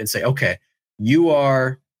 your wallet, and say, okay, you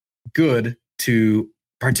are good to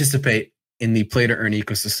participate in the play to earn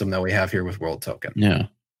ecosystem that we have here with World Token. Yeah.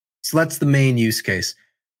 So that's the main use case.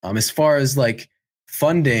 As far as like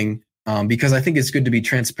funding, because I think it's good to be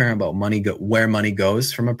transparent about where money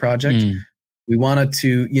goes from a project. We wanted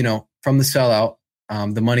to, from the sellout,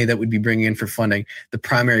 the money that would be bringing in for funding, the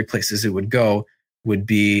primary places it would go would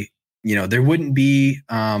be, there wouldn't be,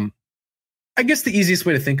 I guess the easiest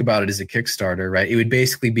way to think about it is a Kickstarter, right? It would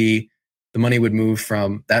basically be the money would move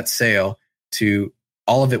from that sale to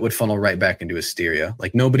all of it would funnel right back into Asteria.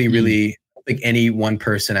 Like nobody really, I don't think any one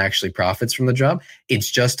person actually profits from the job. It's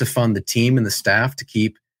just to fund the team and the staff to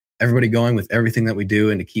keep everybody going with everything that we do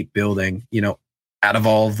and to keep building, out of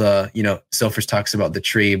all the, Silphers talks about the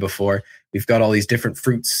tree before. We've got all these different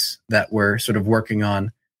fruits that we're sort of working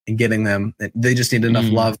on and getting them. They just need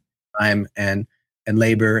enough love, time, and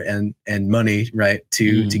labor and money, right,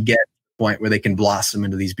 to get to the point where they can blossom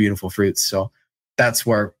into these beautiful fruits. So that's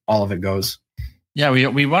where all of it goes. Yeah,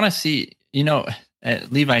 we want to see,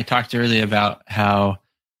 Levi talked earlier about how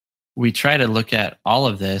we try to look at all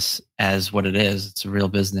of this as what it is. It's a real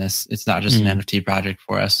business. It's not just an NFT project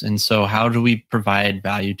for us. And so how do we provide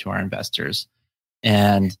value to our investors?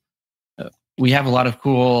 And we have a lot of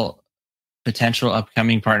cool potential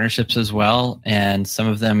upcoming partnerships as well. And some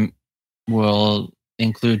of them will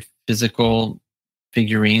include physical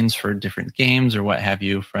figurines for different games or what have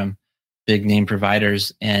you from big name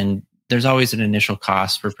providers. And there's always an initial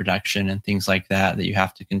cost for production and things like that you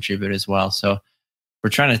have to contribute as well. So we're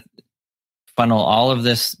trying to funnel all of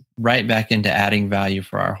this right back into adding value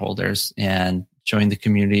for our holders and showing the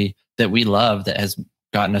community that we love that has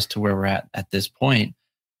gotten us to where we're at this point,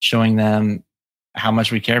 showing them how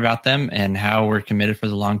much we care about them and how we're committed for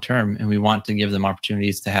the long term. And we want to give them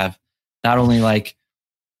opportunities to have not only like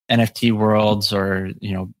NFT worlds or,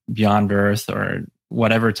 Beyond Earth or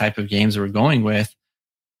whatever type of games we're going with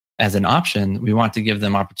as an option. We want to give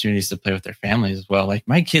them opportunities to play with their families as well. Like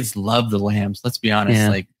my kids love the lambs. Let's be honest.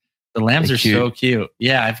 Like the lambs are so cute.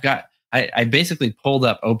 Yeah. I basically pulled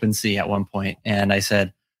up OpenSea at one point and I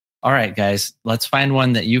said, all right, guys, let's find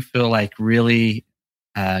one that you feel like really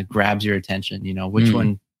grabs your attention.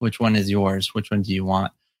 Which one is yours? Which one do you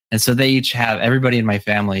want? And so they each have, everybody in my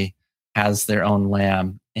family has their own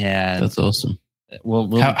lamb. And that's awesome.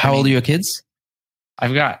 How old are your kids?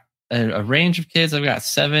 I've got a range of kids. I've got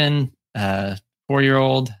 7,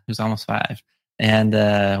 4-year-old who's almost 5, and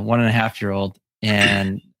 1.5-year-old.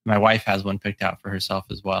 And my wife has one picked out for herself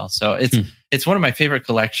as well. So it's one of my favorite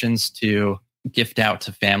collections to gift out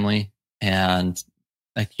to family and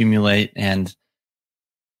accumulate. And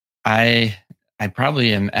I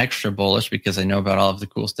probably am extra bullish because I know about all of the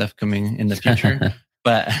cool stuff coming in the future,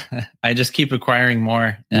 but I just keep acquiring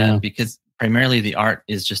more because primarily the art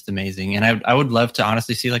is just amazing. And I would love to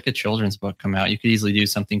honestly see like a children's book come out. You could easily do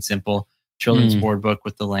something simple, children's board book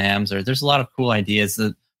with the lambs, or there's a lot of cool ideas.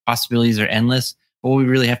 The possibilities are endless. What we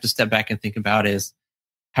really have to step back and think about is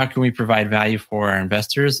how can we provide value for our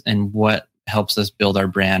investors and what helps us build our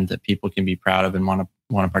brand that people can be proud of and want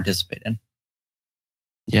to participate in.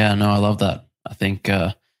 Yeah, no, I love that. I think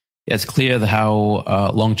it's clear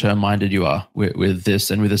how long-term minded you are with this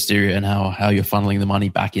and with Asteria and how you're funneling the money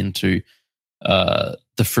back into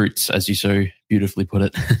the fruits, as you so beautifully put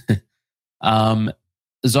it.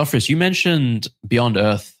 Zofris, you mentioned Beyond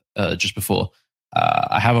Earth just before.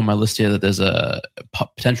 I have on my list here that there's a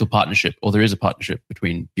potential partnership, or there is a partnership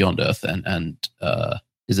between Beyond Earth and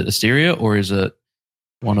is it Asteria, or is it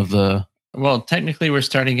one of the... Well, technically we're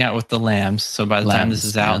starting out with the lambs. So by the time this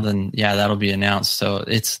is out, then that'll be announced. So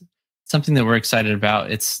it's something that we're excited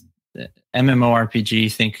about. It's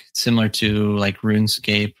MMORPG, think similar to like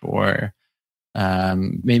RuneScape or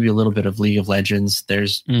maybe a little bit of League of Legends.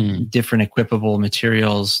 There's different equipable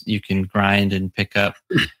materials you can grind and pick up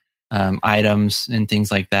items and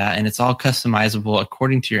things like that. And it's all customizable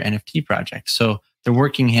according to your NFT project. So they're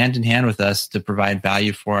working hand in hand with us to provide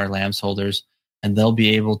value for our lambs holders, and they'll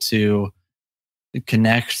be able to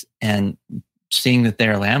connect, and seeing that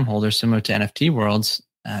they're lamb holders similar to NFT worlds,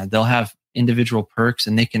 they'll have individual perks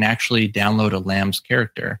and they can actually download a lamb's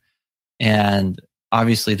character. And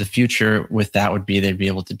obviously the future with that would be they'd be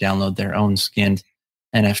able to download their own skinned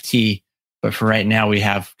NFT. But for right now, we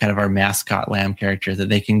have kind of our mascot lamb character that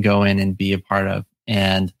they can go in and be a part of.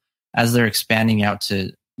 And as they're expanding out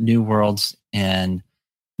to new worlds and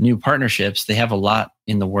new partnerships, they have a lot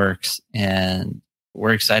in the works, and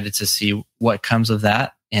we're excited to see what comes of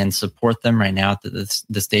that and support them right now at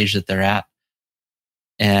the stage that they're at.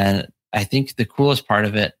 And I think the coolest part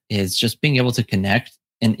of it is just being able to connect,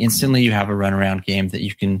 and instantly you have a runaround game that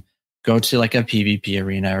you can go to like a PvP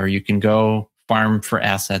arena, or you can go farm for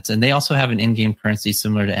assets. And they also have an in-game currency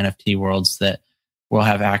similar to NFT worlds that we'll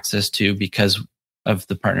have access to because of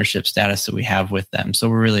the partnership status that we have with them. So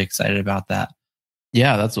we're really excited about that.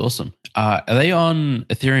 Yeah, that's awesome. Are they on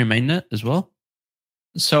Ethereum mainnet as well?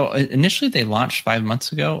 So initially they launched 5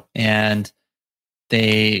 months ago, and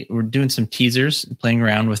they were doing some teasers, playing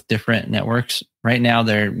around with different networks. Right now,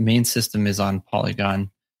 their main system is on Polygon,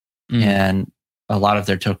 and a lot of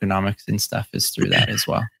their tokenomics and stuff is through that as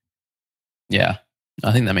well. Yeah,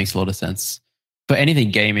 I think that makes a lot of sense. For anything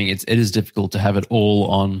gaming, it is difficult to have it all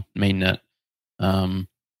on mainnet,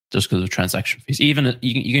 just because of transaction fees. Even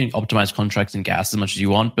you can optimize contracts and gas as much as you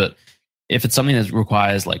want, but if it's something that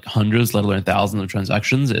requires like hundreds, let alone thousands of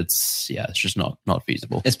transactions, it's just not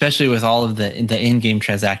feasible. Especially with all of the in-game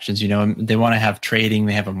transactions, they want to have trading.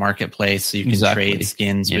 They have a marketplace, so you can trade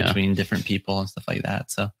skins between different people and stuff like that.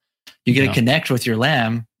 So you get to connect with your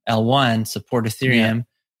LAM, L1, support Ethereum,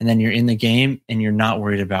 and then you're in the game and you're not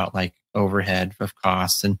worried about like overhead of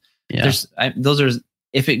costs. And those are,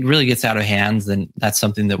 if it really gets out of hands, then that's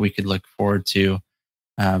something that we could look forward to.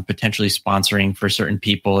 Potentially sponsoring for certain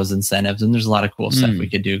people as incentives, and there's a lot of cool stuff we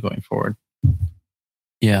could do going forward.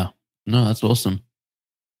 Yeah, no, that's awesome.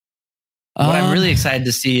 What I'm really excited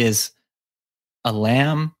to see is a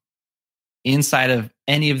LAM inside of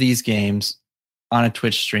any of these games on a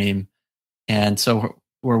Twitch stream, and so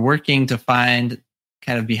we're working to find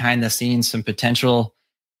kind of behind the scenes some potential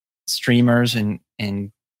streamers and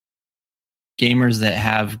gamers that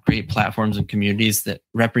have great platforms and communities that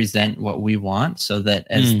represent what we want, so that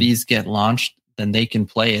as these get launched, then they can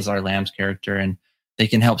play as our LAM's character and they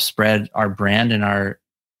can help spread our brand and our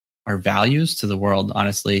values to the world.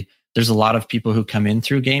 Honestly, there's a lot of people who come in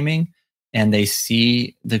through gaming and they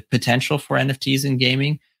see the potential for NFTs in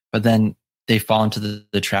gaming, but then they fall into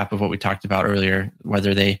the trap of what we talked about earlier,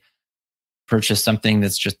 whether they purchase something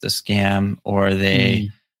that's just a scam or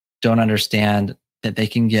they don't understand that they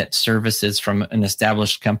can get services from an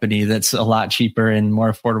established company that's a lot cheaper and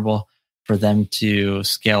more affordable for them to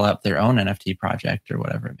scale up their own NFT project or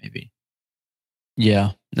whatever it may be.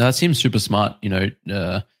 Yeah, no, that seems super smart.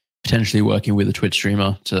 Potentially working with a Twitch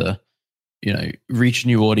streamer to, reach a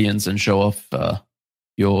new audience and show off the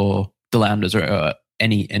Lambdas or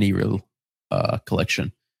any real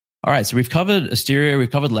collection. All right, so we've covered Asteria,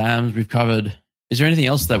 we've covered Lambs, is there anything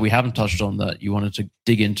else that we haven't touched on that you wanted to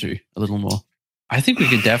dig into a little more? I think we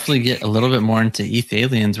could definitely get a little bit more into ETH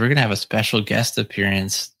Aliens. We're going to have a special guest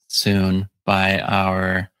appearance soon by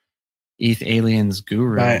our ETH Aliens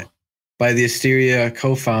guru. By the Asteria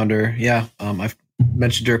co-founder. Yeah, I've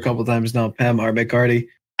mentioned her a couple of times now, Pem Arbecardi.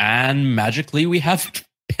 And magically we have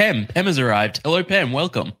Pem. Pem has arrived. Hello, Pem.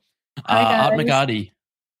 Welcome. Hi, guys. Arbecardi.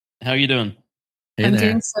 How are you doing? Hey I'm there.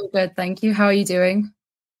 doing so good, thank you. How are you doing?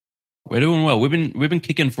 We're doing well. We've been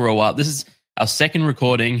kicking for a while. This is our second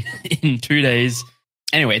recording in 2 days.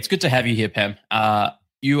 Anyway, it's good to have you here, Pem.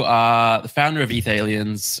 You are the founder of ETH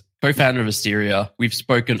Aliens, co-founder of Asteria. We've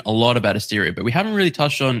spoken a lot about Asteria, but we haven't really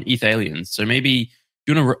touched on ETH Aliens. So maybe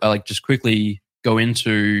you want to just quickly go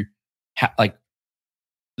into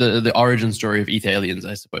the origin story of ETH Aliens,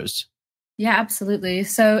 I suppose. Yeah, absolutely.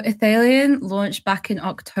 So Ethalian launched back in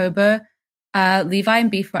October. Levi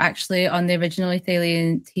and Beef were actually on the original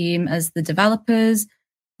Ethalian team as the developers.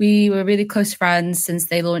 We were really close friends since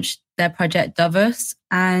they launched their project Dovus.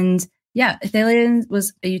 And yeah, Ethalian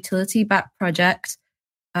was a utility-backed project,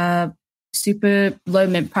 super low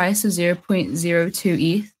mint price of 0.02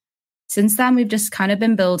 ETH. Since then, we've just kind of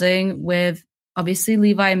been building with obviously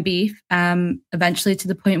Levi and Beef, eventually to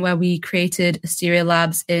the point where we created Asteria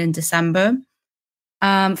Labs in December.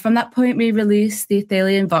 From that point, we released the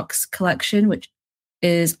Ethalian Vox collection, which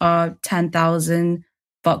is our 10,000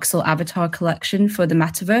 voxel avatar collection for the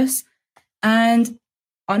metaverse. And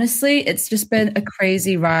honestly, it's just been a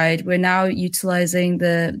crazy ride. We're now utilizing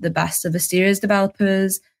the best of Asteria's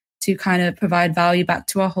developers to kind of provide value back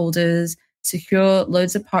to our holders, secure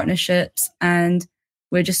loads of partnerships, and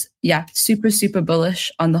we're just, super, super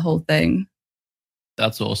bullish on the whole thing.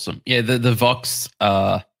 That's awesome. Yeah, the Vox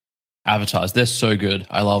avatars, they're so good.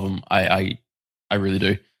 I love them. I really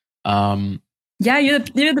do. You're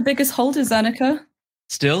the biggest holders, Annika.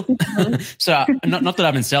 Still? So not that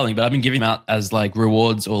I've been selling, but I've been giving them out as like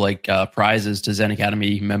rewards or like prizes to Zen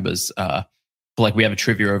Academy members. For like we have a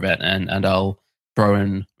trivia event and I'll throw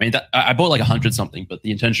in, I bought like 100 something, but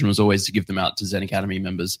the intention was always to give them out to Zen Academy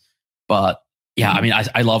members. But yeah,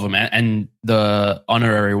 I love them. And the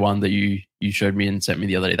honorary one that you showed me and sent me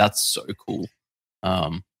the other day, that's so cool.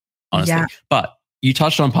 Honestly. Yeah. But you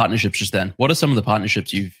touched on partnerships just then. What are some of the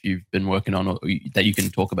partnerships you've been working on or that you can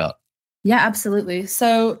talk about? Yeah, absolutely.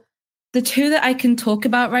 So the two that I can talk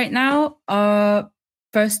about right now are,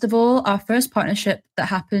 first of all, our first partnership that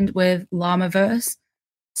happened with Llamaverse.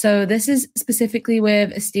 So this is specifically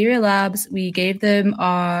with Asteria Labs. We gave them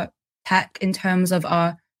our tech in terms of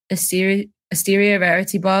our Asteria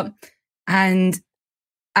Rarity Bot and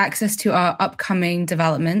access to our upcoming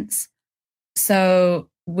developments. So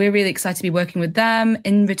we're really excited to be working with them.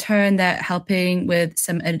 In return, they're helping with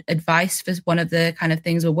some advice for one of the kind of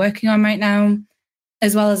things we're working on right now.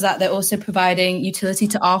 As well as that, they're also providing utility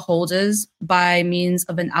to our holders by means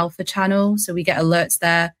of an alpha channel. So we get alerts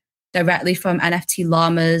there directly from NFT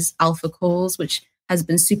Llama's alpha calls, which has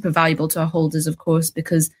been super valuable to our holders, of course,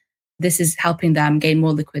 because this is helping them gain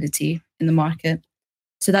more liquidity in the market.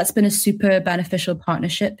 So that's been a super beneficial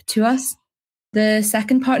partnership to us. The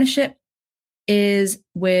second partnership is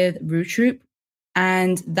with Rootroop,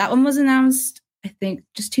 and that one was announced, I think,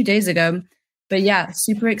 just 2 days ago. But yeah,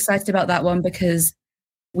 super excited about that one because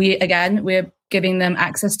we're giving them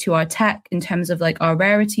access to our tech in terms of like our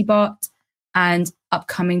rarity bot and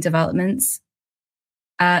upcoming developments.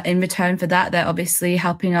 In return for that, they're obviously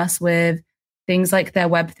helping us with things like their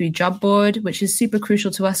Web3 job board, which is super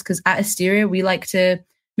crucial to us because at Asteria, we like to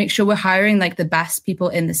make sure we're hiring like the best people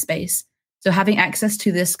in the space. So having access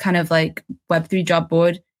to this kind of like Web3 job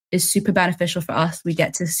board is super beneficial for us. We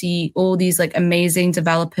get to see all these like amazing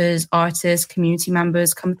developers, artists, community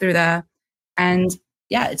members come through there. And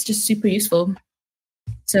yeah, it's just super useful.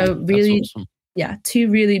 So really, awesome. Yeah, 2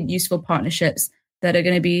 really useful partnerships that are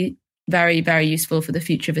going to be very, very useful for the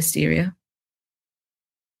future of Asteria.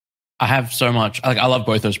 I have so much, like I love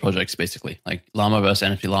both those projects basically. Like Llama versus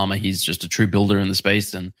NFT Llama, he's just a true builder in the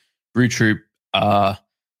space, and Rootroop,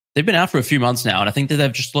 they've been out for a few months now, and I think that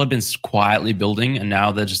they've just been quietly building, and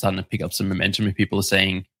now they're just starting to pick up some momentum, and people are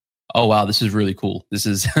saying, "Oh wow, this is really cool. This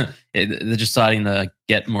is." They're just starting to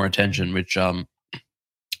get more attention, which I'm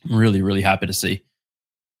really, really happy to see.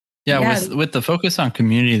 Yeah, with the focus on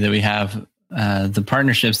community that we have, the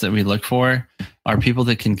partnerships that we look for are people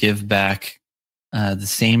that can give back the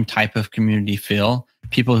same type of community feel.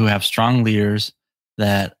 People who have strong leaders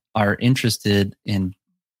that are interested in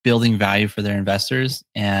building value for their investors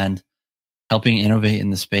and helping innovate in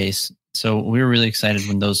the space. So we were really excited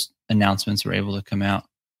when those announcements were able to come out.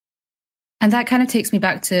 And that kind of takes me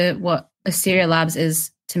back to what Asteria Labs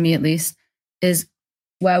is, to me at least, is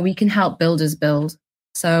where we can help builders build.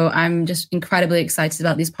 So I'm just incredibly excited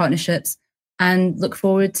about these partnerships and look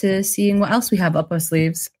forward to seeing what else we have up our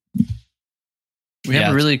sleeves. We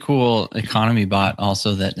have a really cool economy bot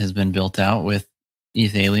also that has been built out with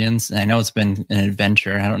ETH aliens. I know it's been an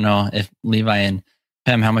adventure. I don't know if Levi and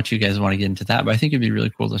Pem, how much you guys want to get into that, but I think it'd be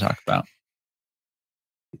really cool to talk about.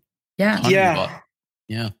 Yeah.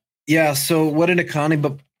 So what an economy,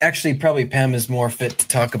 but actually probably Pem is more fit to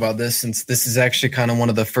talk about this, since this is actually kind of one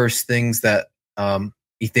of the first things that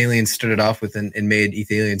ETH aliens started off with and made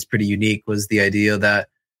ETH aliens pretty unique, was the idea that,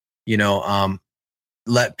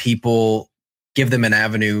 let people, give them an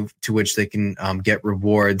avenue to which they can get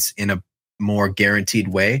rewards in a more guaranteed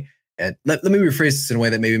way. And let me rephrase this in a way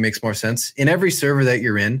that maybe makes more sense. In every server that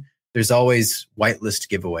you're in, there's always whitelist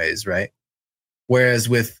giveaways, right? Whereas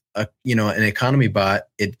with an economy bot,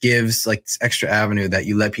 it gives like this extra avenue that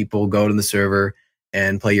you let people go to the server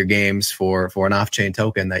and play your games for an off-chain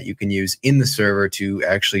token that you can use in the server to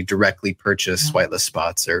actually directly purchase whitelist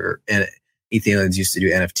spots, and ETH aliens used to do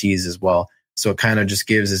NFTs as well. So it kind of just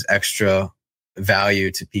gives this extra value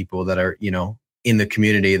to people that are, in the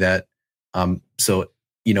community that,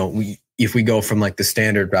 if we go from like the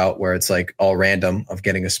standard route where it's like all random of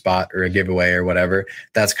getting a spot or a giveaway or whatever,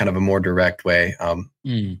 that's kind of a more direct way.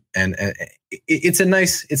 And it's a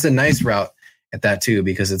nice route at that too,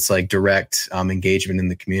 because it's like direct engagement in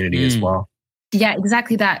the community as well. Yeah,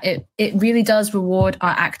 exactly that. It really does reward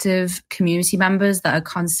our active community members that are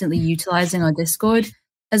constantly utilizing our Discord.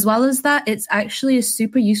 As well as that, it's actually a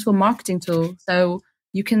super useful marketing tool. So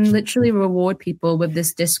you can literally reward people with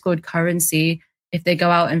this Discord currency if they go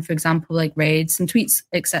out and, for example, like raid some tweets,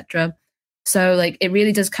 etc. So like it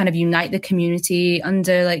really does kind of unite the community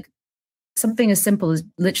under like something as simple as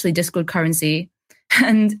literally Discord currency.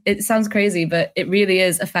 And it sounds crazy, but it really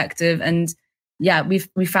is effective. And yeah,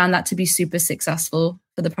 we found that to be super successful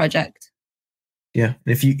for the project. Yeah,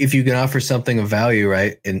 if you can offer something of value,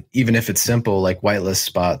 right, and even if it's simple, like whitelist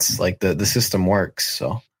spots, like the system works.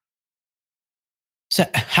 So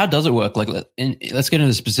how does it work? Like, let's get into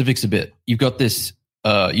the specifics a bit. You've got this.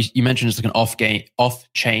 You mentioned it's like an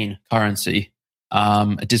off-chain currency,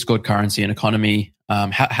 a Discord currency, an economy.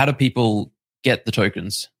 How do people get the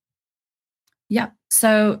tokens? Yeah,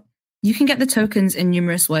 so you can get the tokens in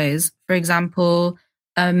numerous ways. For example,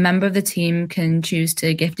 a member of the team can choose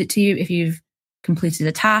to gift it to you if you've completed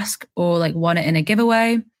a task or like won it in a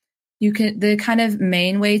giveaway. The kind of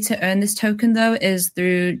main way to earn this token though is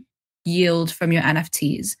through yield from your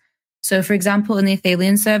NFTs. So for example, in the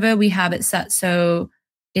Ethereum server, we have it set so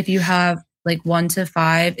if you have like 1 to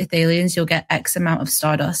 5 Ethereums, you'll get X amount of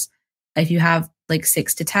Stardust. If you have like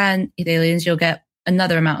 6 to 10 Ethalians, you'll get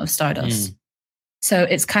another amount of Stardust. So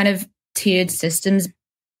it's kind of tiered systems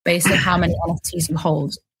based on how many NFTs you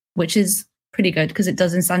hold, which is pretty good because it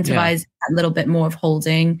does incentivize a little bit more of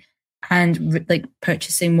holding and like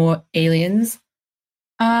purchasing more aliens.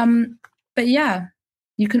 But yeah,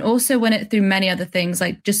 you can also win it through many other things,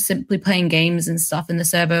 like just simply playing games and stuff in the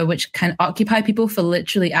server, which can occupy people for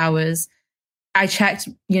literally hours. I checked,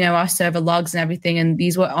 our server logs and everything, and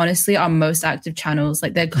these were honestly our most active channels.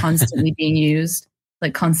 Like they're constantly being used,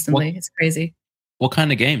 like constantly. It's crazy. What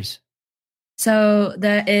kind of games? So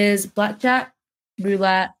there is blackjack,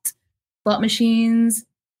 roulette, slot machines,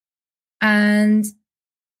 and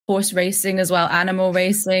horse racing as well, animal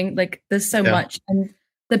racing. Like there's so much. And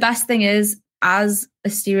the best thing is, as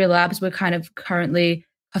Asteria Labs, we're kind of currently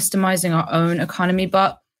customizing our own economy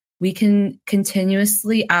bot. We can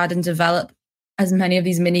continuously add and develop as many of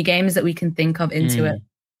these mini games that we can think of into it.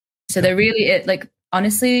 So they're really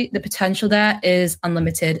honestly, the potential there is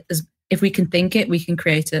unlimited. As if we can think it, we can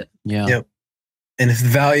create it. Yeah. Yep. And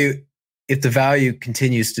if the value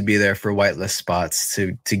continues to be there for whitelist spots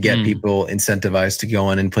to get people incentivized to go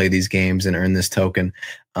on and play these games and earn this token,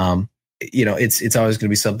 it's always going to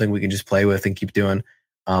be something we can just play with and keep doing.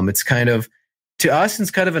 It's kind of, to us,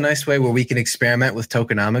 it's kind of a nice way where we can experiment with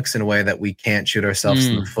tokenomics in a way that we can't shoot ourselves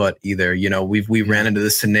in the foot either. We ran into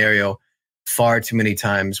this scenario far too many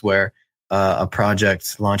times where a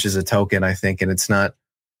project launches a token, I think, and it's not,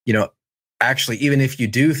 actually, even if you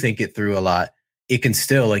do think it through a lot, it can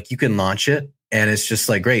still, you can launch it and it's just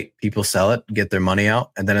great. People sell it, get their money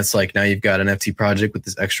out. And then it's now you've got an NFT project with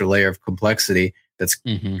this extra layer of complexity that's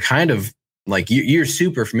kind of you're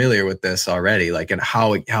super familiar with this already, and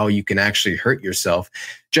how you can actually hurt yourself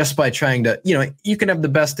just by trying to, you can have the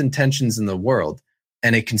best intentions in the world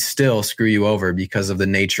and it can still screw you over because of the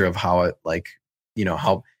nature of how it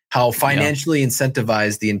how financially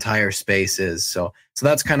incentivized the entire space is. So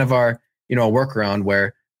that's kind of our, a workaround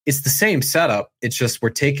where it's the same setup. It's just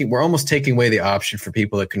we're almost taking away the option for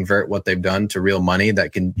people to convert what they've done to real money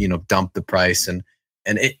that can, dump the price. And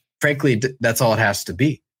it, frankly, that's all it has to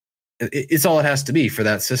be. It's all it has to be for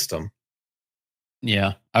that system.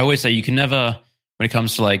 Yeah. I always say you can never, when it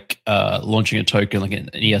comes to launching a token, like an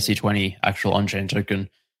ERC20 actual on-chain token,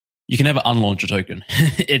 you can never unlaunch a token.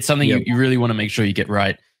 It's something you really want to make sure you get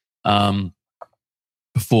right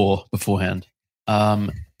beforehand.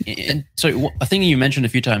 And so a thing you mentioned a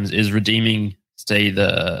few times is redeeming, say,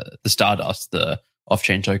 the Stardust, the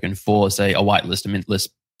off-chain token for, say, a whitelist, a mint list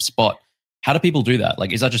spot. How do people do that?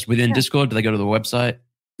 Is that just within Discord? Do they go to the website?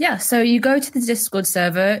 Yeah, so you go to the Discord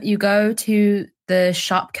server, you go to the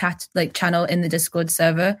shop channel in the Discord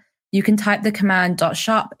server. You can type the command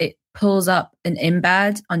 .shop. It pulls up an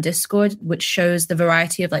embed on Discord, which shows the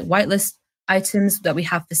variety of whitelist items that we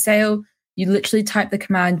have for sale. You literally type the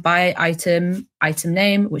command by item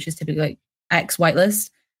name, which is typically X whitelist.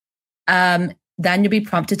 Then you'll be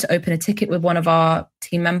prompted to open a ticket with one of our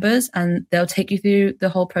team members, and they'll take you through the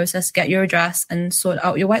whole process, get your address, and sort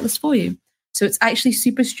out your whitelist for you. So it's actually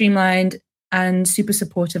super streamlined and super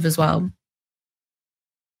supportive as well.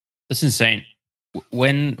 That's insane.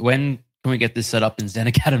 When can we get this set up in Zen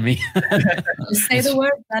Academy? Just say the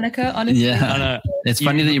word, Zeneca, honestly. Yeah, it's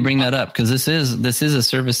funny that you bring that up because this is a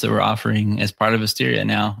service that we're offering as part of Asteria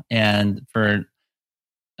now. And for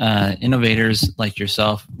innovators like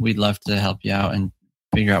yourself, we'd love to help you out and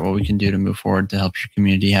figure out what we can do to move forward to help your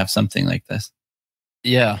community have something like this.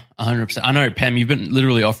 Yeah, 100%. I know, Pam, you've been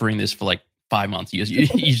literally offering this for 5 months.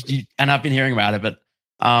 You, and I've been hearing about it, but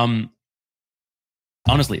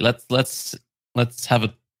honestly, let's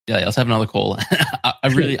have another call. I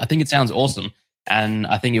think it sounds awesome, and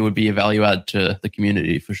I think it would be a value add to the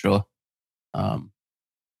community for sure.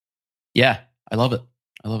 Yeah, I love it.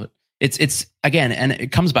 It's again, and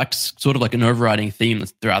it comes back to sort of an overriding theme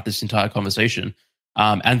throughout this entire conversation,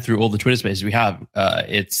 and through all the Twitter spaces we have.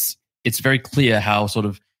 It's very clear how sort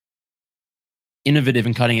of innovative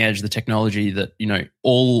and cutting edge the technology that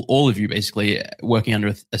all of you basically working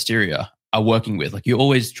under Asteria are working with. You're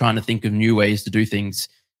always trying to think of new ways to do things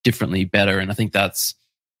differently, better, and I think that's,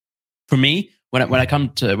 for me, when it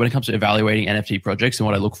comes to evaluating NFT projects and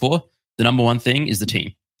what I look for, the number one thing is the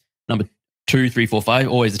team. Number 2, 3, 4, 5,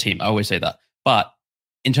 always the team. I always say that. But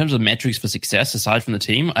in terms of metrics for success, aside from the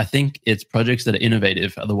team, I think it's projects that are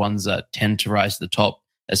innovative are the ones that tend to rise to the top,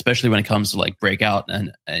 especially when it comes to breakout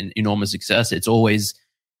and enormous success. It's always,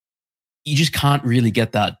 you just can't really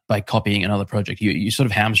get that by copying another project. You sort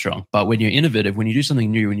of hamstrung. But when you're innovative, when you do something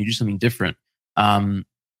new, when you do something different,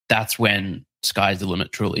 that's when sky's the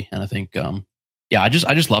limit, truly. And I think, I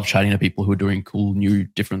just love chatting to people who are doing cool, new,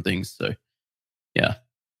 different things. So, yeah.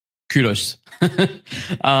 kudos.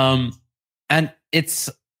 And it's,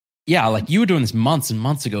 yeah, like you were doing this months and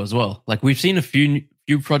months ago as well. Like we've seen a few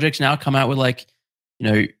projects now come out with like,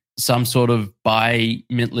 some sort of buy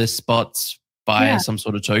mint list spots, buy some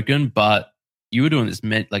sort of token, but you were doing this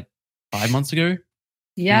like 5 months ago.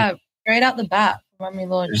 Yeah, right out the bat when we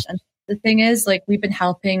launched. And the thing is, like, we've been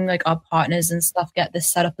helping like our partners and stuff get this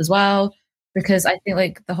set up as well, because I think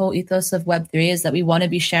like the whole ethos of Web3 is that we want to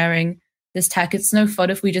be sharing this tech. It's no fun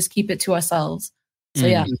if we just keep it to ourselves. So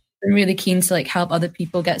yeah, I'm really keen to like help other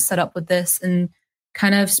people get set up with this and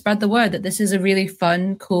kind of spread the word that this is a really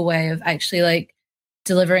fun, cool way of actually like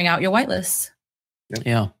delivering out your whitelist.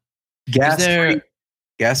 Yeah. Gas free.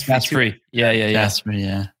 Gas free. Yeah. Gas free,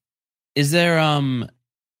 yeah. Is there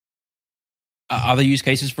other use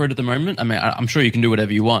cases for it at the moment? I mean, I'm sure you can do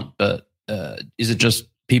whatever you want, but is it just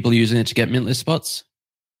people using it to get mint list spots?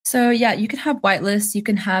 So yeah, you can have whitelists. You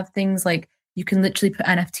can have things like you can literally put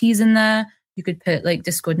NFTs in there. You could put like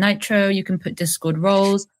Discord Nitro. You can put Discord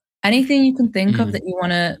roles. Anything you can think of that you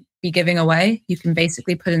want to be giving away, you can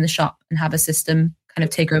basically put in the shop and have a system kind of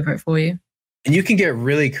take over it for you. And you can get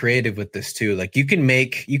really creative with this too. Like you can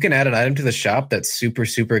add an item to the shop that's super,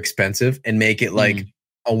 super expensive and make it like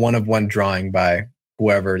a 1-of-1 drawing by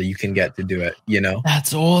whoever you can get to do it,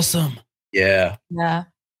 That's awesome. Yeah. Yeah.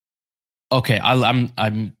 Okay. I'm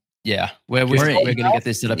yeah. We're going to get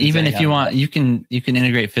this set up. Even if you want, you can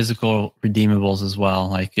integrate physical redeemables as well.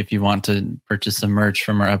 Like if you want to purchase some merch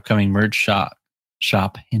from our upcoming merch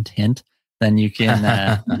shop, hint, then you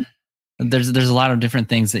can, there's a lot of different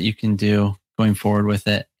things that you can do going forward with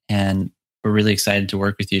it. And we're really excited to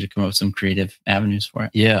work with you to come up with some creative avenues for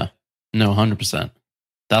it. Yeah. No, 100%.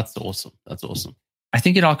 That's awesome. I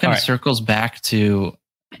think it all kind of circles back to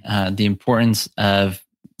the importance of,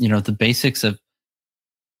 the basics of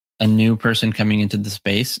a new person coming into the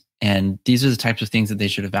space. And these are the types of things that they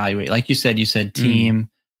should evaluate. Like you said team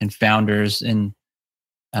and founders and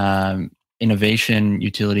innovation,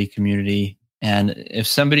 utility, community. And if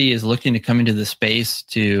somebody is looking to come into the space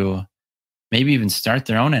to maybe even start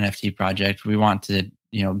their own NFT project, we want to,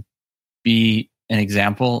 be an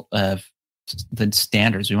example of the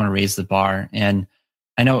standards. We want to raise the bar. And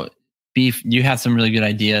I know, Beef, you had some really good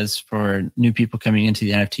ideas for new people coming into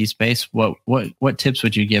the NFT space. What tips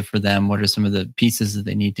would you give for them? What are some of the pieces that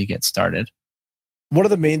they need to get started? One of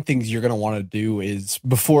the main things you're going to want to do is,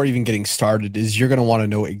 before even getting started, is you're going to want to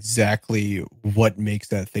know exactly what makes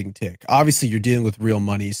that thing tick. Obviously, you're dealing with real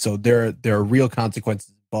money, so there are real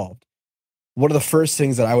consequences involved. One of the first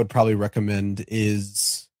things that I would probably recommend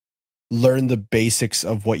is learn the basics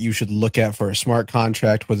of what you should look at for a smart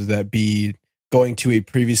contract, whether that be going to a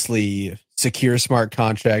previously secure smart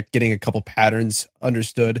contract, getting a couple patterns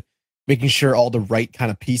understood, making sure all the right kind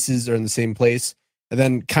of pieces are in the same place, and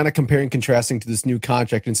then kind of comparing, contrasting to this new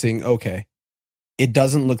contract and saying, okay, it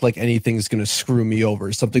doesn't look like anything's going to screw me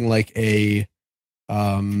over. Something like a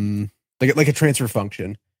transfer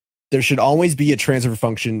function. There should always be a transfer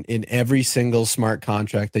function in every single smart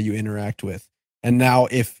contract that you interact with. And now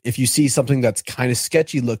if you see something that's kind of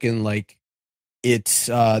sketchy looking, like it's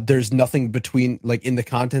there's nothing between, like, in the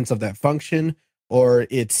contents of that function, or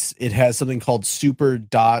it has something called super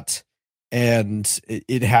dot, and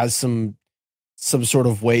it has some sort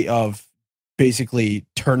of way of basically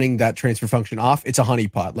turning that transfer function off. It's a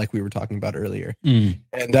honeypot, like we were talking about earlier. And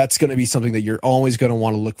that's going to be something that you're always going to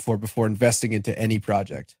want to look for before investing into any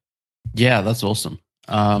project. Yeah, that's awesome.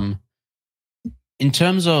 In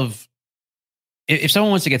terms of if someone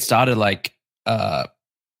wants to get started, like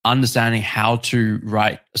understanding how to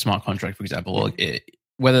write a smart contract, for example,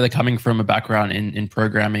 whether they're coming from a background in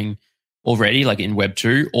programming already, like in Web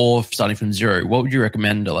 2, or starting from zero, what would you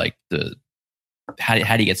recommend to like how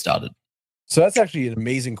do you get started? So that's actually an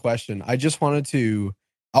amazing question. I want to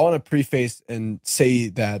preface and say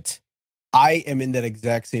that I am in that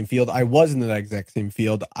exact same field. I was in that exact same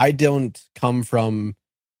field. I don't come from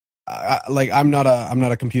I'm not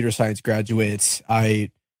a computer science graduate.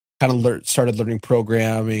 I kind of started learning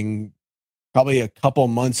programming probably a couple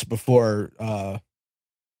months before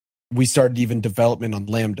we started even development on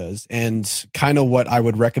Lambdas. And kind of what I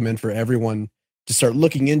would recommend for everyone to start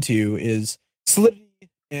looking into is Solidity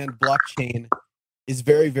and blockchain is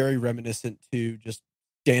very, very reminiscent to just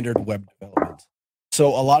standard web development. So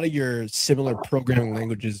a lot of your similar programming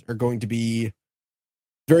languages are going to be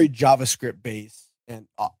very JavaScript based. And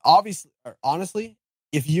honestly,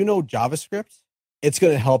 if you know JavaScript, it's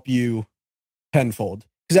going to help you tenfold,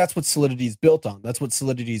 because that's what Solidity is built on. That's what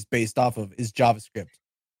Solidity is based off of, is JavaScript.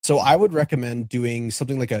 So I would recommend doing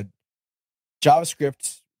something like a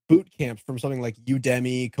JavaScript boot camp from something like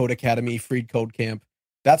Udemy, Code Academy, Free Code Camp.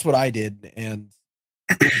 That's what I did. And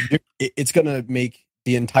it's going to make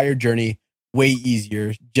the entire journey way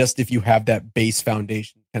easier just if you have that base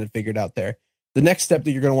foundation kind of figured out there. The next step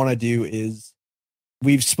that you're going to want to do is,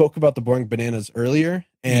 we've spoke about the Boring Bananas earlier,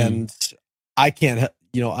 and I can't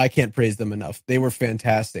praise them enough. They were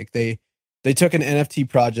fantastic. They took an NFT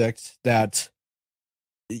project that,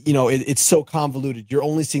 it's so convoluted. You're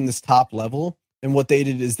only seeing this top level. And what they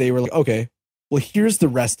did is they were like, okay, well, here's the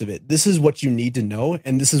rest of it. This is what you need to know.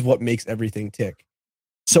 And this is what makes everything tick.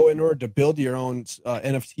 So in order to build your own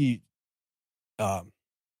NFT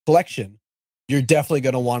collection, you're definitely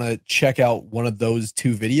going to want to check out one of those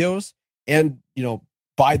 2 videos. And,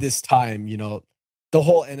 by this time, the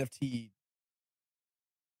whole NFT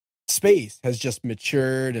space has just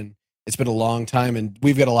matured, and it's been a long time, and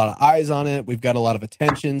we've got a lot of eyes on it. We've got a lot of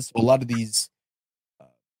attention. So a lot of these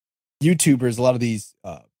YouTubers, a lot of these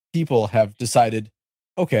people have decided,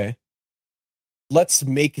 okay, let's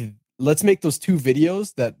make those 2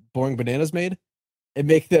 videos that Boring Bananas made and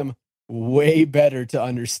make them way better to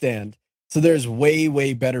understand. So there's way,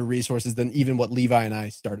 way better resources than even what Levi and I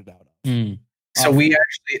started out on. So I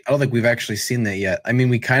don't think we've actually seen that yet. I mean,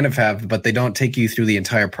 we kind of have, but they don't take you through the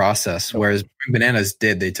entire process. Whereas Bananas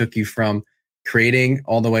did. They took you from creating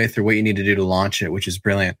all the way through what you need to do to launch it, which is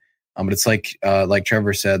brilliant. But it's like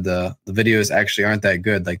Trevor said, the videos actually aren't that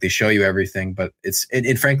good. Like, they show you everything, but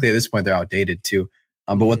it frankly, at this point, they're outdated too.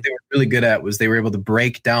 But what they were really good at was they were able to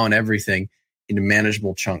break down everything into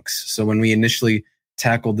manageable chunks. So when we initially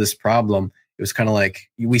tackled this problem, it was kind of like,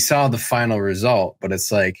 we saw the final result, but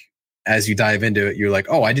it's like, as you dive into it, you're like,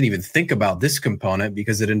 oh, I didn't even think about this component,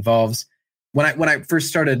 because it involves, when I first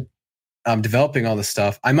started developing all this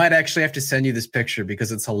stuff, I might actually have to send you this picture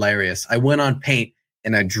because it's hilarious. I went on Paint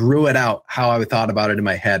and I drew it out how I thought about it in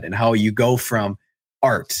my head, and how you go from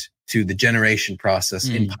art to the generation process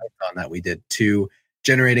in Python that we did, to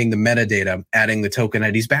generating the metadata, adding the token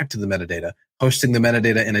IDs back to the metadata, hosting the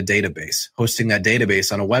metadata in a database, hosting that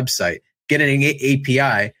database on a website, getting an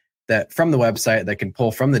API that from the website that can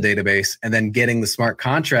pull from the database, and then getting the smart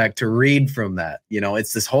contract to read from that.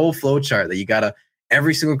 It's this whole flow chart that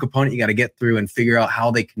every single component you got to get through and figure out how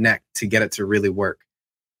they connect to get it to really work.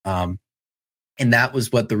 And that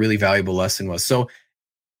was what the really valuable lesson was. So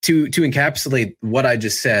to encapsulate what I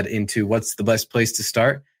just said into what's the best place to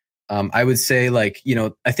start, I would say,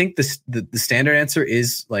 I think the standard answer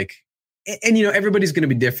is and everybody's going to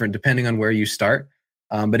be different depending on where you start.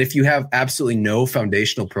 But if you have absolutely no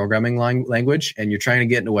foundational programming language and you're trying to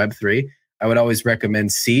get into Web3, I would always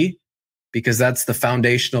recommend C, because that's the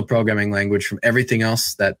foundational programming language from everything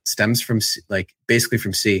else that stems from basically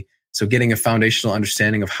from C. So getting a foundational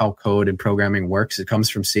understanding of how code and programming works, it comes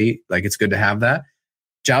from C. It's good to have that.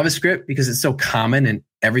 JavaScript, because it's so common in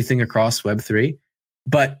everything across Web3.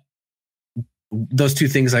 But those 2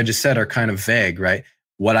 things I just said are kind of vague, right?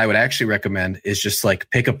 What I would actually recommend is just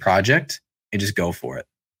pick a project and just go for it,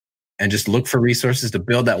 and just look for resources to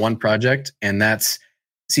build that one project. And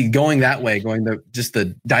going that way,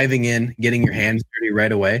 the diving in, getting your hands dirty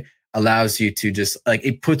right away allows you to just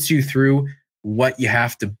it puts you through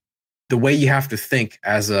the way you have to think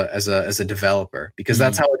as a developer, because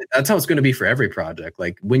that's how it's going to be for every project.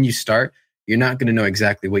 When you start, you're not going to know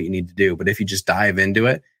exactly what you need to do, but if you just dive into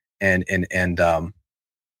it and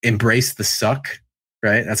embrace the suck,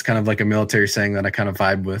 right? That's kind of like a military saying that I kind of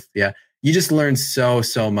vibe with. Yeah. You just learn so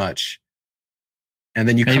much. And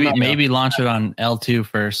then you maybe launch it on L2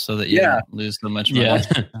 first so that you don't lose so much money. Yeah.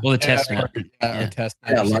 Well, the test.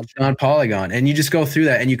 Launch it on Polygon. And you just go through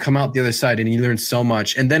that and you come out the other side and you learn so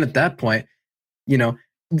much. And then at that point,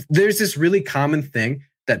 there's this really common thing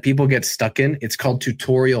that people get stuck in. It's called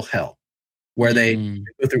tutorial hell, where they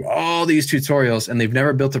go through all these tutorials and they've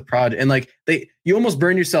never built a project. And you almost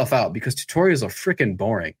burn yourself out because tutorials are freaking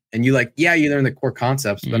boring. And you learn the core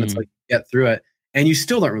concepts, but it's get through it. And you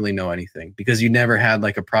still don't really know anything because you never had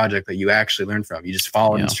a project that you actually learned from. You just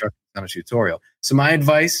followed instructions on a tutorial. So my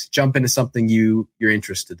advice, jump into something you're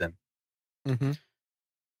interested in. Mm-hmm.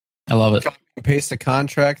 I love it. Paste a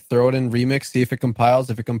contract, throw it in Remix, see if it compiles.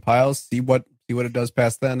 If it compiles, see what it does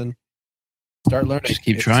past then, and start learning. Just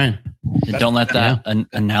keep trying. Don't let that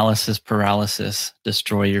analysis paralysis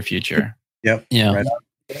destroy your future. Yep. Yeah. Right.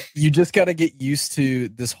 You just got to get used to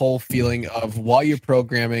this whole feeling of, while you're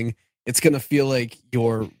programming, it's going to feel like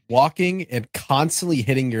you're walking and constantly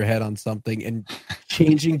hitting your head on something and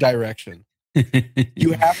changing direction.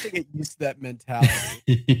 You have to get used to that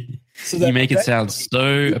mentality. So that you make it sound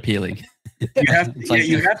so appealing. You have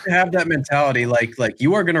to have that mentality, like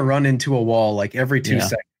you are going to run into a wall every 2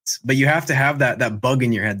 seconds, but you have to have that bug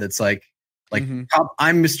in your head that's I'm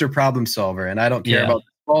Mr. Problem Solver, and I don't care about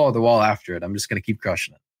the wall or the wall after it. I'm just going to keep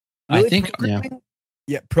crushing it. Really, I think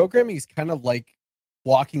Yeah, programming is kind of like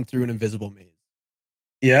walking through an invisible maze.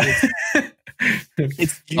 Yeah.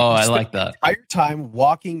 It's you I spend like the that. entire time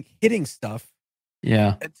walking, hitting stuff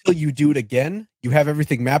Yeah. until you do it again. You have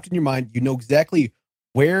everything mapped in your mind. You know exactly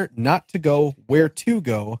where not to go, where to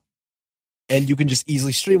go, and you can just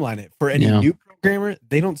easily streamline it. For any new programmer,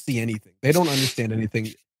 they don't see anything. They don't understand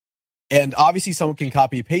anything. And obviously someone can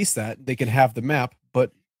copy paste that. They can have the map,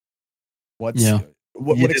 but what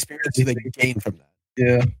experience do they gain from that?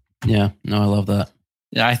 Yeah. Yeah. No, I love that.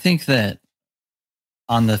 Yeah, I think that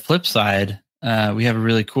on the flip side, we have a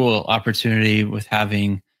really cool opportunity with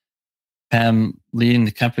having Pam leading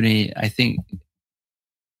the company. I think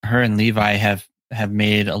her and Levi have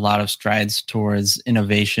made a lot of strides towards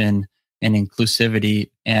innovation and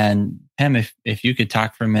inclusivity. And Pam, if you could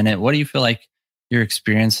talk for a minute, what do you feel like your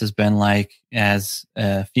experience has been like as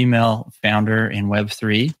a female founder in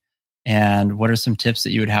Web3? And what are some tips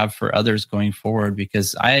that you would have for others going forward?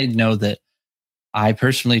 Because I know that I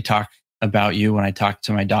personally talk about you when I talked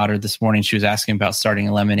to my daughter this morning. She was asking about starting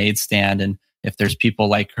a lemonade stand and if there's people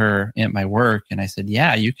like her at my work. And I said,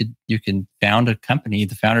 yeah, you can found a company.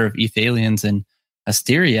 The founder of Ethalians and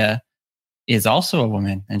Asteria is also a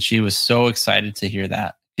woman. And she was so excited to hear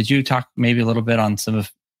that. Could you talk maybe a little bit on some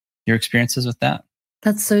of your experiences with that?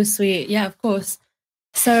 That's so sweet. Yeah, of course.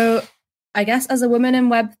 So I guess as a woman in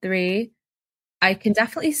Web3, I can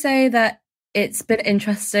definitely say that it's been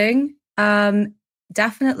interesting.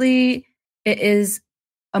 Definitely it is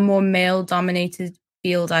a more male dominated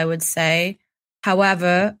field, I would say.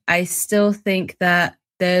 However, I still think that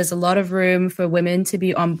there's a lot of room for women to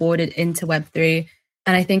be onboarded into Web3.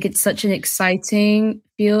 And I think it's such an exciting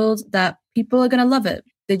field that people are going to love it.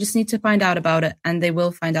 They just need to find out about it, and they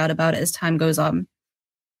will find out about it as time goes on.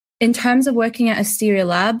 In terms of working at Asteria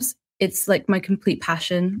Labs, it's like my complete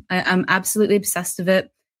passion. I'm absolutely obsessed with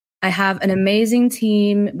it. I have an amazing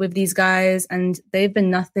team with these guys, and they've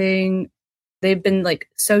been like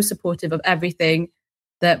so supportive of everything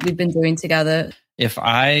that we've been doing together. If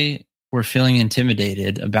I were feeling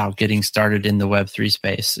intimidated about getting started in the Web3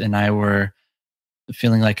 space and I were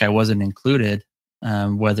feeling like I wasn't included,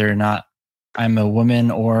 whether or not I'm a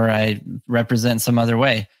woman or I represent some other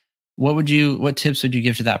way, what tips would you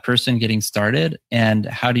give to that person getting started? And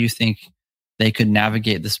how do you think they could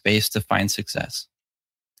navigate the space to find success?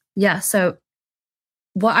 Yeah. So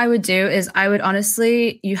what I would do is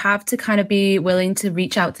you have to kind of be willing to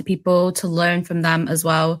reach out to people to learn from them as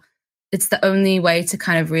well. It's the only way to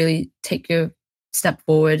kind of really take your step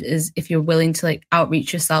forward is if you're willing to like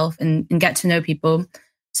outreach yourself and get to know people.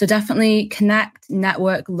 So definitely connect,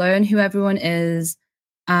 network, learn who everyone is,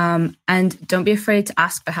 and don't be afraid to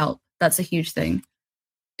ask for help. That's a huge thing.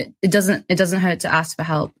 It doesn't hurt to ask for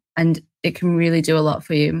help, and it can really do a lot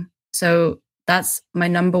for you. So that's my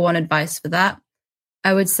number one advice for that.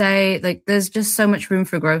 I would say like there's just so much room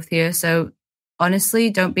for growth here. So honestly,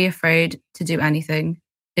 don't be afraid to do anything.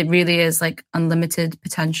 It really is like unlimited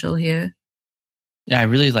potential here. Yeah, I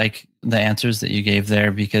really like the answers that you gave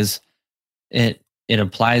there because it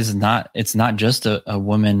applies it's not just a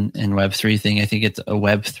woman in Web3 thing. I think it's a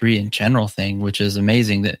Web3 in general thing, which is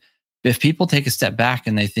amazing that if people take a step back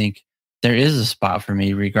and they think there is a spot for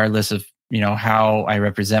me, regardless of, how I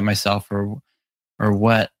represent myself or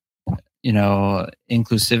what,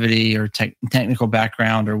 inclusivity or technical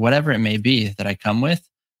background or whatever it may be that I come with,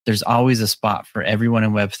 there's always a spot for everyone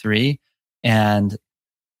in Web3. And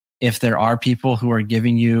if there are people who are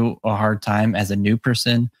giving you a hard time as a new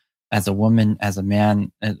person, as a woman, as a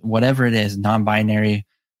man, whatever it is, non-binary,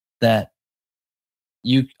 that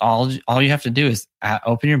all you have to do is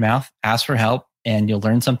open your mouth, ask for help, and you'll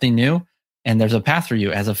learn something new. And there's a path for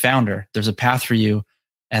you as a founder. There's a path for you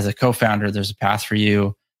as a co-founder. There's a path for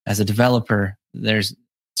you as a developer. There's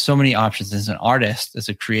so many options as an artist, as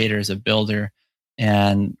a creator, as a builder.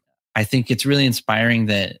 And I think it's really inspiring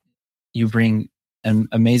that you bring an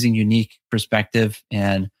amazing, unique perspective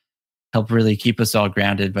and help really keep us all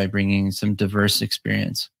grounded by bringing some diverse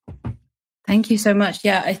experience. Thank you so much.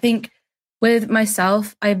 Yeah, I think with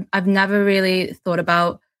myself, I've never really thought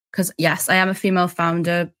about, because yes, I am a female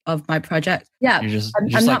founder of my project. Yeah,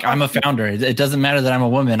 I'm a founder. It doesn't matter that I'm a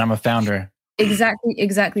woman. I'm a founder.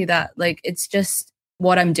 Exactly that. Like, it's just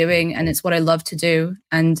what I'm doing and it's what I love to do.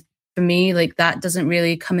 And for me, like, that doesn't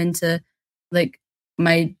really come into like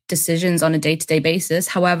my decisions on a day-to-day basis.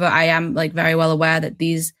 However, I am like very well aware that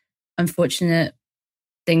these unfortunate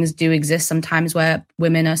things do exist sometimes where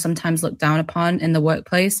women are sometimes looked down upon in the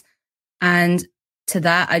workplace. And to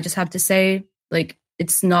that, I just have to say, like,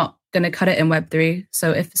 it's not going to cut it in Web3.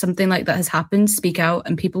 So if something like that has happened, speak out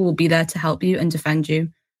and people will be there to help you and defend you.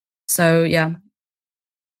 So yeah.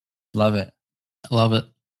 Love it. I love it.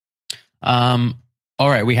 All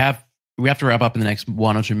right, we have to wrap up in the next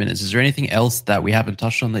 1 or 2 minutes. Is there anything else that we haven't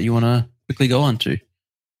touched on that you want to quickly go on to?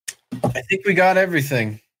 I think we got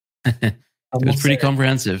everything. It was pretty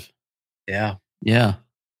comprehensive. Yeah. Yeah.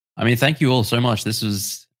 I mean, thank you all so much. This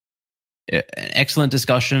was an excellent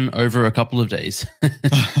discussion over a couple of days.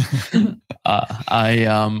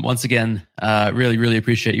 I once again really, really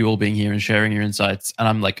appreciate you all being here and sharing your insights. And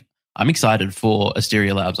I'm excited for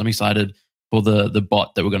Asteria Labs. I'm excited for the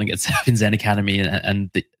bot that we're going to get set up in Zen Academy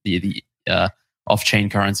and the off-chain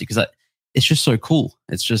currency, because it's just so cool.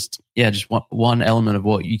 It's just one element of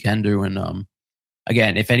what you can do. And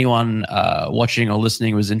again, if anyone watching or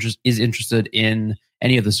listening is interested in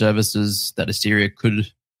any of the services that Asteria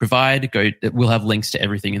could provide, we'll have links to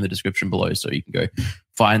everything in the description below, so you can go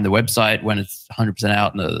find the website when it's 100%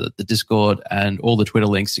 out, and the Discord and all the Twitter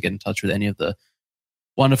links to get in touch with any of the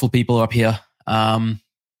wonderful people up here.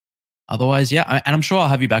 Otherwise, and I'm sure I'll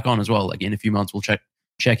have you back on as well. Like in a few months, we'll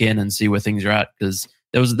check in and see where things are at, because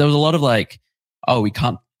there was a lot of we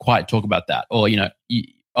can't quite talk about that, or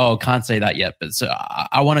can't say that yet. But so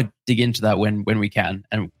I want to dig into that when we can,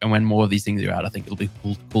 and when more of these things are out. I think it'll be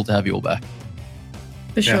cool to have you all back.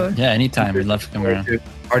 For sure. Yeah, anytime. We'd love to come around.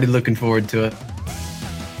 Already looking forward to it.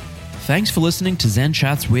 Thanks for listening to Zen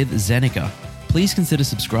Chats with Zenica. Please consider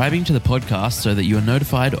subscribing to the podcast so that you are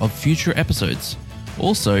notified of future episodes.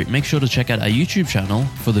 Also, make sure to check out our YouTube channel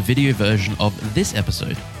for the video version of this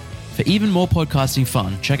episode. For even more podcasting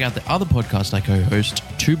fun, check out the other podcast I co-host,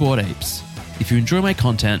 Two Bored Apes. If you enjoy my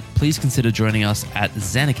content, please consider joining us at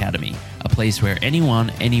Zen Academy, a place where anyone,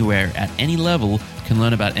 anywhere, at any level can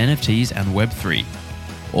learn about NFTs and Web3.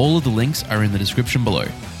 All of the links are in the description below.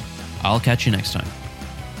 I'll catch you next time.